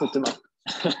 Put them up.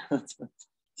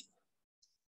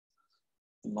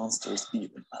 The monster is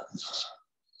beaten.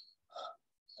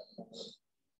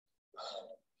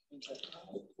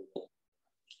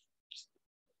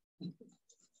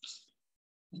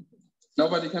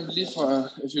 Nobody can believe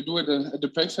if you do it at the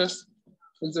breakfast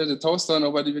inside the toaster.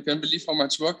 Nobody can believe how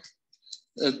much work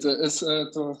it is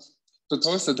to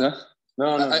toast it. Huh?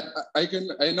 No.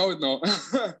 I know it now.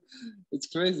 It's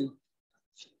crazy.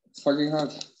 It's fucking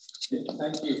hard.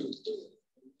 Thank you.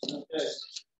 Okay.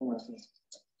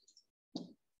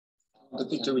 The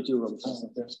picture with you, Rob.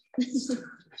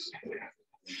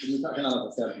 Dina ben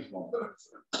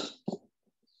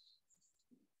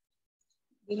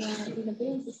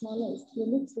är så smala. Your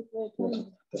lips look very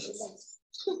tiny.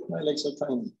 My legs are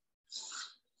tiny.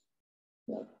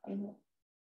 Yeah, I know.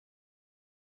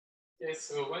 Yes,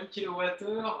 so 1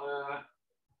 kilowatt-hour,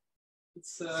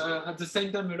 it's at the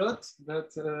same time a lot,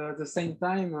 but at the same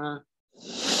time, not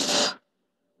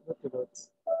a lot.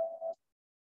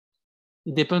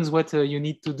 It depends what you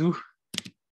need to do.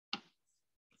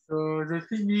 So the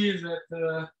thing is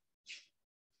that,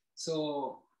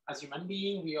 so as human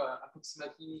beings, we are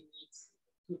approximately need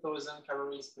 2,000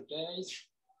 calories per day.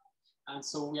 And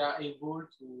so we are able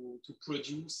to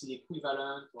produce the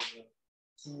equivalent of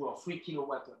 2 or 3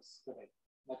 kilowatts per day,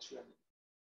 naturally.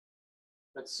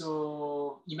 But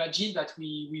so imagine that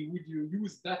we would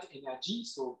use that energy.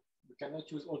 So we cannot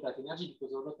use all that energy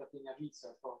because a lot of energy is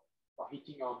for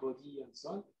heating our body and so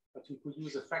on. But we could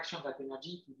use a fraction of that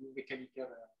energy to do mechanical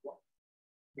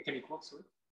work. Sorry.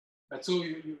 But so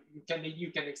you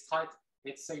can extract,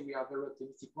 let's say we are very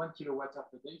optimistic, 1 kilowatt-hour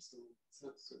per day, so it's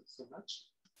not so much.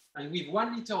 And with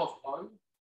 1 liter of oil,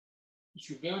 if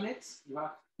you burn it, you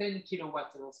have 10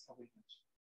 kilowatt-hours of energy.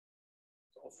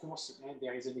 So of course,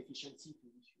 there is an efficiency if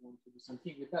you want to do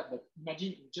something with that. But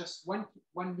imagine in just one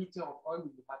liter of oil,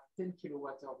 you have 10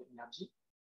 kilowatt-hours of energy.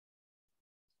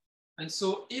 And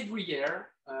so every year,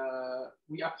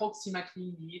 we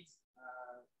approximately need,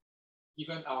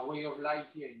 given our way of life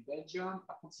here in Belgium,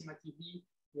 approximately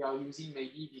we are using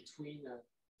maybe between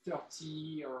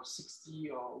 30 or 60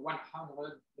 or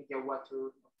 100 megawatt-hour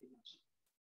of energy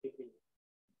every year.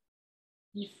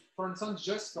 If, for instance,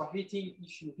 just for heating,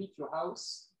 if you heat your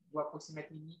house, you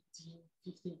approximately need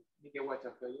 15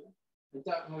 megawatt-hour per year. And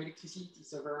that electricity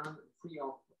is around 3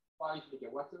 or 5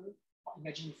 megawatt-hour.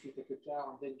 Imagine if you take a car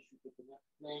and then if you take an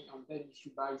airplane and then if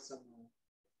you buy some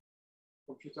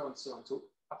computer and so on. So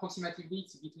approximately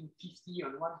it's between 50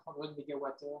 and 100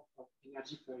 megawatt-hour of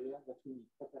energy per year that we need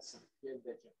per person here in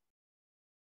Belgium.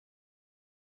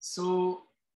 So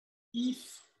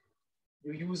if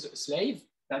you use a slave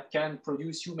that can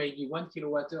produce you maybe 1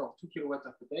 kilowatt-hour or 2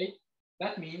 kilowatt-hour per day,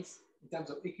 that means in terms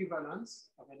of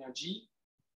equivalence of energy,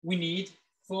 we need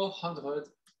 400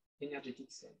 energetic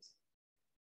slaves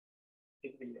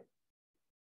every year.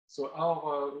 So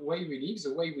our way we live,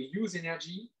 the way we use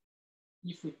energy,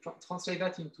 if we translate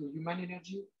that into human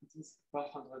energy, it is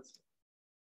 400.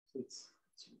 So it's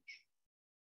huge.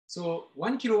 So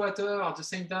 1 kilowatt-hour at the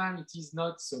same time, it is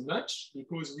not so much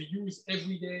because we use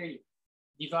everyday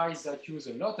devices that use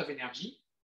a lot of energy.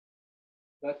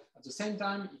 But at the same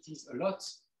time, it is a lot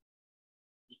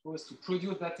because to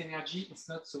produce that energy, it's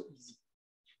not so easy.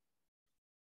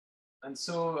 And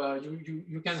so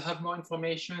you can have more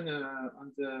information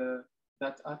on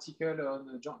that article on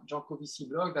the Jean Covici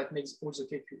blog that makes all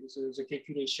the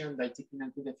calculation by taking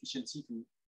into efficiency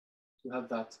to have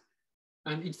that.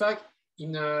 And in fact,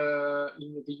 in the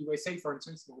USA, for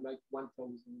instance, more like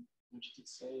 1,000 energetic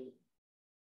slaves.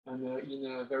 And in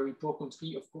a very poor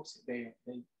country, of course,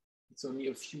 it's only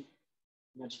a few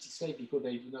energetic slaves because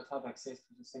they do not have access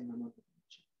to the same amount of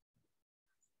energy.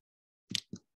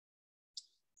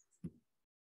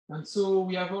 And so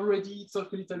we have already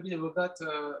talked a little bit about that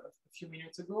a few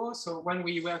minutes ago. So when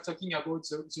we were talking about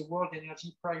the world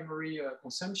energy primary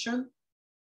consumption,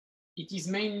 it is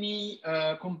mainly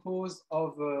composed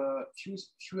of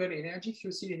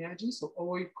fossil energy, so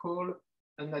oil, coal,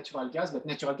 and natural gas, but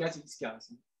natural gas is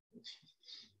scarce.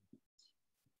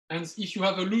 And if you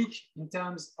have a look in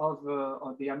terms of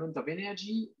the amount of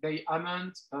energy, they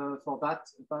amount for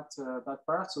that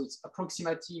part, so it's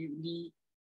approximately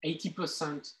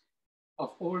 80%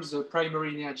 of all the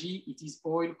primary energy. It is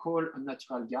oil, coal, and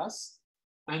natural gas.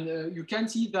 And you can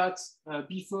see that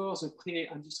before the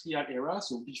pre-industrial era,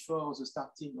 so before the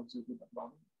starting of the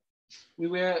global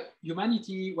warming,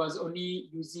 humanity was only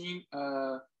using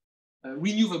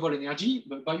renewable energy,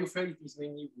 but biofuel is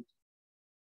mainly wood.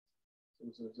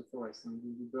 the forest, and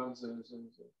you burn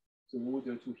the wood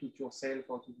to heat yourself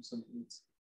or to do something else.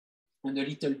 And a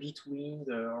little bit wind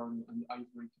and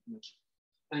ivory technology.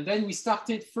 And then we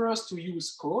started first to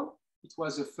use coal. It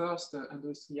was the first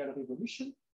industrial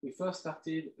revolution. We first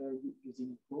started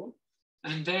using coal.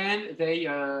 And then they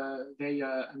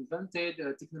invented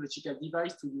a technological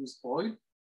device to use oil,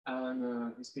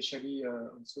 especially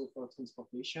also for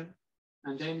transportation.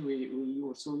 And then we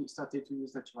also started to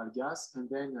use natural gas. And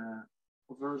then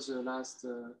over the last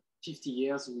 50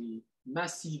 years, we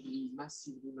massively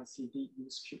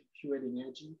use fuel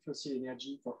energy, fossil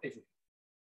energy for everything.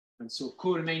 And so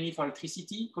coal mainly for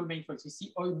electricity,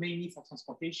 oil mainly for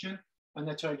transportation, and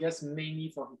natural gas mainly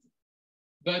for heating.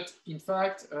 But in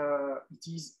fact, it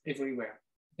is everywhere.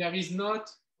 There is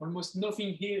almost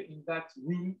nothing here in that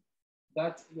room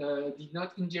that did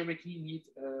not indirectly need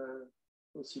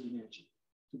fossil energy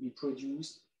to be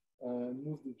produced,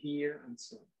 moved here, and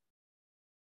so on.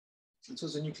 And so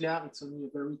the nuclear, it's only a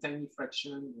very tiny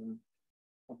fraction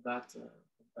of that thing.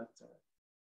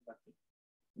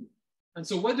 And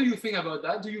so what do you think about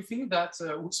that? Do you think that,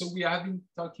 so we have been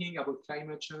talking about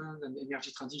climate change and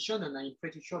energy transition, and I'm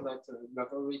pretty sure that you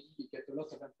have already get a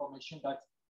lot of information that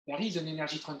there is an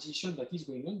energy transition that is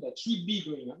going on, that should be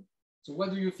going on. So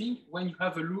what do you think when you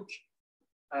have a look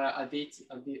at these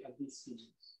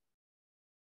figures?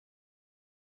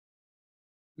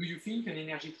 Do you think an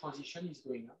energy transition is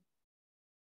going on?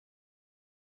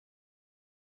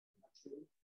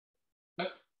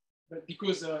 But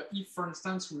because if, for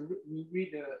instance, we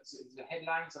read the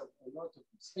headlines of a lot of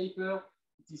newspaper,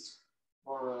 it is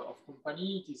or of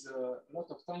company, it is a lot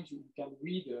of times you can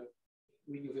read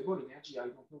renewable energy. I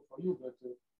don't know for you, but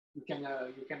you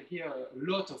can hear a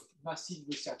lot of massive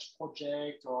research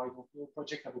project, or I don't know,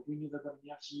 project about renewable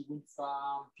energy, wind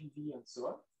farm, PV, and so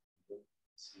on.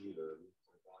 See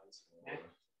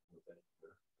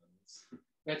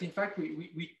but in fact,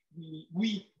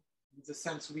 we in the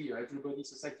sense everybody,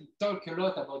 society, talk a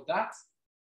lot about that,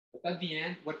 but at the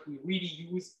end, what we really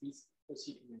use is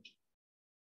fossil energy.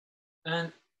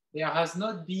 And there has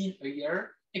not been a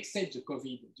year, except the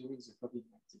COVID, during the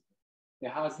COVID-19,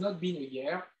 there has not been a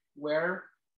year where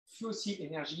fossil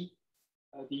energy,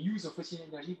 the use of fossil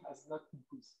energy has not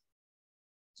increased.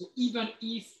 So even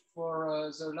if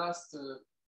for the last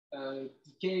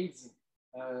decades,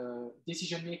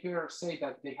 decision makers say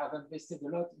that they have invested a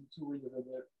lot into renewable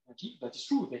energy. That is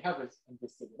true, they have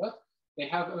invested a lot. They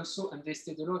have also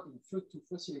invested a lot in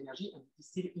fossil energy, and it is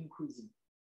still increasing.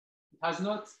 It has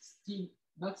not still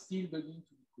beginning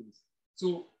to decrease.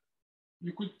 So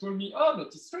you could tell me, oh, but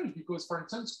it's strange because, for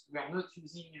instance, we are not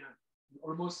using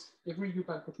almost every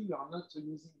European country. We are not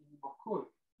using any more coal.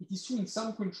 It is true in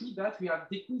some countries that we have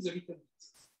decreased a little bit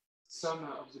some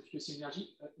of the fossil energy,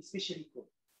 especially coal.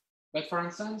 But for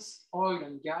instance, oil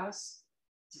and gas,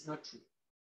 it is not true,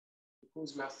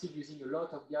 because we are still using a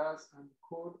lot of gas and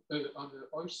coal,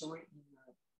 oil, sorry,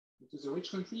 into the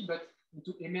rich country, but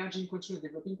into emerging countries,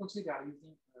 developing countries, they are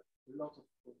using a lot of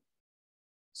coal.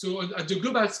 So at the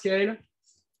global scale,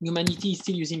 humanity is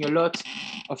still using a lot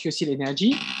of fossil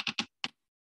energy.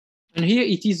 And here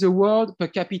it is the world per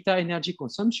capita energy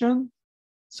consumption.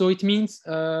 So it means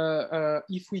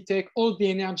if we take all the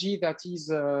energy that is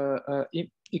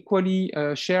equally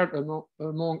shared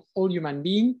among all human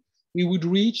beings, we would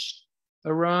reach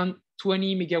around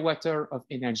 20 megawatt-hour of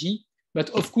energy. But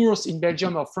of course, in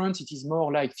Belgium or France, it is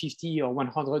more like 50 or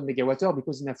 100 megawatt-hour,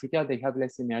 because in Africa, they have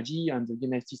less energy, and the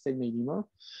United States maybe more.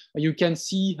 You can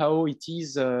see how it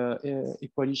is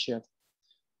equally shared.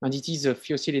 And it is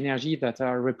fossil energy that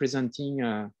are representing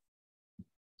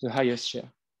the highest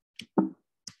share.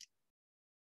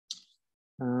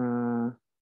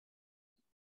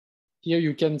 Here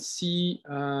you can see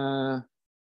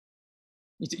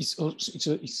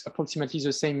it's approximately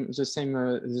the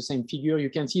same figure. You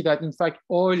can see that in fact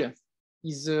oil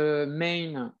is the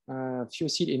main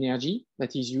fossil energy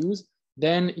that is used.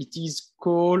 Then it is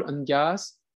coal and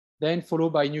gas, then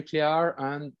followed by nuclear,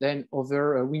 and then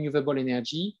other renewable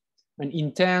energy. And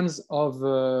in terms of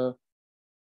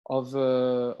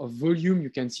volume, you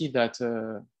can see that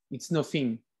it's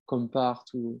nothing compared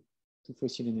to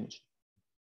fossil energy.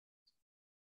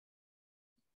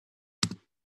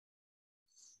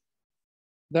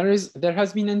 There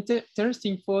has been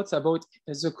interesting thoughts about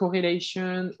the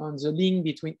correlation on the link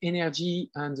between energy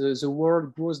and the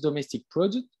world gross domestic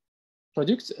product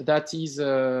that is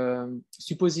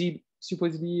supposedly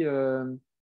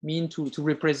mean to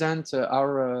represent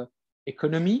our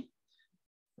economy.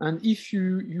 And if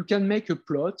you can make a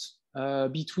plot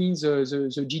between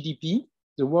the GDP,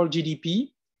 the world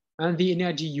GDP, and the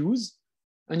energy use,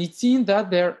 And it seems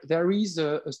that there is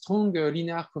a strong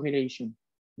linear correlation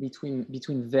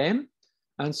between them.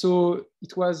 And so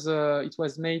it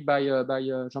was made by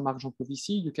Jean-Marc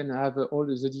Jancovici. You can have all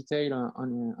the detail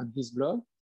on his blog.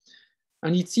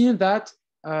 And it seems that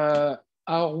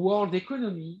our world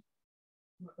economy,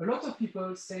 a lot of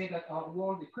people say that our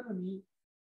world economy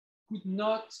could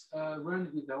not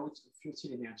run without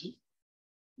fossil energy,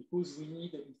 because we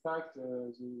need, in fact,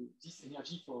 this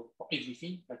energy for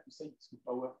everything. Like you said, it's a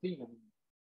power thing, I mean,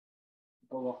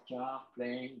 power car,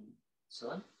 plane, and so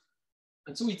on.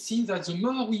 And so it seems that the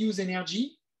more we use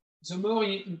energy, the more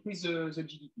it increases the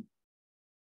GDP.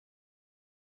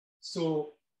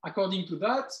 So according to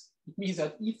that, it means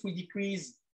that if we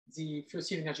decrease the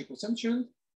fossil energy consumption,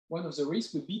 one of the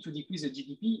risks would be to decrease the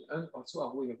GDP and also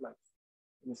our way of life,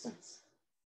 in a sense.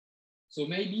 So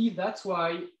maybe that's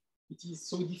why it is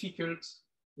so difficult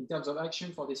in terms of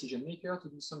action for decision makers to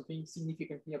do something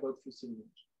significantly about fossil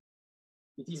energy.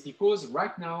 It is because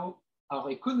right now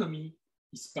our economy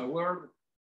is powered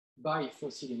by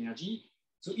fossil energy.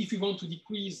 So if we want to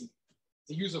decrease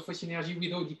the use of fossil energy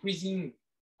without decreasing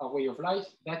our way of life,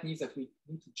 that means that we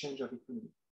need to change our economy,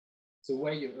 the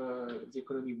way the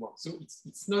economy works. So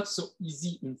it's not so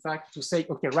easy, in fact, to say,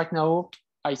 okay, right now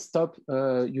I stop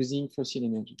using fossil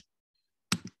energy.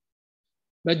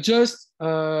 But just,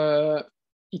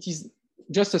 it is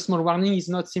just a small warning, is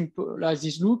not simple as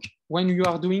this look. When you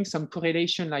are doing some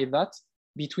correlation like that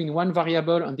between one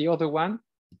variable and the other one,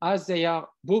 as they are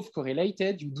both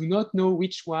correlated, you do not know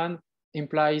which one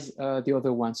implies the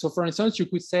other one. So for instance, you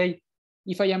could say,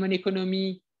 if I am an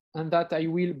economy and that I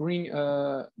will bring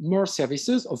more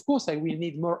services, of course, I will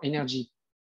need more energy.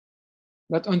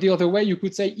 But on the other way, you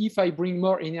could say, if I bring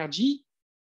more energy,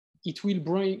 it will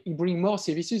bring more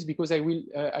services because I will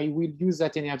use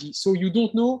that energy. So you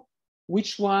don't know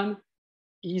which one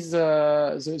is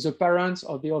the parent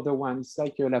of the other one. It's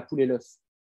like la poule et l'œuf.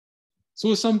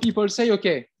 So some people say,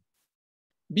 okay,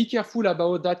 be careful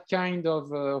about that kind of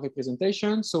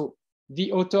representation. So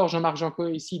the author, Jean-Marc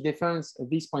Jancovici, defends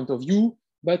this point of view,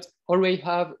 but always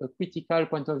have a critical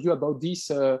point of view about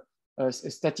this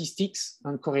statistics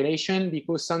and correlation,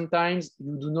 because sometimes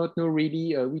you do not know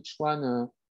really which one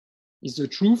is the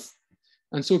truth.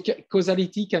 And so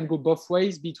causality can go both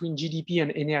ways between GDP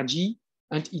and energy.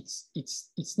 And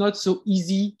it's not so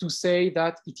easy to say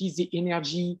that it is the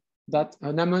energy that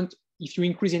an amount, if you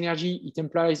increase energy, it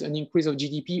implies an increase of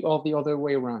GDP, or the other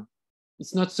way around.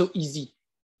 It's not so easy.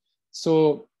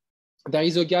 So there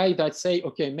is a guy that say,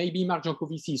 okay, maybe Marc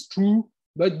Jancovici is true,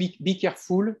 but be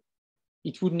careful.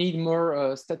 It would need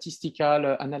more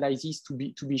statistical analysis to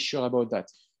be sure about that.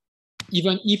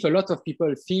 Even if a lot of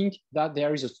people think that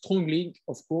there is a strong link,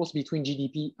 of course, between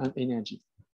GDP and energy.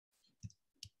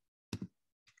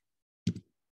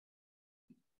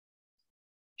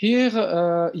 Here,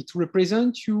 it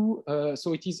represents you,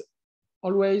 so it is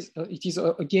always,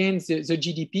 again, the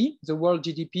GDP, the world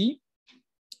GDP,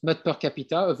 but per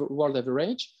capita of world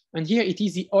average. And here it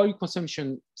is the oil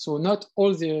consumption. So not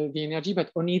all the energy,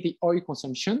 but only the oil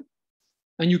consumption.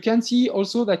 And you can see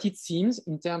also that it seems,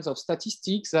 in terms of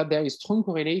statistics, that there is strong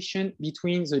correlation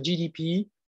between the GDP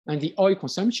and the oil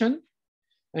consumption.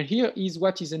 And here is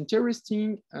what is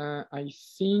interesting. I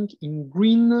think in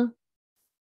green,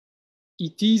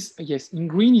 it is, yes, in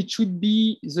green, it should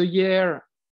be the year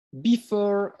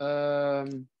before,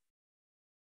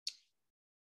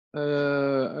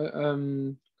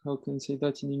 how can I say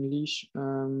that in English?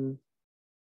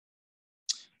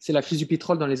 C'est la crise du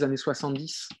pétrole dans les années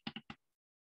 70.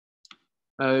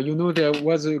 You know, there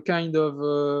was a kind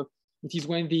of, it is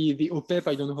when the OPEP,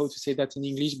 I don't know how to say that in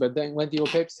English, but then when the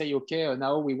OPEP say, okay,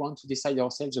 now we want to decide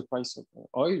ourselves the price of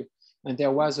oil. And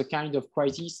there was a kind of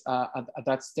crisis at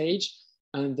that stage.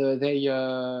 And they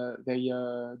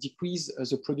decreased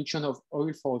the production of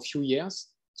oil for a few years.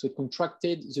 So it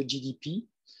contracted the GDP.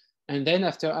 And then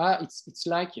after, it's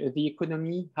like the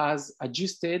economy has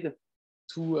adjusted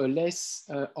to less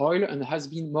oil and has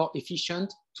been more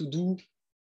efficient to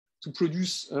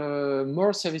produce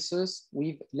more services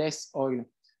with less oil.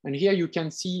 And here you can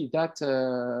see that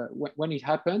when it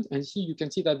happened, and here you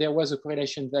can see that there was a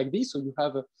correlation like this. So you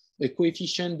have a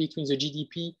coefficient between the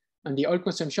GDP and the oil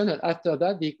consumption. And after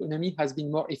that, the economy has been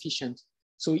more efficient.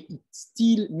 So it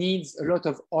still needs a lot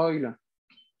of oil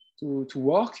to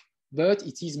work, but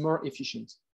it is more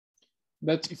efficient.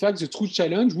 But in fact, the true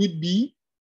challenge would be,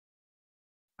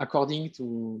 according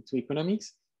to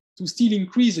economics, to still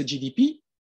increase the GDP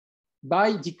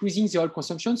by decreasing the oil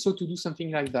consumption. So to do something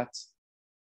like that,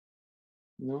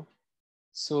 you know?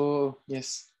 So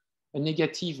yes, with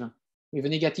a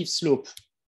negative slope.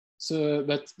 So,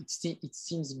 but it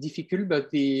seems difficult, but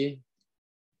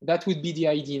That would be the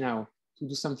idea now, to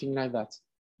do something like that.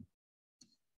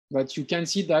 But you can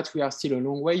see that we are still a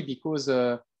long way because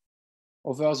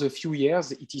over the few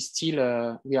years, it is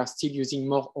still we are still using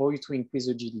more oil to increase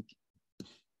the GDP.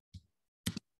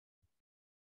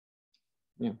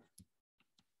 Yeah.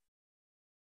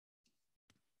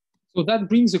 So that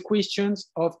brings the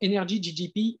questions of energy,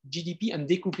 GDP, and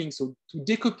decoupling. So to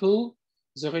decouple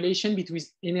the relation between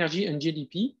energy and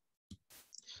GDP.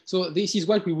 So this is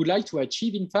what we would like to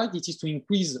achieve. In fact, it is to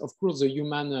increase, of course, the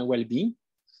human well-being.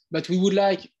 But we would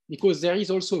like, because there is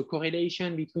also a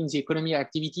correlation between the economic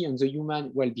activity and the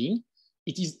human well-being.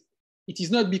 It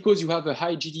is not because you have a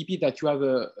high GDP that you have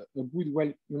a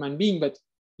good human being, but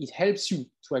it helps you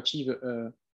to achieve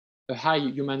a high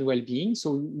human well-being.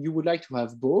 So you would like to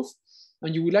have both,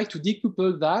 and you would like to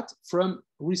decouple that from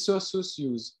resources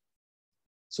use.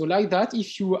 So like that,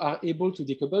 if you are able to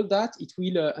decouple that, it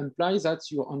will imply that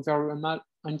your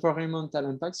environmental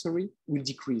impact, will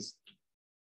decrease.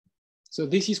 So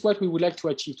this is what we would like to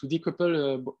achieve, to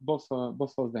decouple both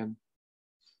of them.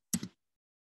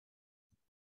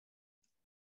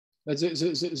 But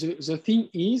the thing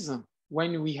is,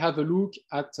 when we have a look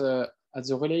at the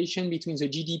relation between the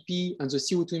GDP and the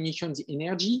CO2 emissions, the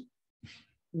energy,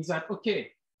 is that,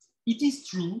 okay, it is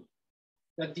true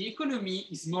that the economy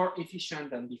is more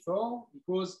efficient than before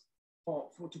because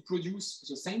to produce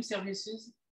the same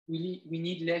services, we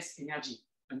need less energy.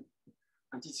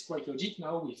 And it's quite logic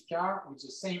now with car, with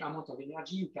the same amount of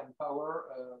energy, you can power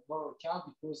more car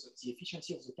because the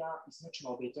efficiency of the car is much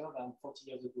more better than 40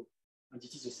 years ago. And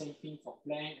it is the same thing for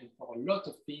plane and for a lot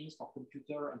of things, for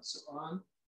computer and so on.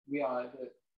 The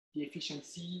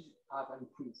efficiency have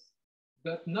improved,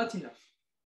 but not enough.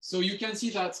 So you can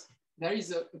see that there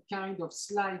is a kind of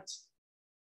slight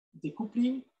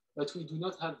decoupling, but we do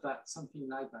not have that, something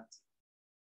like that.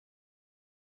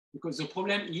 Because the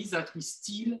problem is that we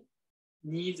still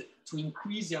need to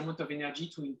increase the amount of energy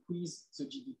to increase the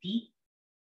GDP.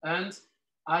 And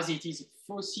as it is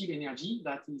fossil energy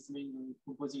that is mainly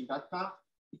composing that part,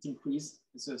 it increases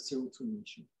the CO2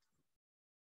 emission.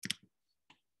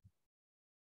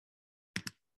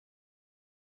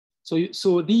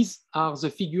 So these are the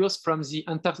figures from the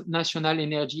International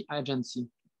Energy Agency.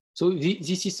 So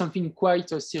this is something quite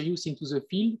serious into the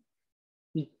field.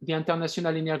 The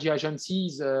International Energy Agency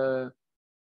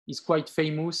is quite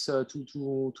famous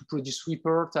to produce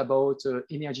reports about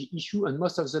energy issue, and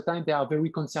most of the time they are very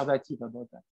conservative about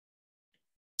that.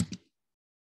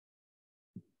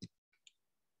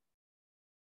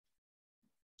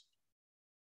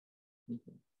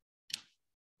 Okay.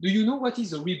 Do you know what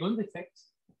is the rebound effect?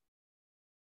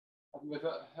 Have you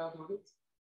ever heard of it?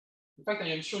 In fact, I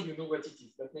am sure you know what it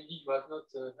is, but maybe you have not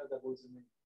heard about the name.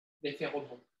 L'effet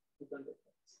rebond. Rebound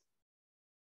effect.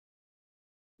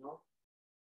 No?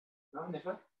 No,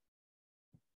 never?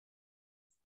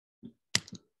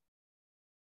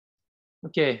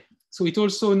 Okay, so it's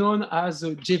also known as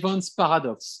Jevons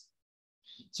paradox.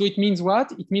 So it means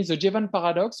what? It means the Jevons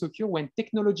paradox occurs when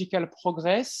technological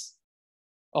progress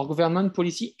or government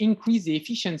policy increase the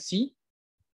efficiency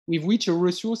with which a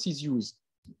resource is used.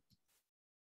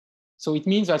 So it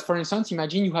means that, for instance,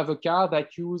 imagine you have a car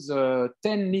that uses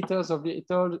 10 liters of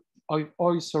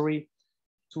oil,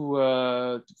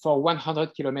 for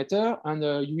 100 kilometers, and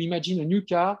you imagine a new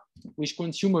car which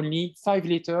consumes only 5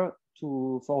 liters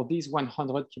for these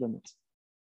 100 kilometers.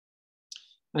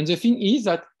 And the thing is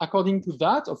that according to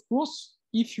that, of course,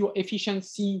 if your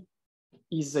efficiency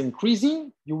is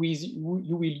increasing, you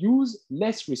will use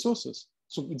less resources.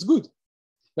 So it's good.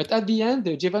 But at the end,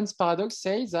 the Jevons paradox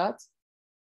says that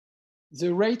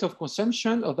the rate of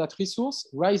consumption of that resource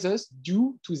rises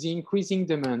due to the increasing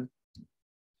demand.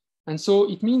 And so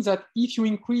it means that if you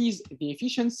increase the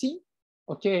efficiency,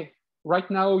 okay, right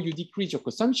now you decrease your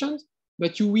consumption,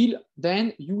 but you will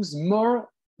then use more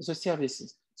the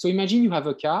services. So imagine you have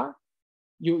a car,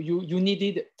 you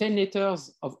needed 10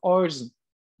 liters of oils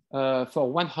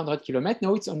for 100 kilometers,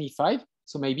 now it's only 5,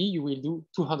 so maybe you will do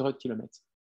 200 kilometers.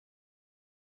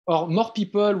 Or more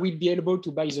people will be able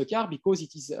to buy the car because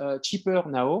it is cheaper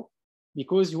now,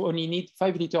 because you only need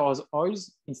 5 liters of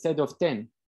oils instead of 10.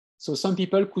 So some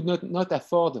people could not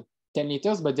afford 10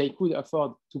 liters, but they could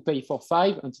afford to pay for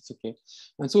 5, and it's okay.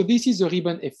 And so this is the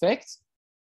rebound effect.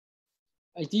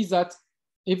 It is that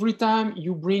every time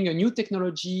you bring a new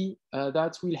technology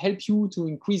that will help you to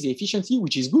increase the efficiency,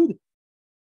 which is good,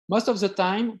 most of the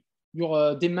time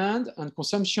your demand and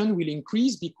consumption will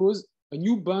increase because a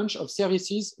new bunch of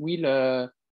services will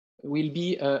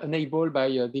be enabled by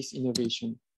this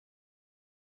innovation.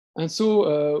 And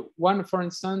so one, for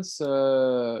instance,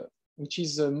 which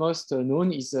is most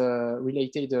known is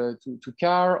related to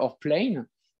car or plane.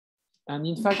 And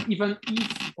in fact, even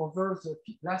if over the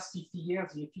last 50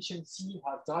 years, the efficiency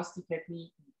has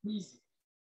drastically increased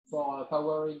for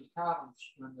powering cars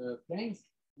and planes,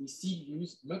 we still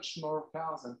use much more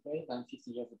cars and planes than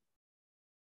 50 years ago.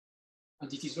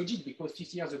 And it is logic because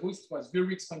 50 years ago, it was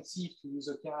very expensive to use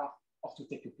a car or to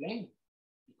take a plane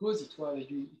because it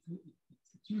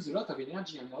used a lot of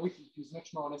energy, and now it uses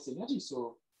much more or less energy.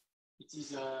 So it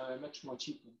is much more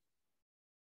cheaper.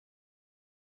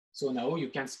 So now you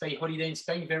can spend holiday in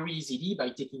Spain very easily by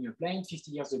taking a plane.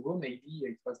 50 years ago, maybe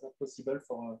it was not possible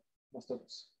for most of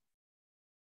us.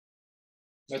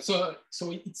 But so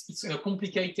it's a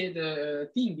complicated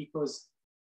thing because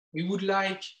we would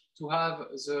like to have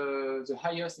the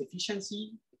highest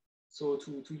efficiency, so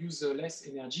to use less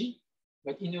energy.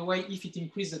 But in a way, if it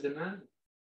increases the demand,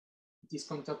 it is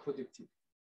counterproductive.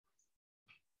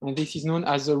 And this is known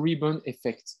as the rebound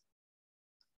effect.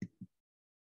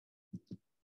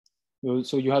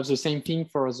 So you have the same thing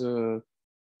for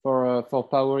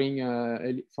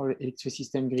powering for electric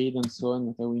system grid and so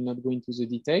on. I will not go into the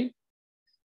detail.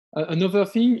 Another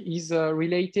thing is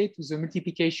related to the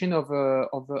multiplication of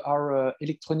our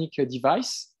electronic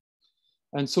device.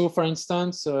 And so, for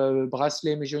instance,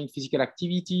 bracelet measuring physical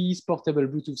activities, portable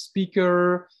Bluetooth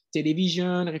speaker,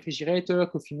 television, refrigerator,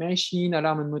 coffee machine,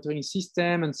 alarm and monitoring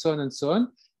system, and so on and so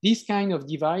on. This kind of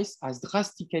device has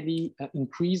drastically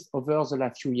increased over the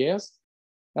last few years.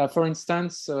 For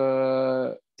instance,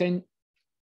 10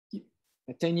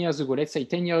 years ago, let's say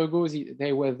 10 years ago,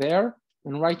 they were there.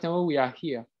 And right now we are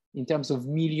here in terms of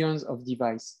millions of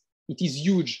devices. It is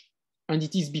huge. And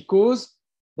it is because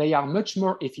they are much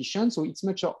more efficient. So it's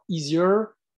much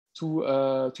easier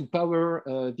to power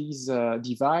these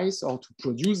devices or to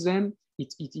produce them.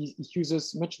 It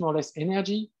uses much more less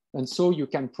energy. And so you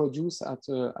can produce at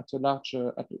a large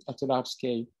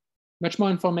scale. Much more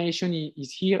information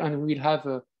is here, and we'll have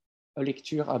a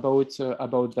lecture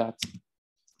about that.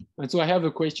 And so I have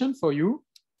a question for you.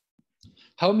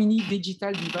 How many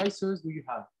digital devices do you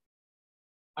have?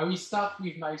 I will start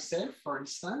with myself, for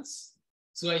instance.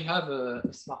 So I have a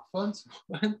smartphone,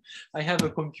 I have a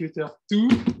computer too,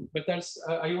 but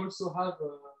I also have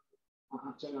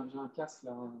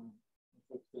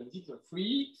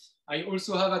three. I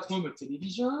also have at home a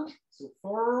television, so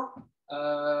 4.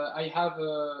 I have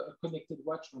a connected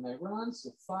watch when I run,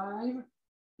 so 5.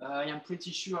 I am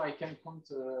pretty sure I can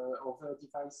count other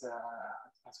devices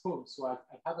at home, so I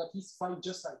have at least 5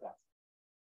 just like that.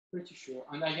 Pretty sure.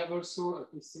 And I have also a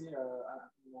PC in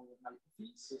my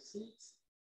office, so 6.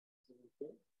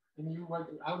 Okay. And you,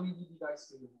 how many devices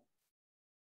do you have?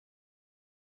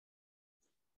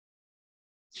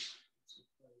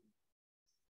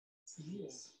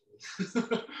 Yes.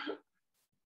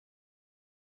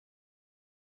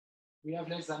 We have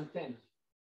less than 10.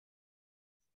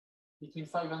 Between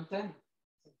 5 and 10,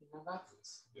 something like that.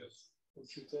 Yes.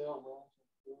 Computer,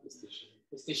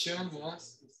 PlayStation,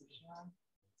 yes.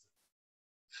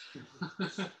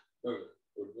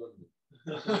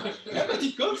 Yeah, but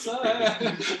it goes.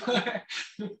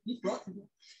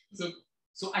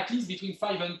 So at least between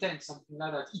 5 and 10, something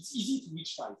like that. It's easy to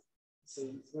reach 5. So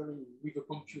it's very with a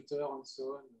computer and so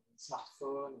on,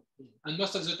 smartphone, and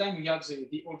most of the time we have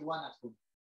the old one at home.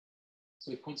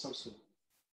 So it counts also.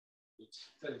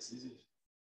 10 is easy.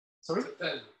 Sorry?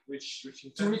 10.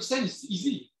 Reaching 10. To reach 10 is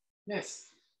easy.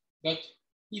 Yes. But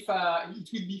if it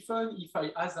would be fun if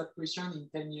I asked that question in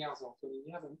 10 years or 20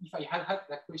 years, and if I had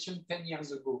that question 10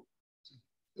 years ago.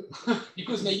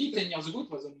 Because maybe 10 years ago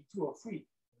it was only 2 or 3.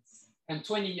 And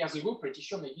 20 years ago, pretty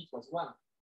sure maybe it was 1.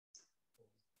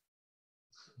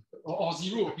 Or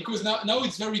 0, because now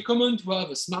it's very common to have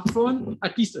a smartphone,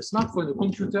 at least a smartphone, a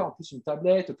computer, en plus une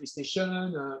tablette, a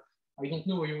PlayStation. I don't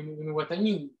know, you know what I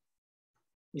mean.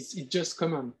 It's just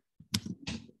common.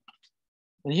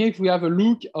 And here, if we have a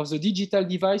look of the digital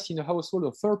device in a household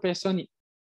of 4 persons,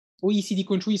 OECD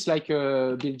countries like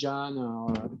Belgium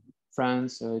or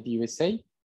France, the USA.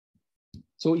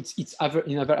 So it's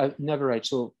in average.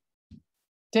 So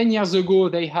 10 years ago,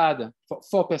 they had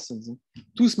 4 persons,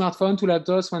 2 smartphones, 2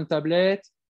 laptops, 1 tablet.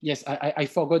 Yes, I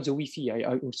forgot the Wi-Fi.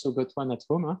 I also got one at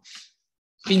home. Huh?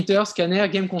 Printer, scanner,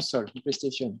 game console,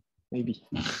 PlayStation, maybe,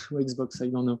 or Xbox, I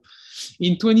don't know.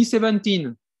 In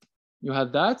 2017, you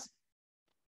have that.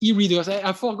 E-readers.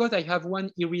 I forgot I have one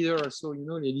e-reader, so you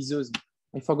know, les liseuses.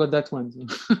 I forgot that one.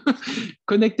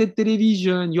 Connected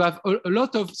television. You have a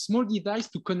lot of small devices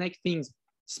to connect things.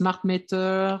 Smart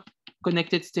meter,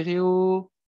 connected stereo,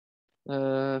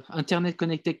 internet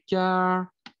connected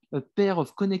car, a pair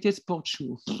of connected sport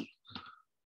shoes.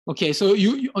 Okay, so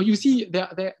you see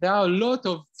there are a lot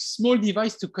of small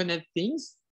devices to connect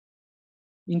things.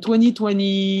 In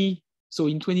 2020, So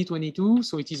in 2022,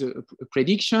 so it is a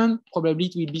prediction. Probably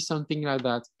it will be something like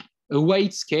that. A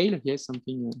wide scale, yes,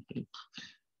 something.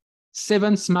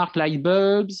 7 smart light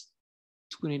bulbs,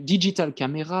 digital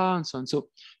camera, and so on. So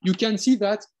you can see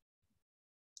that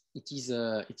it is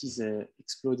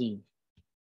exploding.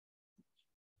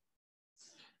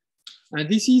 And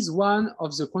this is one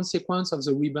of the consequences of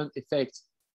the rebound effect.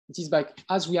 It is like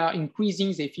as we are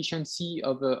increasing the efficiency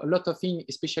of a lot of things,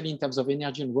 especially in terms of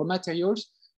energy and raw materials,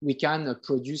 we can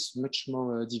produce much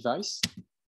more device.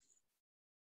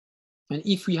 And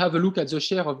if we have a look at the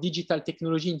share of digital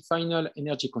technology in final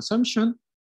energy consumption,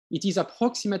 it is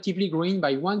approximately growing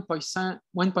by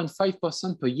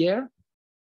 1.5% per year.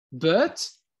 But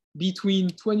between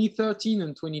 2013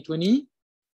 and 2020,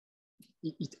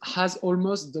 it has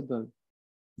almost doubled.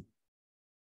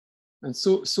 And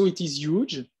so it is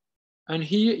huge. And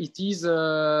here it is,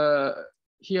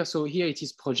 here it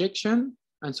is projection.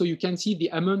 And so you can see the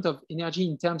amount of energy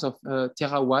in terms of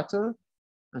terawatt.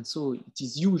 And so it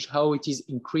is huge how it is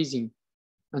increasing.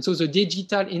 And so the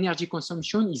digital energy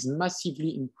consumption is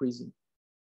massively increasing.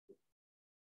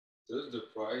 Does the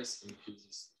price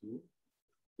increases too?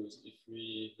 Because if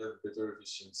we have better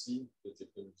efficiency, the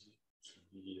technology should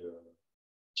be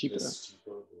cheaper.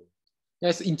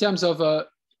 Yes, in terms of,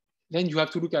 then you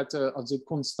have to look at of the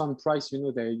constant price, you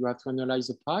know, you have to analyze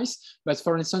the price. But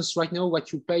for instance, right now,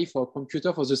 what you pay for a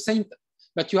computer for the same,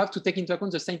 but you have to take into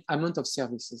account the same amount of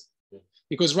services. Yeah.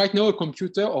 Because right now, a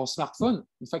computer or smartphone,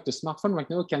 in fact, a smartphone right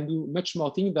now can do much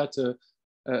more things than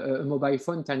a mobile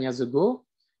phone 10 years ago.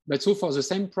 But so for the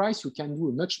same price, you can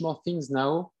do much more things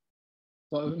now.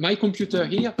 My computer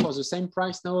here, for the same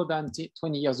price now than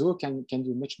 20 years ago, can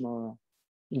do much more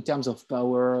in terms of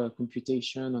power,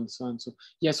 computation, and so on. So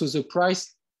yeah, so the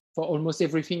price for almost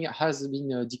everything has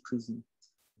been decreasing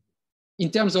in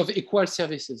terms of equal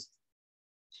services.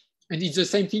 And it's the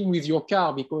same thing with your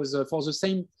car, because for the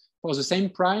same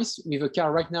price with a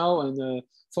car right now and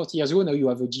 40 years ago, now you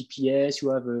have a GPS,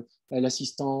 you have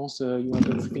l'assistance, you have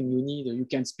everything you need. You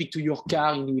can speak to your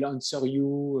car and it will answer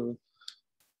you.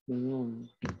 You know.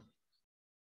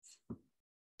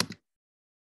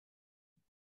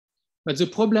 But the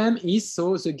problem is,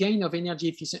 so the gain of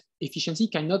energy efficiency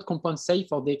cannot compensate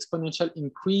for the exponential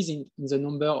increase in the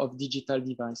number of digital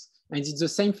devices. And it's the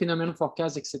same phenomenon for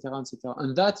cars, etc., etc.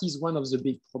 And that is one of the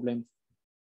big problems.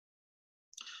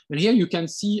 And here you can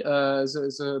see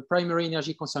the primary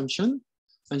energy consumption.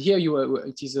 And here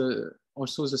it is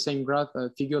also the same graph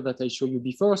figure that I showed you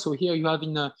before. So here you have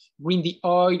in green the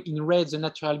oil, in red the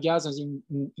natural gas, and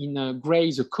in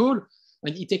gray the coal.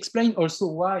 And it explains also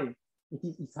why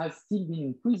it has still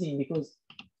been increasing, because,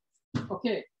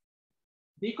 okay,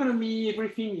 the economy,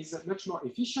 everything is much more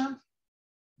efficient,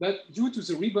 but due to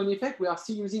the rebound effect, we are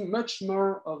still using much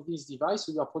more of this device.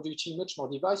 We are producing much more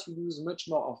device. We use much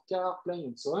more of car, plane,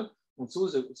 and so on. And so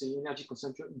the energy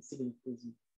consumption is still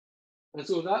increasing. And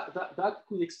so that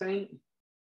could explain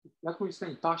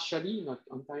partially, not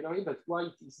entirely, but why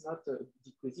it is not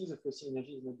decreasing, the fossil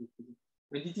energy is not decreasing.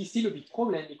 And it is still a big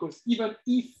problem, because even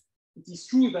if it is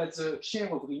true that the share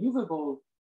of renewable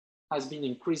has been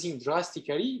increasing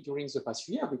drastically during the past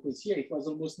year, because here it was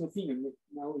almost nothing and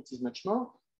now it is much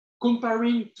more.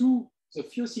 Comparing to the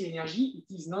fossil energy, it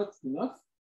is not enough.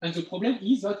 And the problem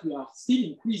is that we are still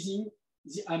increasing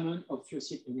the amount of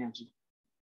fossil energy.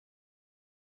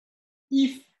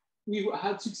 If we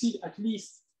had succeeded at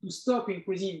least to stop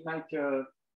increasing, like to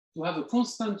have a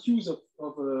constant use of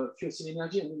fossil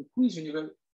energy and increase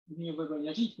renewable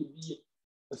energy, it would be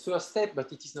a first step,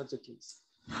 but it is not the case,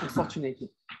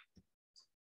 unfortunately.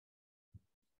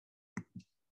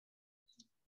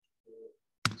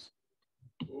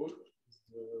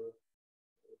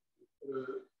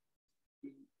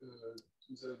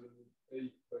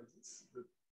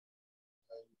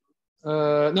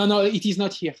 No, it is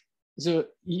not here.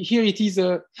 Here it is.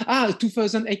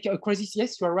 2008 crisis.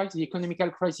 Yes, you are right. The economical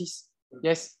crisis.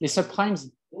 Yes, the subprimes.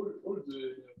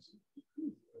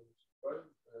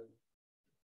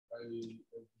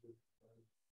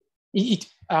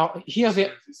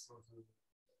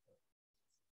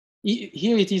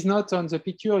 Here it is not on the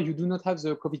picture. You do not have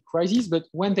the COVID crisis, but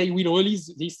when they will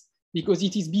release this, because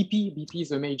it is BP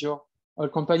is a major oil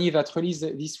company that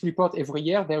releases this report every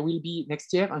year. There will be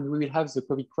next year, and we will have the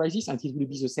COVID crisis, and it will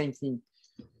be the same thing.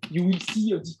 You will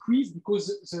see a decrease because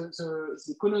the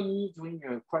economy during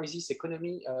a crisis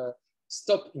economy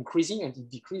stop increasing and it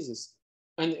decreases.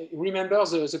 And remember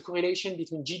the correlation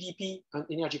between GDP and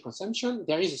energy consumption,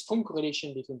 there is a strong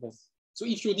correlation between them. So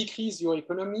if you decrease your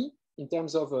economy in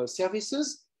terms of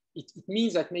services, it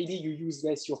means that maybe you use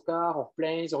less your car or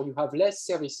planes, or you have less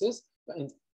services,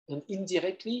 and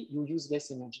indirectly you use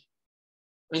less energy.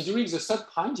 And during the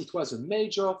subprime, it was a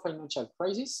major financial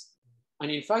crisis. And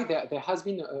in fact, there has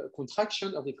been a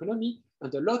contraction of the economy,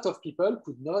 and a lot of people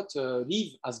could not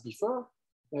live as before.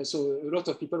 So a lot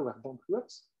of people were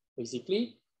bankrupt,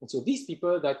 basically. And so these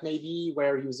people that maybe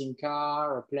were using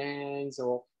car or planes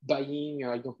or buying,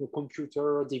 I don't know,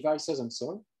 computer devices and so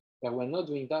on, they were not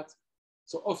doing that.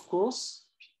 So of course,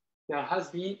 there has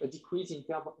been a decrease in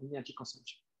terms of energy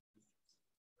consumption.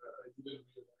 I didn't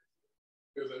realize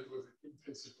because I was in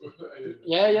principle.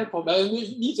 Yeah,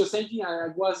 probably. Me, the same thing. I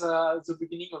was at the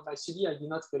beginning of my study. I did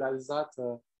not realize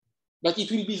that. But it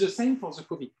will be the same for the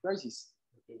COVID crisis.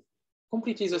 Okay.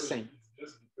 Completely the same. It's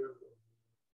just because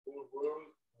the whole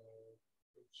world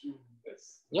consumes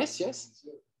less. Yes.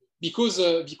 Because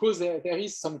there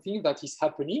is something that is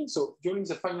happening. So during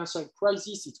the financial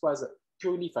crisis, it was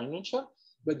purely financial.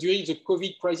 But during the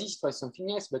COVID crisis, it was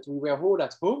something else. But we were all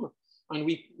at home, and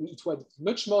it was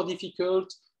much more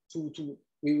difficult to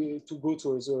go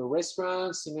to the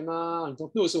restaurant, cinema, I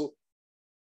don't know. So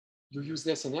you use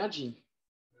less energy.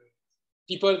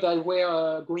 People that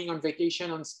were going on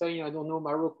vacation on Spain, I don't know,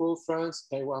 Morocco, France,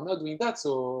 they were not doing that.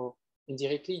 So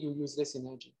indirectly, you use less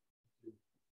energy.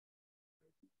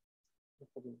 No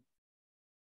problem.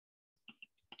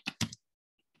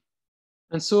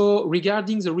 And so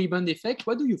regarding the rebound effect,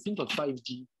 what do you think of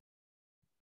 5G?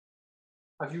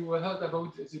 Have you heard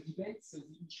about the debates, the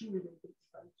issue related to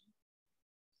 5G?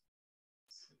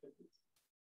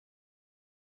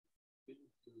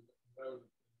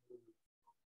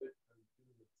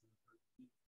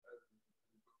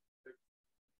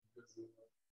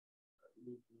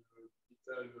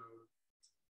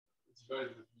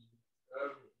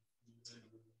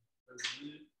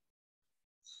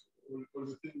 All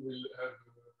the things will have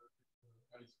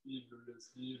high speed, low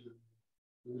speed,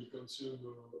 and will consume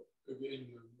again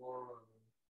more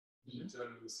digital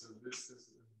services.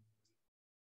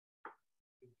 I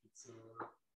think it's a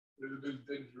little bit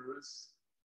dangerous.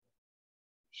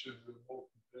 We should more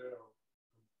prepare.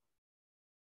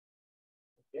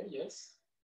 Okay, yes.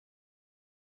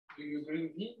 Do you agree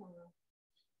with me?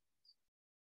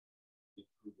 It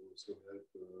could also help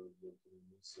the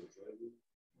autonomous driving.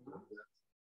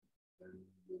 And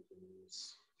the autonomous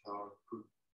car could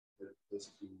help us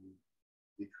to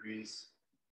decrease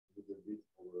a little bit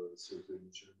our CO2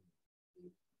 emission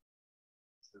in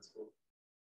transport.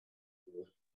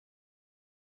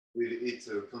 Will it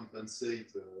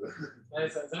compensate?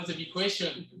 Yes, that's a big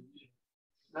question.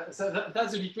 That's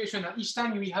a big question. Each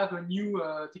time we have a new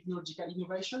technological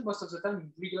innovation, most of the time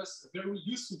it brings us very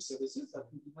useful services that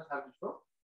we did not have before.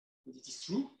 And it is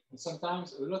true. And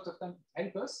sometimes, a lot of time, it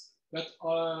helps us. But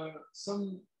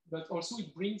also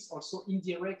it brings also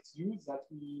indirect use that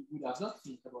we would have not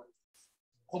think about it.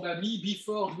 Probably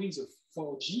before doing the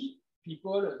 4G,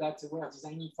 people that were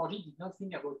designing 4G did not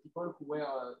think about people who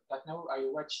were that now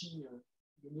are watching a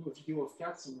video of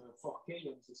cats in 4K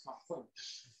on the smartphone.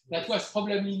 That was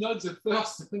probably not the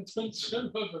first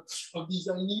intention of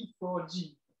designing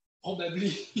 4G.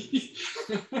 Probably.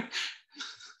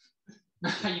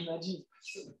 I imagine.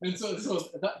 And so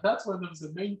that's one of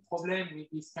the main problems with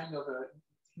this kind of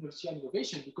technological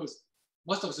innovation, because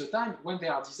most of the time when they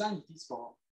are designed, it is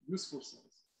for useful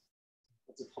things.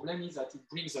 But the problem is that it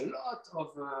brings a lot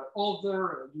of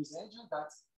other usage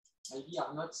that maybe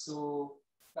are not so.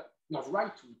 You have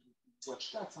right to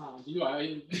watch that. You know,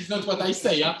 it's not what I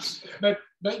say. But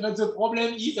the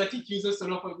problem is that it uses a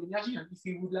lot of energy, and if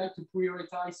we would like to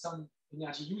prioritize some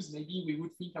energy use, maybe we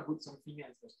would think about something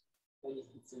else. But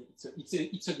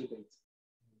it's a debate.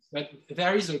 But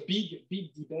there is a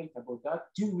big debate about that.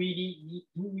 Do we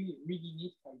really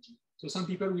need 5G? So some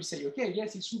people will say, okay,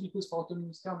 yes, it's true, because for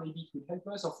autonomous car, maybe it will help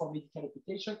us, or for medical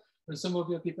application. And some of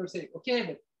the people say, okay,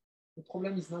 but the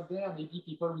problem is not there. Maybe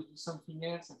people will do something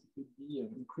else, and it could be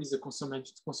increase the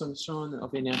consumption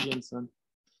of energy and so on.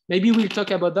 Maybe we'll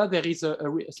talk about that. There is a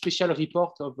special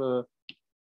report of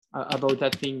about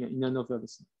that thing in another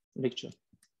lecture.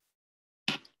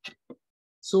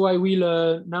 So I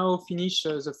will now finish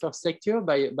the first lecture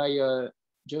by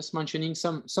just mentioning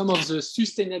some of the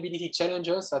sustainability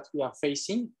challenges that we are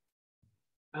facing.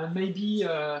 And maybe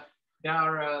there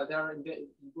are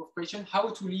both questions: how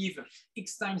to live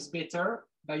X times better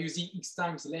by using X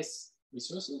times less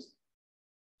resources,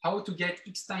 how to get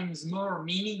X times more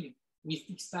meaning with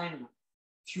X times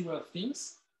fewer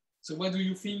things. So what do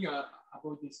you think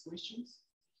about these questions?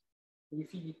 Do you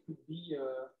think it could be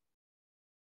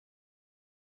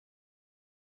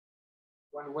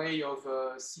one way of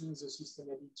seeing the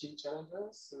sustainability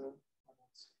challenges?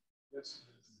 Yes.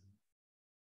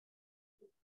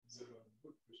 It's a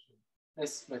good question.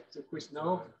 Yes, but the question,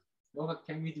 no,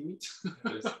 can we do it?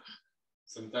 Yes.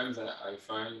 sometimes I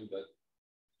find that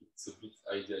it's a bit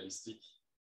idealistic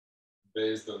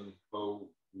based on how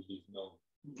we live now.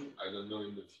 I don't know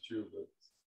in the future, but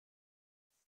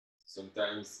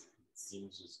sometimes it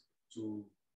seems just too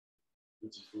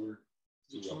beautiful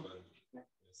to happen. Yeah.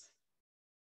 Yes.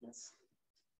 Yes.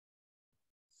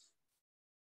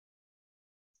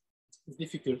 It's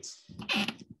difficult.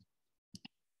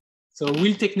 So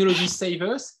will technology save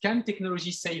us? Can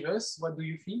technology save us? What do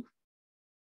you think?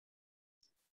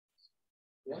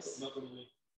 Yes. Not only.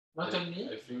 Not only.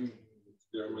 I think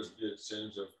there must be a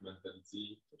change of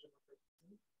mentality.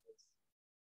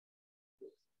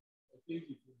 I think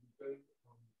it will depend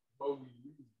on how we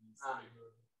use this. I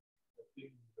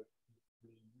think that if we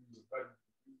use a bad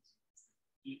use,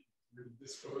 it will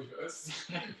destroy us.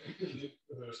 if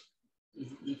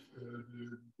the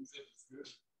concept is good,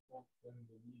 then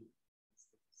the need.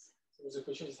 So the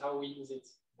question is how we use it.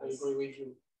 I agree with you.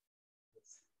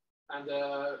 And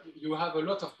you have a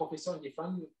lot of professors in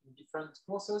different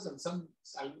courses, and some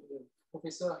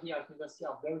professors here at university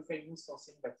are very famous for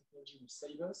saying that technology will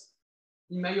save us.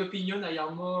 In my opinion, I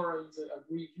am more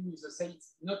agree with you. Is the say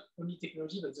it's not only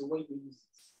technology, but the way we use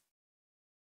it.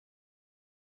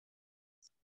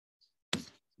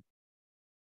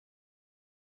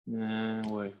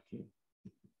 Well, okay.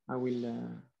 I will.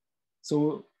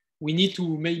 So we need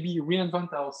to maybe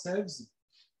reinvent ourselves.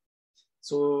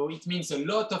 So it means a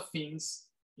lot of things.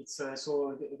 It's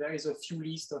so there is a few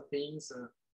list of things,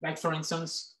 like for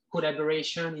instance,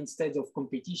 collaboration instead of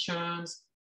competitions,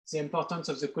 the importance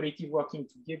of the collective working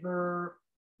together,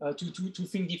 to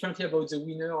think differently about the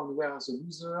winner and where are the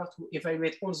loser, to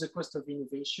evaluate all the cost of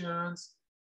innovations,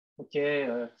 okay,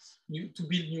 to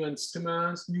build new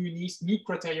instruments, new lists, new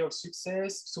criteria of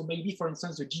success. So maybe, for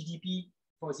instance, the GDP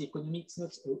for the economy is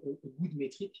not a good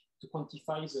metric to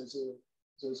quantify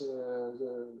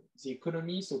the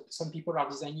economy. So some people are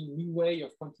designing new way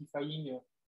of quantifying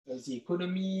the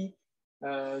economy,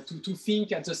 to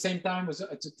think at the same time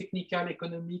at the technical,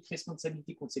 economic,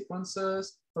 responsibility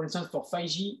consequences. For instance, for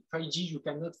 5G, you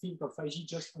cannot think of 5G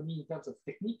just only in terms of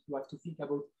technique. You have to think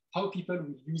about how people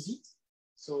will use it.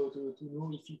 So to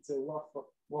know if it's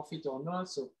worth it or not.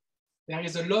 So there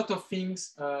is a lot of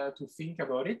things to think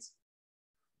about it.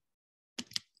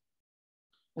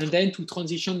 And then to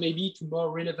transition maybe to more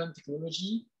relevant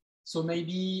technology. So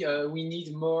maybe we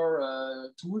need more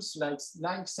tools like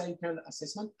life cycle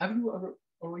assessment. Have you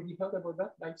already heard about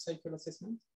that, life cycle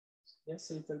assessment? Yes,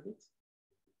 a little bit.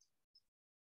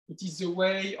 It is a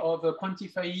way of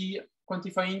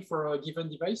quantifying for a given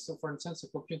device. So for instance, a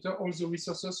computer, all the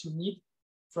resources you need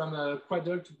from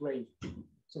cradle to grave.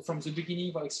 So from the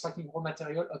beginning of extracting raw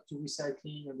material up to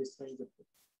recycling and destroying the product.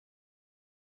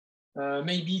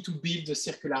 Maybe to build a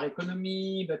circular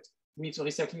economy, but with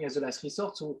recycling as the last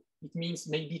resort. So it means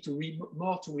maybe to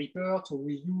more to repair, to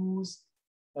reuse,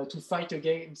 to fight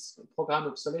against program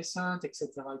obsolescence,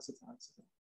 etc., etc., etc.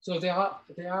 So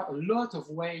there are a lot of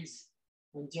ways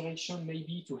and direction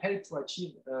maybe to help to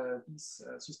achieve this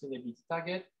sustainability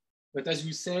target. But as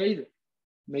you said,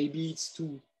 maybe it's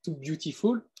too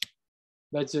beautiful.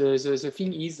 But the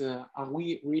thing is, are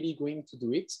we really going to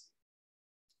do it?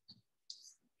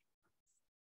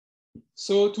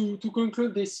 So to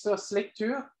conclude this first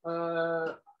lecture,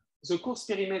 the course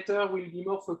perimeter will be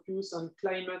more focused on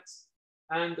climate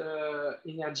and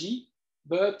energy,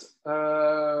 but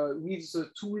with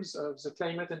the tools of the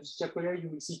climate and circular, you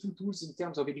will see two tools in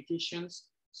terms of education.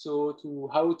 So to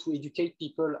how to educate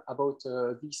people about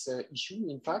this issue,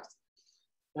 in fact.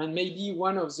 And maybe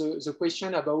one of the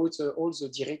question about all the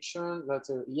direction that,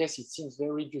 yes, it seems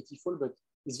very beautiful, but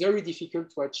it's very difficult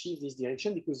to achieve this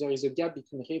direction because there is a gap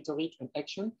between rhetoric and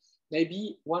action.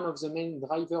 Maybe one of the main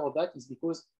drivers of that is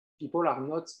because people are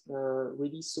not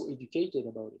really so educated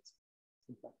about it.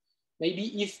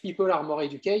 Maybe if people are more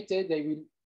educated, they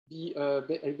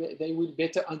will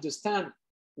better understand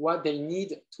what they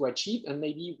need to achieve, and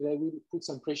maybe they will put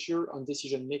some pressure on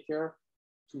decision maker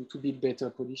to build better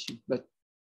policy. But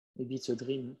maybe it's a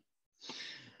dream.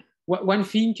 One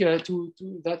thing that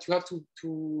you have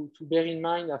to bear in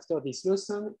mind after this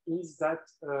lesson is that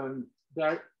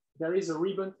there is a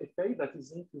rebound effect that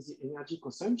is linked to the energy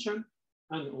consumption.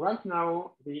 And right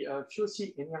now, the fossil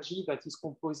energy that is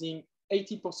composing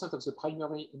 80% of the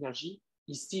primary energy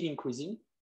is still increasing.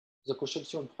 The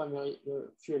consumption of primary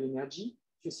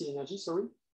fossil energy, sorry.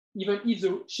 Even if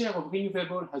the share of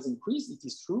renewable has increased, it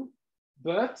is true.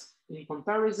 But in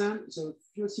comparison, the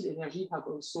fossil energy have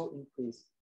also increased.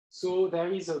 So there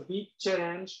is a big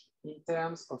challenge in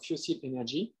terms of fossil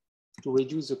energy to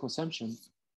reduce the consumption.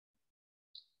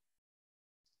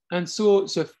 And so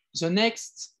the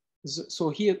next So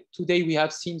here today we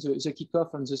have seen the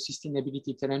kickoff on the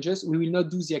sustainability challenges. We will not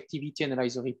do the activity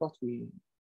analyzer report. We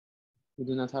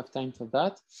do not have time for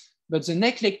that. But the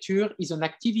next lecture is an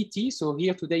activity. So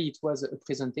here today it was a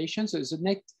presentation. So the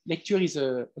next lecture is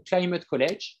a climate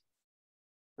college.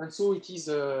 And so it is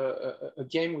a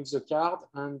game with the card,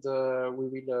 and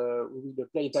we will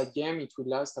play that game. It will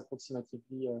last approximately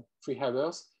 3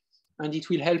 hours. And it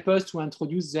will help us to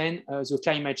introduce then the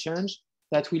climate change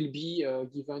that will be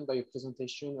given by a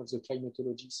presentation of the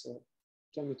climatologist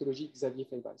Xavier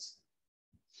Feibals.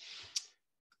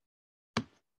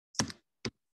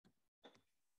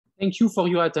 Thank you for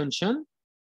your attention.